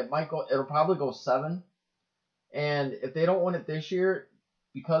 It'll probably go 7. And if they don't win it this year,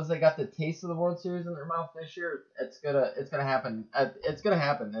 because they got the taste of the World Series in their mouth this year, it's gonna happen. It's gonna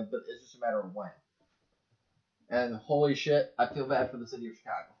happen. It's just a matter of when. And holy shit, I feel bad for the city of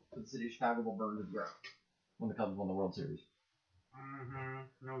Chicago. The city of Chicago will burn to the ground when the Cubs win the World Series.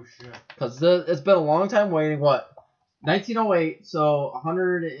 No shit. Because it's been a long time waiting. 1908, so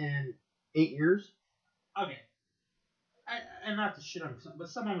 108 years. Okay. And not to shit on something, but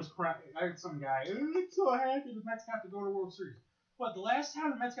someone was crying. I heard some guy, it's so happy the Mets got to go to World Series. What, the last time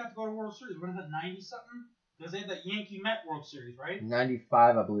the Mets got to go to World Series, when was it, 90-something? Because they had that Yankee-Met World Series, right?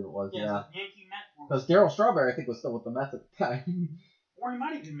 95, I believe it was, yeah. Yeah, Yankee-Met World Series. Because Darryl Strawberry, I think, was still with the Mets at the time. Or he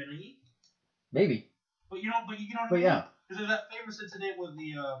might have even been elite. Maybe. But you know what I mean? Yeah. Because there's that famous incident with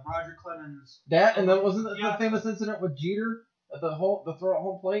the Roger Clemens. That, and then wasn't the famous incident with Jeter at the throw at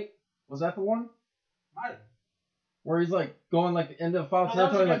home plate? Was that the one? Might have been. Where he's going into foul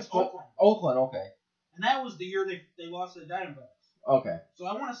territory, Oakland, okay. And that was the year they lost to the Diamondbacks. Okay. So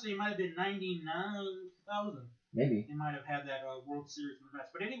I want to say it might have been 99, 2000. Maybe. They might have had that World Series with the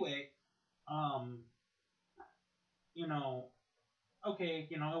Mets. But anyway, you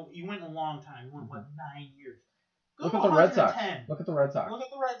went a long time. You went, 9 years. Look at the Red Sox. Look at the Red Sox. Look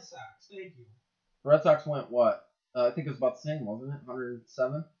at the Red Sox. Thank you. The Red Sox went what? I think it was about the same, wasn't it?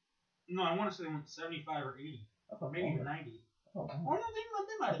 107? No, I want to say they went 75 or 80. Or maybe even 90. Oh, they might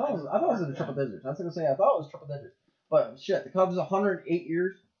have. I thought it was in the triple digits. I was going to say, I thought it was triple digits. But shit, the Cubs 108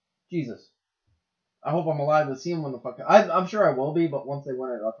 years? Jesus. I hope I'm alive to see them when the fuck. I'm sure I will be, but once they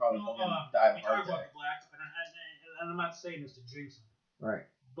win it, I'll probably die of a heart attack. And I'm not saying this to jinx them. Right.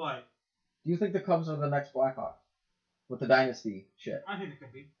 But do you think the Cubs are the next Blackhawks? With the dynasty shit. I think it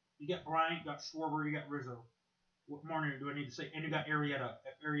could be. You got Bryant, you got Schwarber, you got Rizzo. What more do I need to say? And you got Arrieta.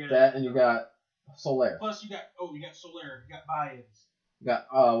 That, and you got Soler. Plus you got Soler, you got Baez. You got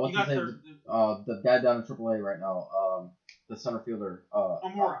what's his name? The guy down in AAA right now. The center fielder.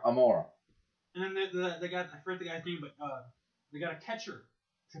 Amora. And then they got, I forget the guy's name, but they got a catcher.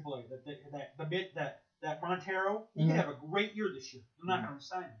 AAA. That Montero. He could have a great year this year. They're not going to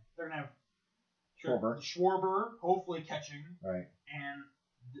sign him. They're going to have Schwarber, hopefully catching. Right. And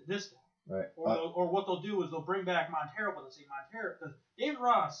this guy. Right. Or what they'll do is they'll bring back Montero, but they'll say Montero because David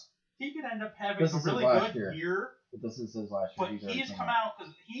Ross, he could end up having a really good year. But this is his last year. But he's come out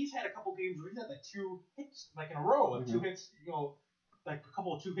because he's had a couple games where he's had 2 hits in a row, 2 hits, like a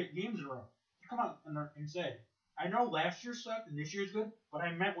couple of 2-hit games in a row. He come out and said, I know last year sucked and this year's good, but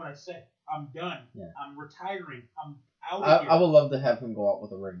I meant what I said. I'm done. Yeah. I'm retiring. I'm out of here. I would love to have him go out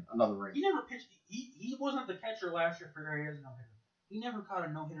with another ring. He never pitched. He wasn't the catcher last year for Arias no-hitter. He never caught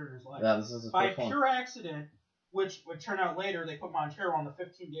a no-hitter in his life. Yeah, this is his by first pure accident, which would turn out later, they put Montero on the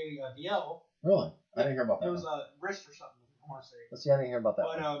 15-day DL. Really? I didn't hear about that. It was a wrist or something, I want to say. Let's see, I didn't hear about that.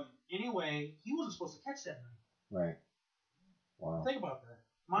 But anyway, he wasn't supposed to catch that night. Right. Wow. Think about that.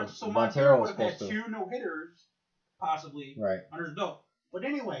 So Montero would have had 2 no-hitters, possibly, under his belt. But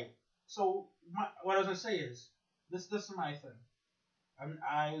anyway, so what I was going to say is, this is my thing.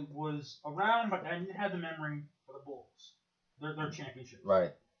 I was around, but I didn't have the memory for the Bulls. Their championships.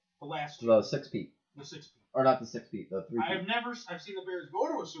 Right. The last 2. The 6-peat. The 6-peat. Or not the 6-peat, the 3-peat. I've seen the Bears go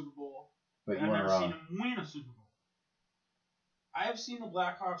to a Super Bowl, but I've never seen them win a Super Bowl. I have seen the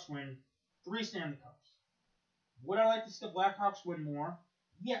Blackhawks win 3 Stanley Cups. Would I like to see the Blackhawks win more?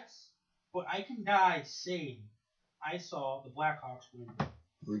 Yes. But I can die saying I saw the Blackhawks win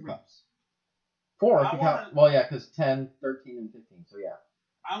 3 cups. 4 if you count. Well, yeah, because 10, 13, and 15. So yeah.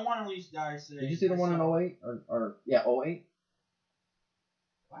 I want to at least die saying. Did you see the one in 08? Or yeah, 08?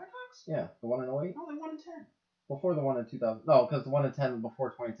 Blackhawks? Yeah, the one in 08? No, they won in 10. Before the one in 2000. No, because the one in 10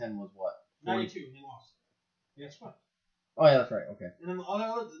 before 2010 was what? 92, and they lost. Guess what? Oh, yeah, that's right. Okay. And then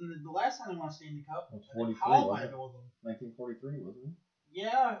the last time they won a Stanley Cup, it was 43, Hall wasn't might go with them. 1943, wasn't it?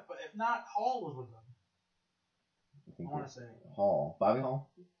 Yeah, but if not, Hall was with them. I want to say. Hall. Bobby Hall?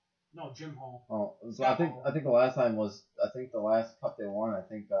 No, Jim Hall. Oh, so I think the last time was, the last cup they won,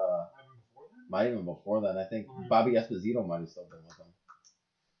 might even before then. I think Bobby Esposito might have still been with them.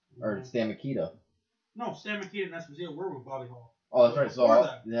 Or Stan Mikita. No, Stan Mikita and Esposito were with Bobby Hall. Oh, that's right. So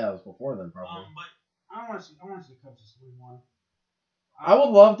yeah, it was before then, probably. But I want to see the Cubs just win one. I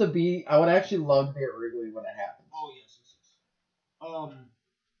would actually love to be at Wrigley when it happens. Oh yes. Oh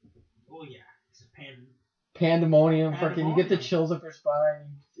yeah, it's a pandemonium. Freaking, you get the chills up your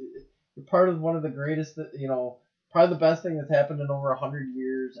spine. You're part of one of the greatest, probably the best thing that's happened in over 100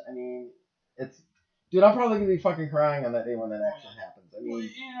 years. I mean, dude, I'm probably gonna be fucking crying on that day when that actually happens. I mean,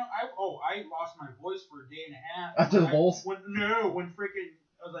 I lost my voice for a day and a half after the Bulls. When freaking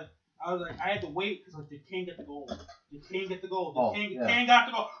I was like, I had to wait because they can't get the goal. They can't get the goal. Can't got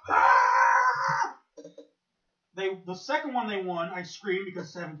the goal. Ah! The second one they won, I screamed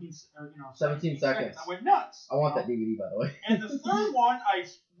because 17 seconds. I went nuts. I want that DVD, by the way. And the third one, I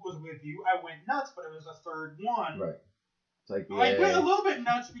was with you. I went nuts, but it was the third one. Right. It's like, yeah. I went a little bit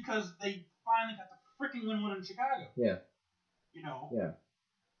nuts because they finally got the freaking win in Chicago. Yeah. Yeah.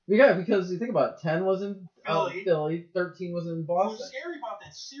 Yeah, because you think about it, 10 was in Philly, 13 was in Boston. What's scary about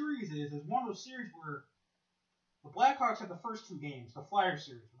that series is one of those series where the Blackhawks had the first 2 games, the Flyers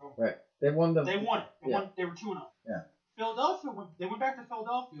series. Right. They won it. They were 2-0. Yeah. Philadelphia, they went back to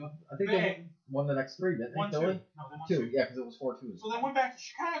Philadelphia. I think they won the next 3, didn't they? Philly? No, they won 2. Yeah, because it was 4-2. So they went back to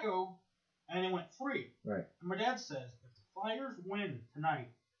Chicago, and they went 3. Right. And my dad says, if the Flyers win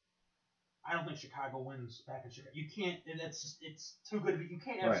tonight, I don't think Chicago wins back in Chicago. You can't. It's too good. You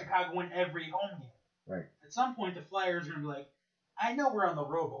can't have Chicago win every home game. Right. At some point, the Flyers are gonna be like, I know we're on the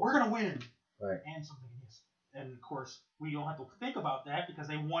road, but we're gonna win. Right. And something is. And of course, we don't have to think about that because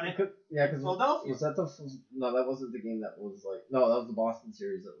they won it. Yeah, because Philadelphia. Was that no? That wasn't the game. That was that was the Boston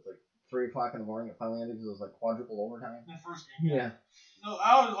series. That was like 3:00 in the morning. It finally ended because it was like quadruple overtime. The first game. Yeah. No,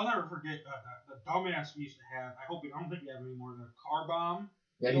 I'll never forget the dumbass we used to have. I don't think we have anymore. The car bomb.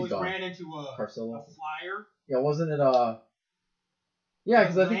 Yeah, he always gone. ran into a flyer. Yeah, wasn't it? Yeah,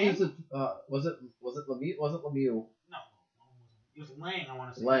 because I think he was it Lemieux? Was it Lemieux? No, it was Lang. I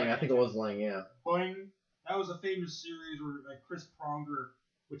want to say. Lang, I think it was Lang. Yeah. Boing. That was a famous series where Chris Pronger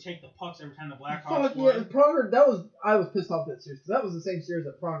would take the pucks every time the Blackhawks Fuck won. yeah, Pronger. I was pissed off that series because that was the same series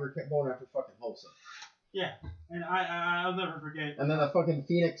that Pronger kept going after fucking Hossa. Yeah, and I'll never forget. And then the fucking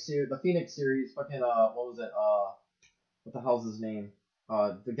Phoenix series, fucking what was it? What the hell's his name?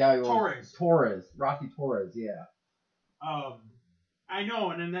 The guy who Torres, Rocky Torres, yeah. I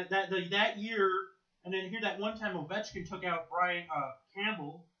know, and then that year, and then here that one time Ovechkin took out Brian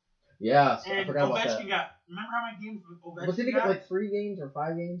Campbell. Yeah, and I forgot about that. Ovechkin got. Remember how many games Ovechkin got? Was he get like 3 games or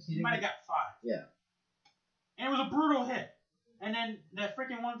 5 games? He might have got 5. Yeah. And it was a brutal hit. And then that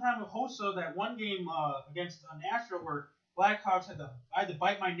freaking one time with Hossa, that one game against Nashville where Blackhawks I had to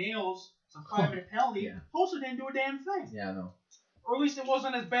bite my nails, some 5-minute penalty. Yeah. Hossa didn't do a damn thing. Yeah, I know. Or at least it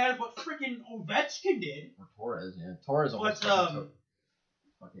wasn't as bad as what freaking Ovechkin did. Or Torres, yeah. Torres almost took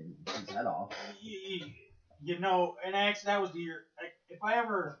fucking his head off. And actually that was the year.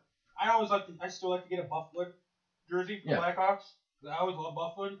 I still like to get a Buffalo jersey for Blackhawks. I always love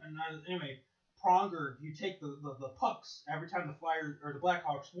Buffalo. And anyway, Pronger, you take the pucks every time the Flyers or the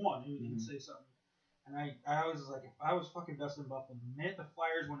Blackhawks won. He would say something. And I was like, if I was fucking Dustin Buffalo, the minute the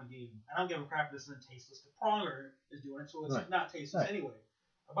Flyers win a game, I don't give a crap if this isn't tasteless. The Pronger is doing it, so it's not tasteless anyway.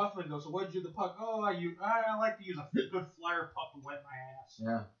 A Buffalo goes, so what did you do the puck? Oh, I like to use a good Flyer puck to wet my ass.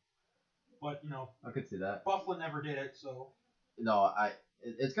 Yeah. But, I could see that. Buffalo never did it, so. No,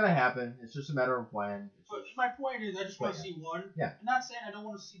 it's going to happen. It's just a matter of when. But my point is, I just want to see one. Yeah. I'm not saying I don't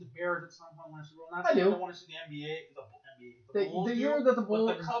want to see the Bears at some point. I'm not saying I don't want to see the NBA, the Bulls. The year that the Bulls.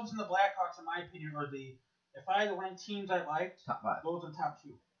 But the Cubs and the Blackhawks, in my opinion, are if I had to rank teams I liked, top 5. Those are top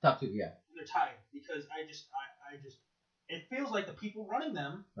 2. Top 2, yeah. They're tied because I just it feels like the people running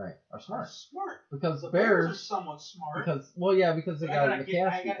them are smart. Because the Bears are somewhat smart. Because they got McCaskey.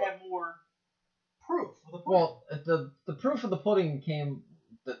 I gotta have more proof of the pudding. Well, the proof of the pudding came.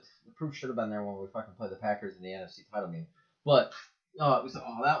 The proof should have been there when we fucking played the Packers in the NFC title game. But we said,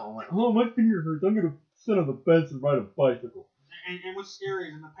 that one went. Oh, my finger hurts. I'm gonna sit on the bench and ride a bicycle. And what's scary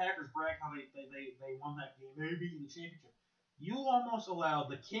is when the Packers brag how they won that game, they beat in the championship. You almost allowed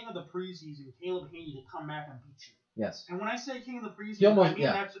the king of the preseason, Caleb Haney, to come back and beat you. Yes. And when I say king of the preseason, I mean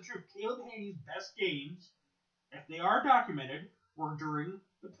that's the truth. Caleb Haney's best games, if they are documented, were during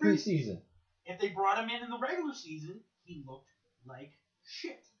the preseason. If they brought him in the regular season, he looked like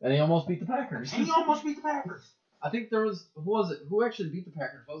shit. And he almost beat the Packers. I think there was who actually beat the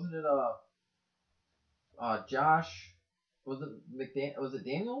Packers? Wasn't it Josh? Was it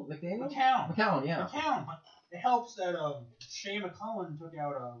Daniel McDaniel? McCown, yeah. McCown, but it helps that Shea McCollum took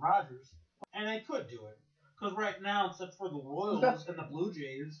out Rodgers, and they could do it. Because right now, except for the Royals and the Blue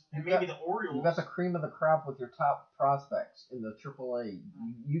Jays, and maybe the Orioles. You got the cream of the crop with your top prospects in the AAA.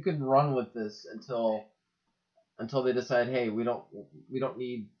 You can run with this until they decide, hey, we don't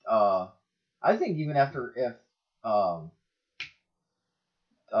need. I think even after if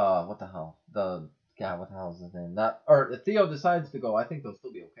what the hell is his name? If Theo decides to go, I think they'll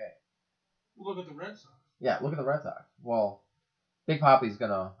still be okay. Look at the Red Sox. Yeah, look at the Red Sox. Well, Big Poppy's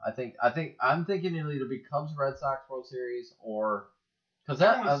gonna. I'm thinking it'll either be Cubs Red Sox World Series or because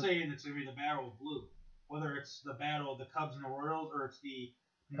that. I'm saying it's gonna be the Battle of Blue, whether it's the battle of the Cubs and the Royals or it's the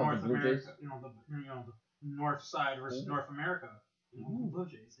North America, the North side versus North America, Blue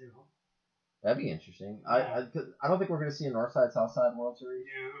Jays. That'd be interesting. Yeah. I don't think we're gonna see a North Side South Side World Series.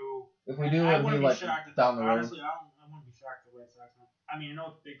 No. If we do, it'd be like down the road. Honestly, I wouldn't be shocked if the Red Sox. I mean, I know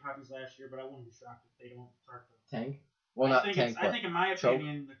it's Big Poppy's last year, but I wouldn't be shocked if they don't start to tank. Well, I think in my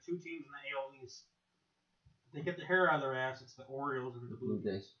opinion, the two teams in the AL East, they get the hair out of their ass. It's the Orioles and the Blue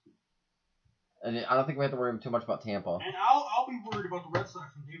Jays. And I don't think we have to worry too much about Tampa. And I'll be worried about the Red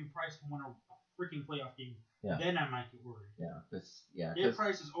Sox when David Price can win a freaking playoff game. Yeah. Then I might get worried. Yeah. David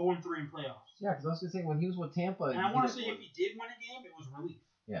Price is 0-3 in playoffs. Yeah, because I was gonna say when he was with Tampa. And I want to say if he did win a game, it was relief.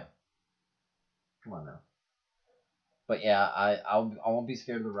 Yeah. Come on now. But yeah, I won't be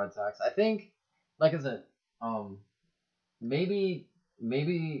scared of the Red Sox. I think, like I said, maybe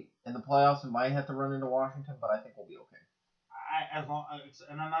in the playoffs we might have to run into Washington, but I think we'll be okay. I'm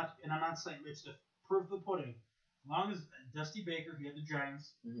not saying it's the proof of the pudding. As long as Dusty Baker, he had the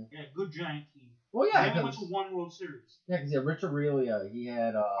Giants, he had a good Giant team. Well, yeah, he went to one World Series. Yeah, because he had Rich Aurelia, he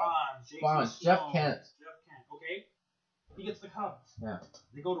had Bonds, Jeff Kent. Okay, he gets the Cubs. Yeah,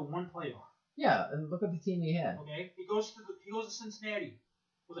 they go to one playoff. Yeah, and look at the team he had. Okay, he goes to Cincinnati.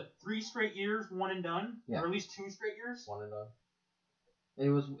 Was it 3 straight years, one and done? Yeah. Or at least 2 straight years? One and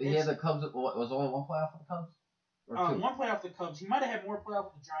done. He had the Cubs. Was only one playoff for the Cubs? Or 2? One playoff for the Cubs. He might have had more playoff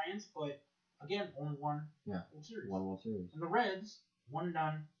with the Giants, but again, only one World Series. One World Series. And the Reds, one and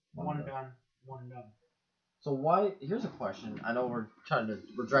done, one and done, one and done. So why? Here's a question. I know we're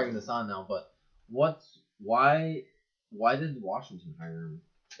dragging this on now, but why did Washington hire him?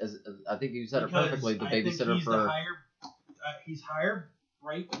 I think you said it perfectly. The babysitter for. He's hired,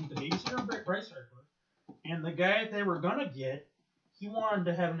 right? He's the babysitter, Bryce Harper, and the guy they were gonna get, he wanted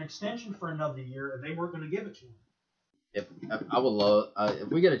to have an extension for another year, and they weren't gonna give it to him. If I would love, if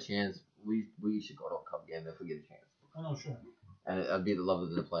we get a chance, we should go to a Cub game if we get a chance. Oh no, sure. And I'd be the love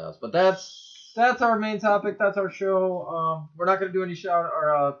of the playoffs. But that's our main topic. That's our show. We're not gonna do any shout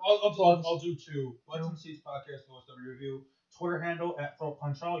or. I'll do 2. Butts and Seats Podcast, OSW Review. Twitter handle at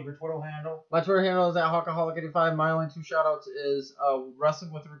ThroatPunchAll. Your Twitter handle? My Twitter handle is at Hawkaholic85. My only 2 shoutouts is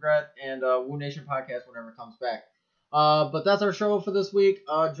Wrestling with Regret and Woo Nation Podcast whenever it comes back. But that's our show for this week.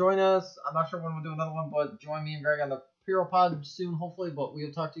 Join us. I'm not sure when we'll do another one, but join me and Greg on the Puro Pod soon, hopefully. But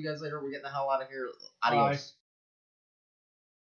we'll talk to you guys later. We're getting the hell out of here. Adios. Bye.